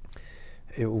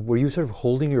 Were you sort of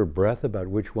holding your breath about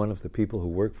which one of the people who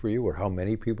worked for you or how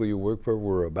many people you worked for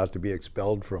were about to be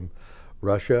expelled from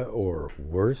Russia or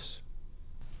worse?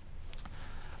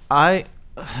 I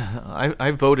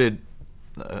voted,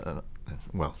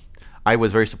 well, I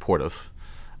was very supportive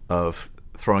of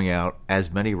throwing out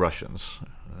as many Russians,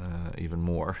 even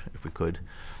more if we could,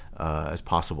 as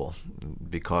possible,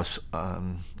 because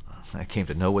I came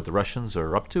to know what the Russians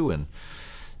are up to, and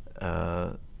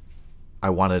I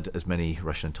wanted as many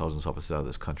Russian intelligence officers out of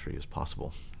this country as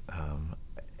possible.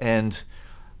 And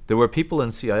there were people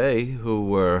in CIA who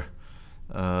were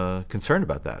concerned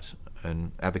about that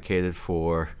and advocated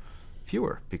for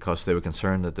fewer because they were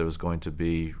concerned that there was going to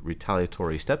be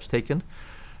retaliatory steps taken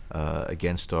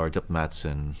against our diplomats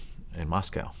in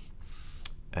Moscow.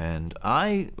 And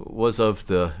I was of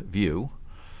the view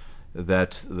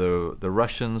that the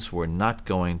Russians were not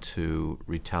going to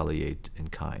retaliate in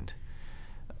kind.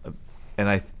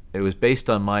 And it was based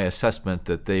on my assessment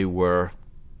that they were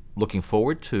looking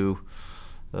forward to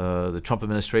the Trump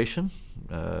administration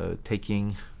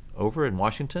taking over in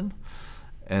Washington,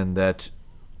 and that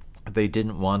they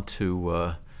didn't want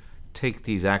to take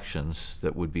these actions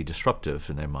that would be disruptive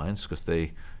in their minds, because they,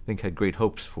 I think, had great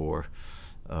hopes for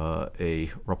a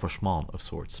rapprochement of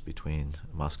sorts between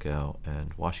Moscow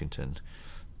and Washington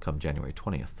come January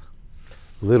 20th.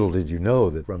 Little did you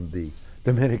know that from the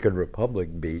Dominican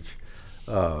Republic beach,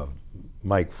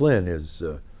 Mike Flynn is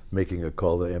making a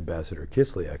call to Ambassador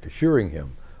Kislyak, assuring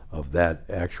him of that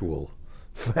actual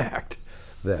fact,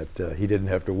 that he didn't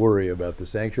have to worry about the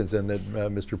sanctions and that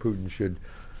Mr. Putin should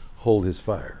hold his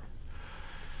fire.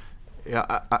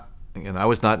 Yeah, I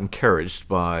was not encouraged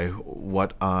by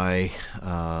what I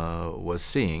was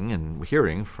seeing and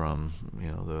hearing from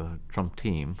the Trump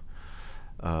team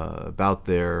about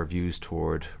their views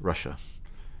toward Russia,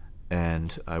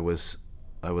 and I was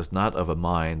not of a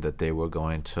mind that they were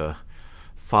going to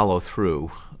follow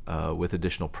through with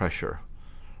additional pressure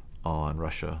on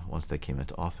Russia once they came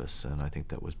into office, and I think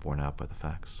that was borne out by the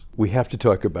facts. We have to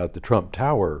talk about the Trump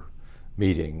Tower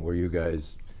meeting where you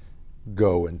guys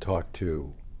go and talk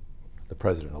to the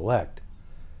president-elect,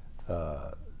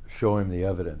 show him the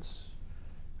evidence,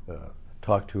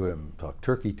 talk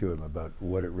turkey to him about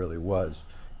what it really was.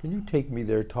 Can you take me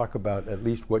there, talk about at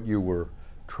least what you were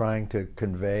trying to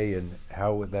convey and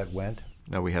how that went?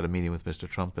 Now, we had a meeting with Mr.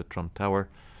 Trump at Trump Tower,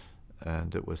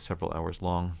 and it was several hours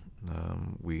long.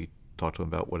 We talked to him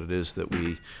about what it is that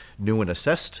we knew and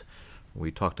assessed.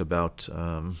 We talked about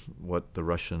what the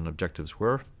Russian objectives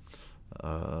were,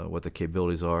 what the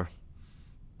capabilities are,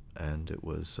 and it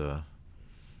was a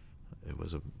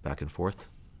back and forth.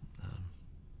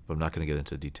 But I'm not going to get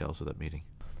into details of that meeting.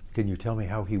 Can you tell me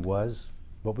how he was?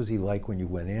 What was he like when you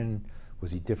went in?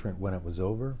 Was he different when it was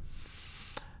over?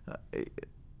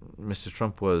 Mr.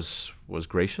 Trump was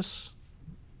gracious.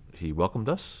 He welcomed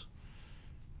us.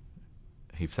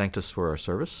 He thanked us for our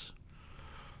service.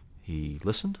 He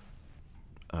listened.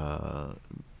 And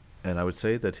I would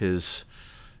say that his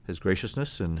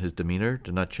graciousness and his demeanor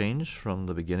did not change from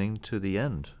the beginning to the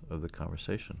end of the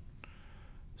conversation.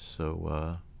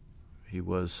 So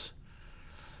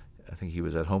I think he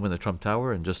was at home in the Trump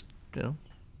Tower and just,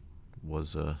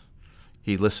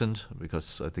 he listened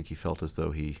because I think he felt as though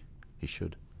he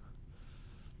should.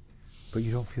 But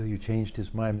you don't feel you changed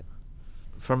his mind?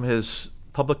 From his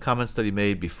public comments that he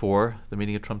made before the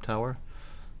meeting at Trump Tower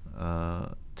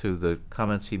to the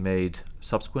comments he made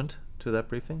subsequent to that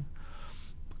briefing,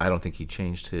 I don't think he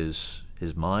changed his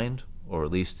mind, or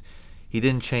at least he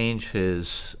didn't change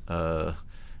his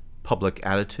public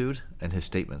attitude and his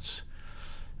statements.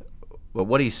 But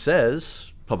what he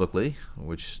says publicly,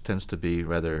 which tends to be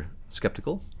rather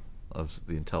skeptical of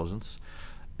the intelligence,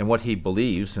 and what he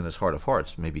believes in his heart of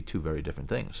hearts may be two very different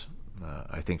things.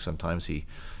 I think sometimes he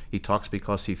talks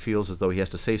because he feels as though he has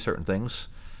to say certain things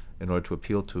in order to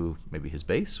appeal to maybe his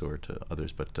base or to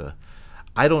others, but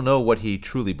I don't know what he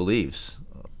truly believes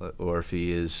or if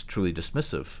he is truly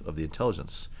dismissive of the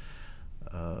intelligence.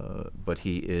 But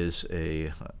he is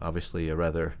obviously a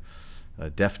rather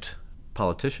deft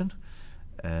politician,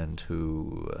 and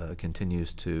who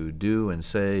continues to do and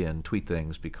say and tweet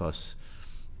things because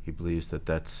he believes that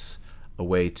that's a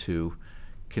way to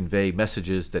convey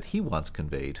messages that he wants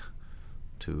conveyed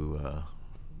to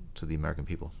the American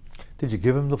people. Did you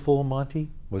give him the full Monty?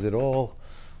 Was it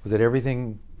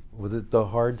everything? Was it the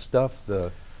hard stuff?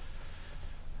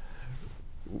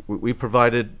 We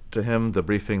provided to him the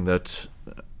briefing that,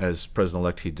 as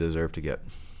president-elect, he deserved to get.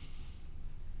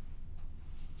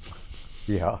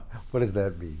 Yeah. What does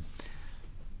that mean?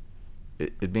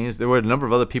 It means there were a number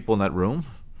of other people in that room,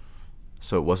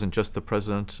 so it wasn't just the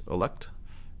president-elect.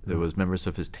 There was members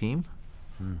of his team,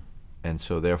 And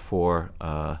so therefore,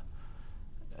 I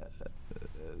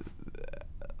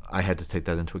had to take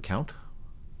that into account.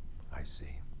 I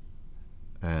see.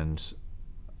 And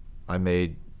I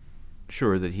made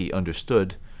sure that he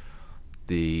understood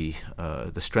the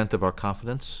strength of our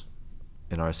confidence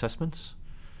in our assessments.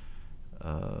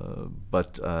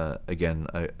 But again,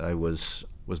 I was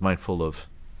mindful of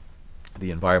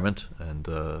the environment and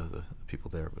the people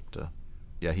there. But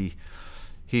yeah,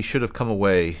 he should have come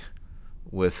away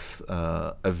with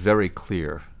a very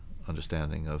clear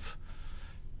understanding of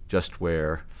just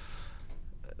where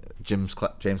James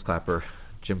Clapper,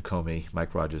 Jim Comey,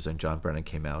 Mike Rogers, and John Brennan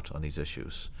came out on these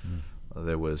issues.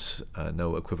 There was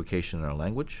no equivocation in our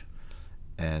language,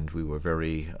 and we were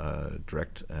very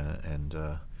direct and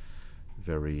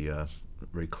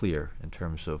very clear in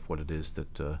terms of what it is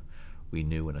that we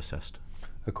knew and assessed.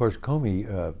 Of course,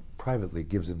 Comey privately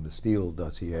gives him the Steele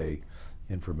dossier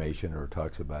information, or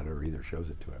talks about it, or either shows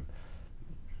it to him.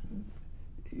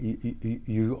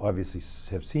 You obviously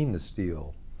have seen the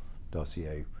Steele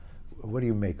dossier. What do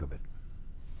you make of it?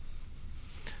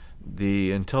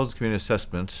 The intelligence community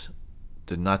assessment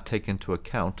did not take into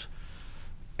account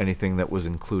anything that was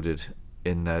included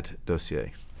in that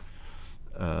dossier.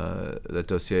 That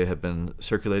dossier had been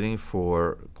circulating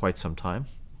for quite some time.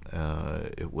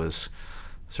 It was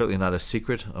certainly not a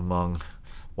secret among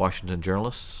Washington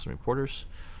journalists and reporters,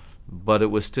 but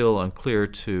it was still unclear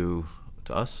to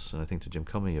us, and I think to Jim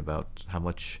Comey, about how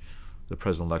much the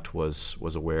president-elect was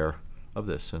aware of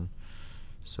this. And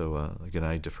so again,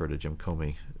 I defer to Jim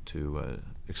Comey to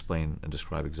explain and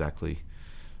describe exactly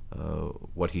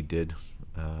what he did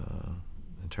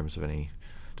in terms of any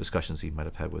discussions he might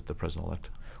have had with the president-elect.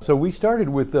 So we started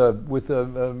with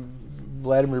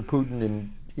Vladimir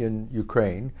Putin in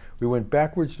Ukraine. We went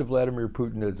backwards to Vladimir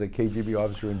Putin as a KGB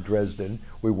officer in Dresden.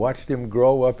 We watched him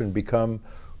grow up and become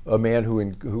a man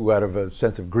who out of a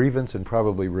sense of grievance and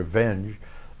probably revenge,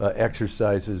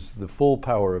 exercises the full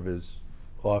power of his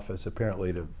office,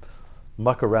 apparently, to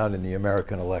muck around in the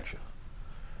American election.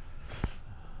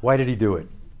 Why did he do it?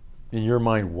 In your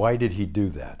mind, why did he do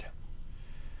that?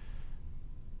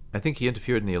 I think he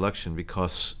interfered in the election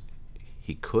because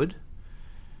he could,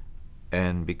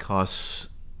 and because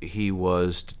he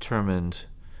was determined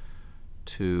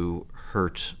to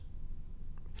hurt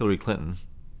Hillary Clinton,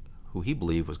 who he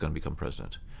believed was going to become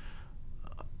president.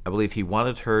 I believe he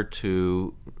wanted her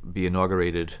to be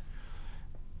inaugurated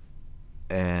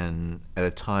and at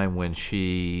a time when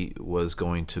she was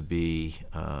going to be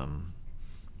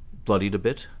bloodied a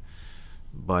bit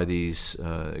by these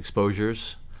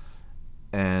exposures.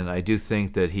 And I do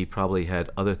think that he probably had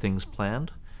other things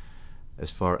planned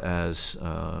as far as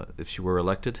if she were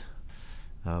elected,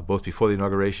 both before the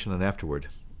inauguration and afterward.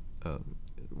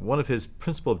 One of his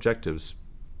principal objectives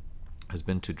has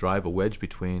been to drive a wedge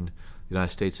between the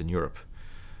United States and Europe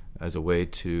as a way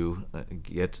to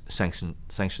get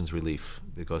sanctions relief,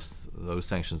 because those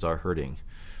sanctions are hurting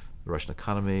the Russian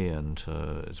economy, and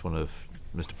it's one of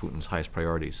Mr. Putin's highest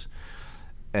priorities.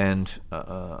 And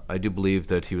I do believe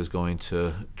that he was going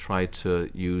to try to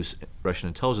use Russian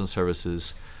intelligence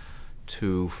services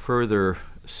to further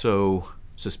sow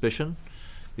suspicion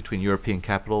between European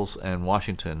capitals and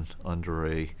Washington under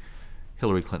a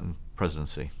Hillary Clinton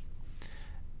presidency.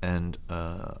 And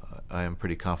I am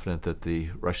pretty confident that the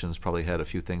Russians probably had a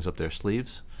few things up their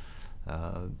sleeves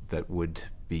that would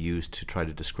be used to try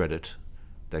to discredit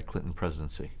that Clinton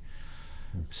presidency.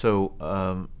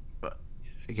 So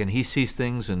again, he sees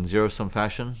things in zero-sum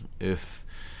fashion. If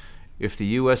the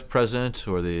U.S. president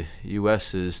or the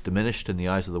U.S. is diminished in the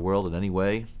eyes of the world in any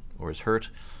way or is hurt,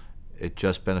 it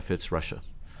just benefits Russia.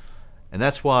 And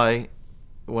that's why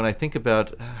when I think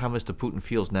about how Mr. Putin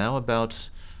feels now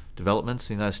about developments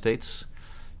in the United States,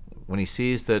 when he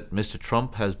sees that Mr.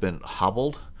 Trump has been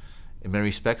hobbled in many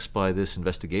respects by this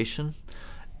investigation,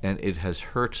 and it has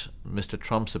hurt Mr.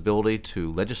 Trump's ability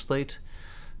to legislate,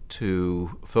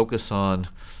 to focus on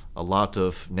a lot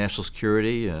of national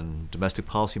security and domestic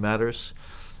policy matters,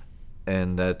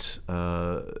 and that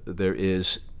there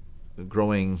is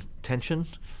growing tension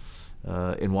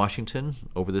in Washington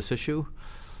over this issue.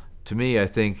 To me, I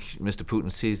think Mr.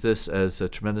 Putin sees this as a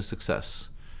tremendous success,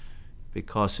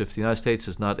 because if the United States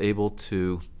is not able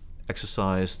to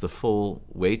exercise the full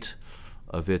weight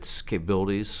of its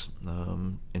capabilities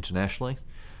internationally,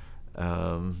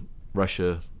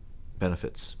 Russia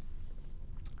benefits.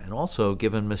 And also,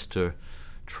 given Mr.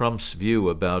 Trump's view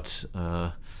about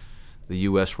the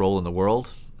U.S. role in the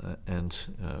world, and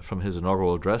from his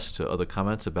inaugural address to other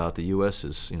comments about the U.S.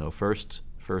 is, first,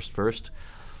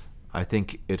 I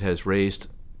think it has raised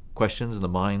questions in the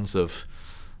minds of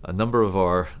a number of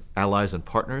our allies and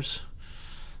partners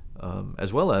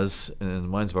as well as in the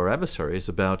minds of our adversaries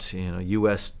about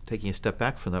U.S. taking a step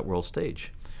back from that world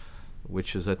stage,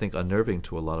 which is, I think, unnerving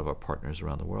to a lot of our partners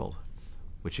around the world,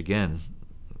 which again,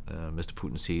 Mr.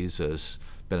 Putin sees as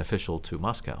beneficial to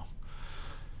Moscow.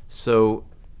 So,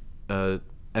 and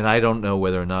I don't know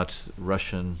whether or not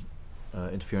Russian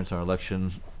interference in our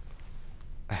election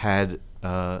had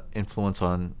influence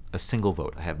on a single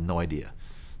vote. I have no idea.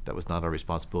 That was not our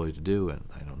responsibility to do, and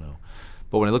I don't know.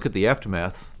 But when I look at the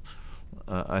aftermath,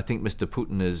 I think Mr.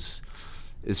 Putin is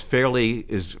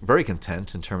very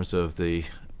content in terms of the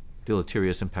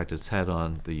deleterious impact it's had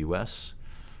on the U.S.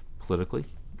 politically,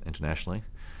 internationally.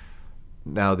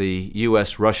 Now, the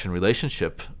U.S.-Russian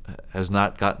relationship has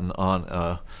not gotten on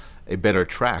a better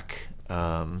track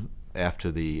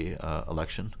after the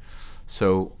election.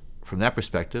 So from that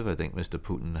perspective, I think Mr.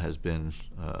 Putin has been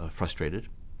frustrated.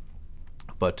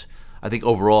 But I think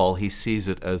overall he sees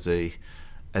it as a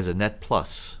net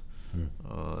plus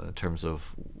in terms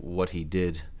of what he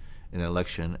did in an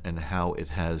election and how it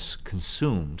has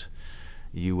consumed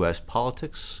U.S.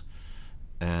 politics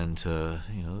and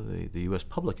the U.S.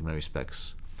 public in many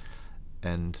respects.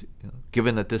 And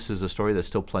given that this is a story that's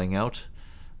still playing out,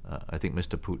 I think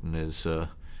Mr. Putin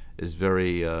is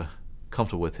very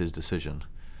comfortable with his decision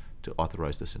to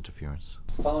authorize this interference.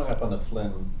 Following up on the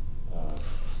Flynn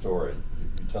story,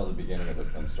 you tell the beginning of the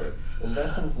Flynn story. The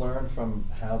lessons learned from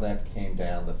how that came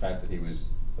down, the fact that he was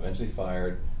eventually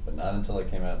fired, but not until it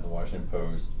came out in the Washington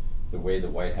Post, the way the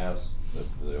White House,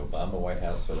 the Obama White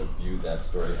House sort of viewed that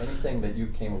story. Anything that you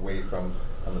came away from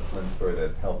on the Flynn story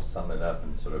that helps sum it up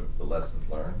and sort of the lessons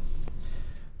learned?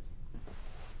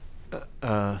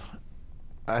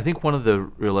 I think one of the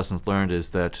real lessons learned is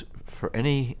that for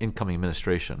any incoming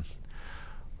administration,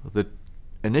 the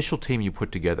initial team you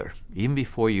put together, even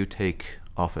before you take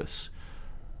office,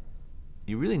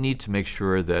 you really need to make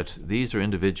sure that these are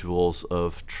individuals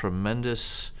of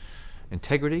tremendous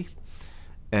integrity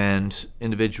and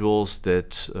individuals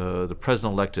that the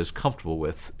president-elect is comfortable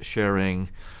with sharing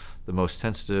the most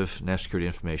sensitive national security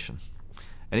information.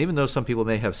 And even though some people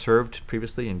may have served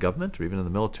previously in government or even in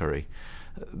the military,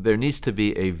 there needs to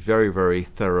be a very, very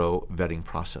thorough vetting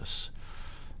process.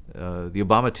 The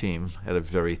Obama team had a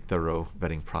very thorough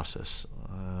vetting process.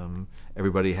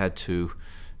 Everybody had to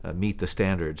meet the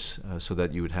standards so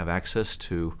that you would have access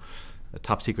to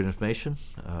top secret information,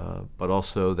 but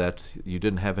also that you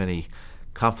didn't have any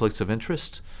conflicts of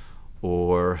interest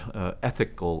or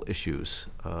ethical issues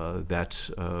that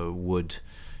would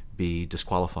be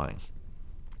disqualifying.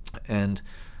 And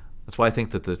that's why I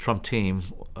think that the Trump team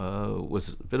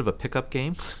was a bit of a pickup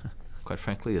game, quite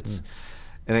frankly.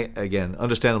 And again,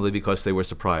 understandably, because they were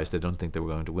surprised. They don't think they were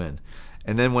going to win.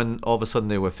 And then when all of a sudden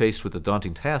they were faced with the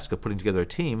daunting task of putting together a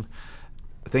team,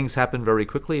 things happened very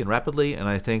quickly and rapidly, and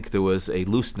I think there was a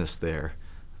looseness there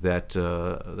that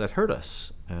hurt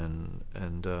us.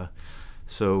 And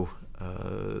so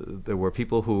there were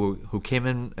people who came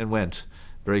in and went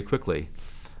very quickly,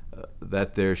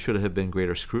 that there should have been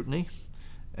greater scrutiny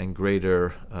and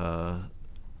greater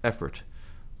effort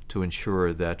to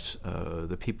ensure that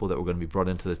the people that were going to be brought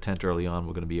into the tent early on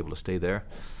were going to be able to stay there,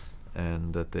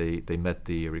 and that they met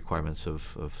the requirements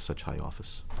of such high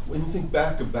office. When you think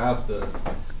back about the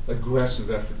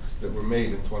aggressive efforts that were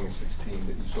made in 2016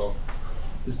 that you saw,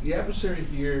 is the adversary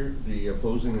here the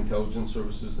opposing intelligence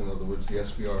services, in other words, the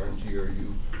SVR and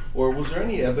GRU, or was there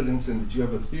any evidence, and did you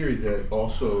have a theory that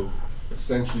also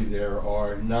essentially there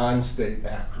are non-state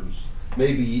actors,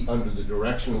 maybe under the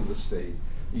direction of the state?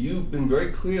 You've been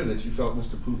very clear that you felt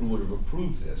Mr. Putin would have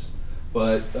approved this,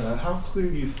 but how clear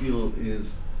do you feel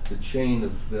is the chain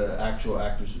of the actual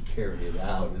actors who carry it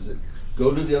out? Is it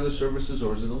go to the other services,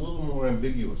 or is it a little more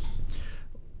ambiguous?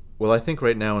 Well, I think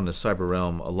right now in the cyber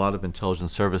realm, a lot of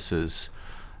intelligence services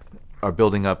are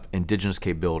building up indigenous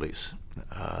capabilities,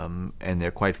 and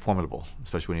they're quite formidable,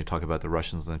 especially when you talk about the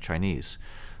Russians and the Chinese.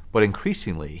 But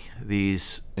increasingly,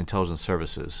 these intelligence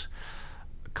services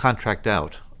contract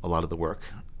out a lot of the work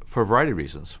for a variety of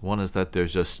reasons. One is that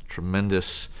there's just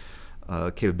tremendous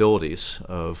capabilities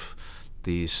of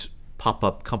these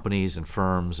pop-up companies and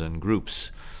firms and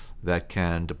groups that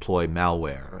can deploy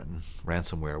malware and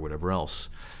ransomware or whatever else.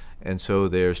 And so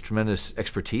there's tremendous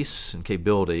expertise and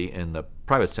capability in the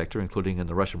private sector, including in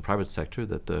the Russian private sector,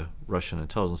 that the Russian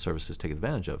intelligence services take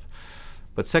advantage of.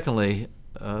 But secondly,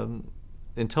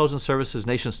 intelligence services,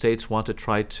 nation states want to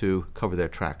try to cover their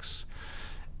tracks.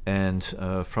 And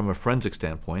from a forensic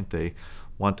standpoint, they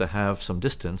want to have some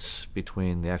distance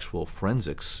between the actual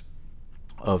forensics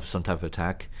of some type of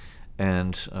attack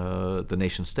and the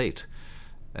nation state.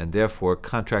 And therefore,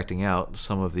 contracting out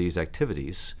some of these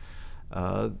activities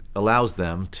allows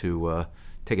them to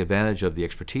take advantage of the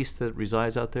expertise that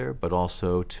resides out there, but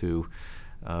also to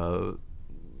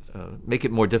make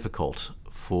it more difficult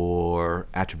for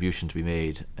attribution to be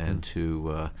made and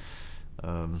to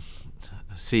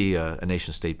see a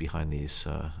nation state behind these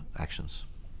actions.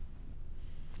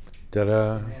 Did Can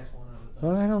I ask one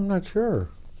other thing? I'm not sure.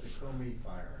 The Comey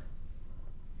firing.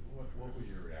 What was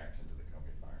your reaction to the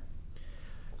Comey firing?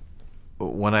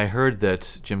 When I heard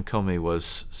that Jim Comey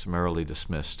was summarily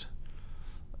dismissed,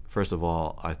 first of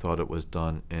all, I thought it was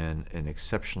done in an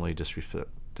exceptionally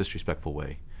disrespectful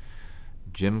way.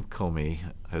 Jim Comey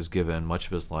has given much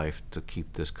of his life to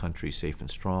keep this country safe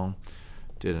and strong,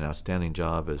 did an outstanding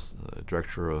job as the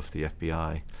director of the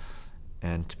FBI,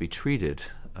 and to be treated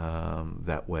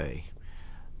that way,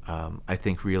 I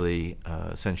think really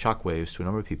sent shockwaves to a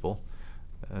number of people,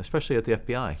 especially at the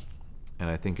FBI. And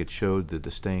I think it showed the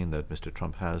disdain that Mr.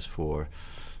 Trump has for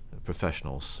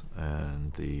professionals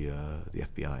and the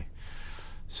FBI.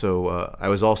 So I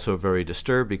was also very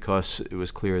disturbed because it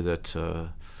was clear that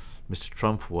Mr.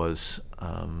 Trump was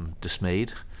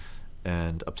dismayed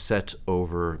and upset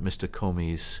over Mr.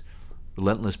 Comey's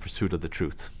relentless pursuit of the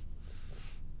truth.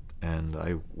 And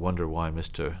I wonder why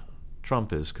Mr.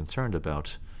 Trump is concerned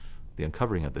about the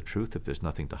uncovering of the truth if there's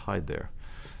nothing to hide there.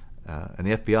 And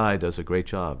the FBI does a great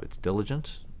job. It's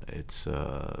diligent, it's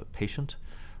patient,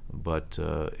 but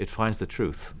it finds the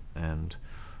truth. And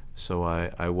so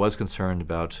I was concerned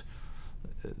about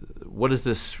what does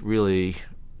this really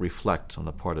reflect on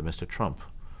the part of Mr. Trump?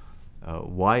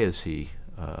 Why is he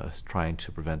trying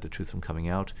to prevent the truth from coming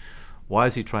out? Why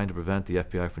is he trying to prevent the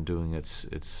FBI from doing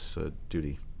its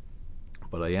duty?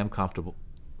 But I am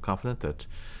confident that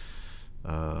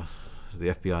the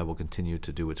FBI will continue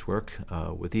to do its work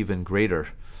with even greater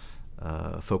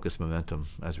focus momentum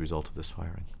as a result of this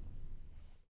firing.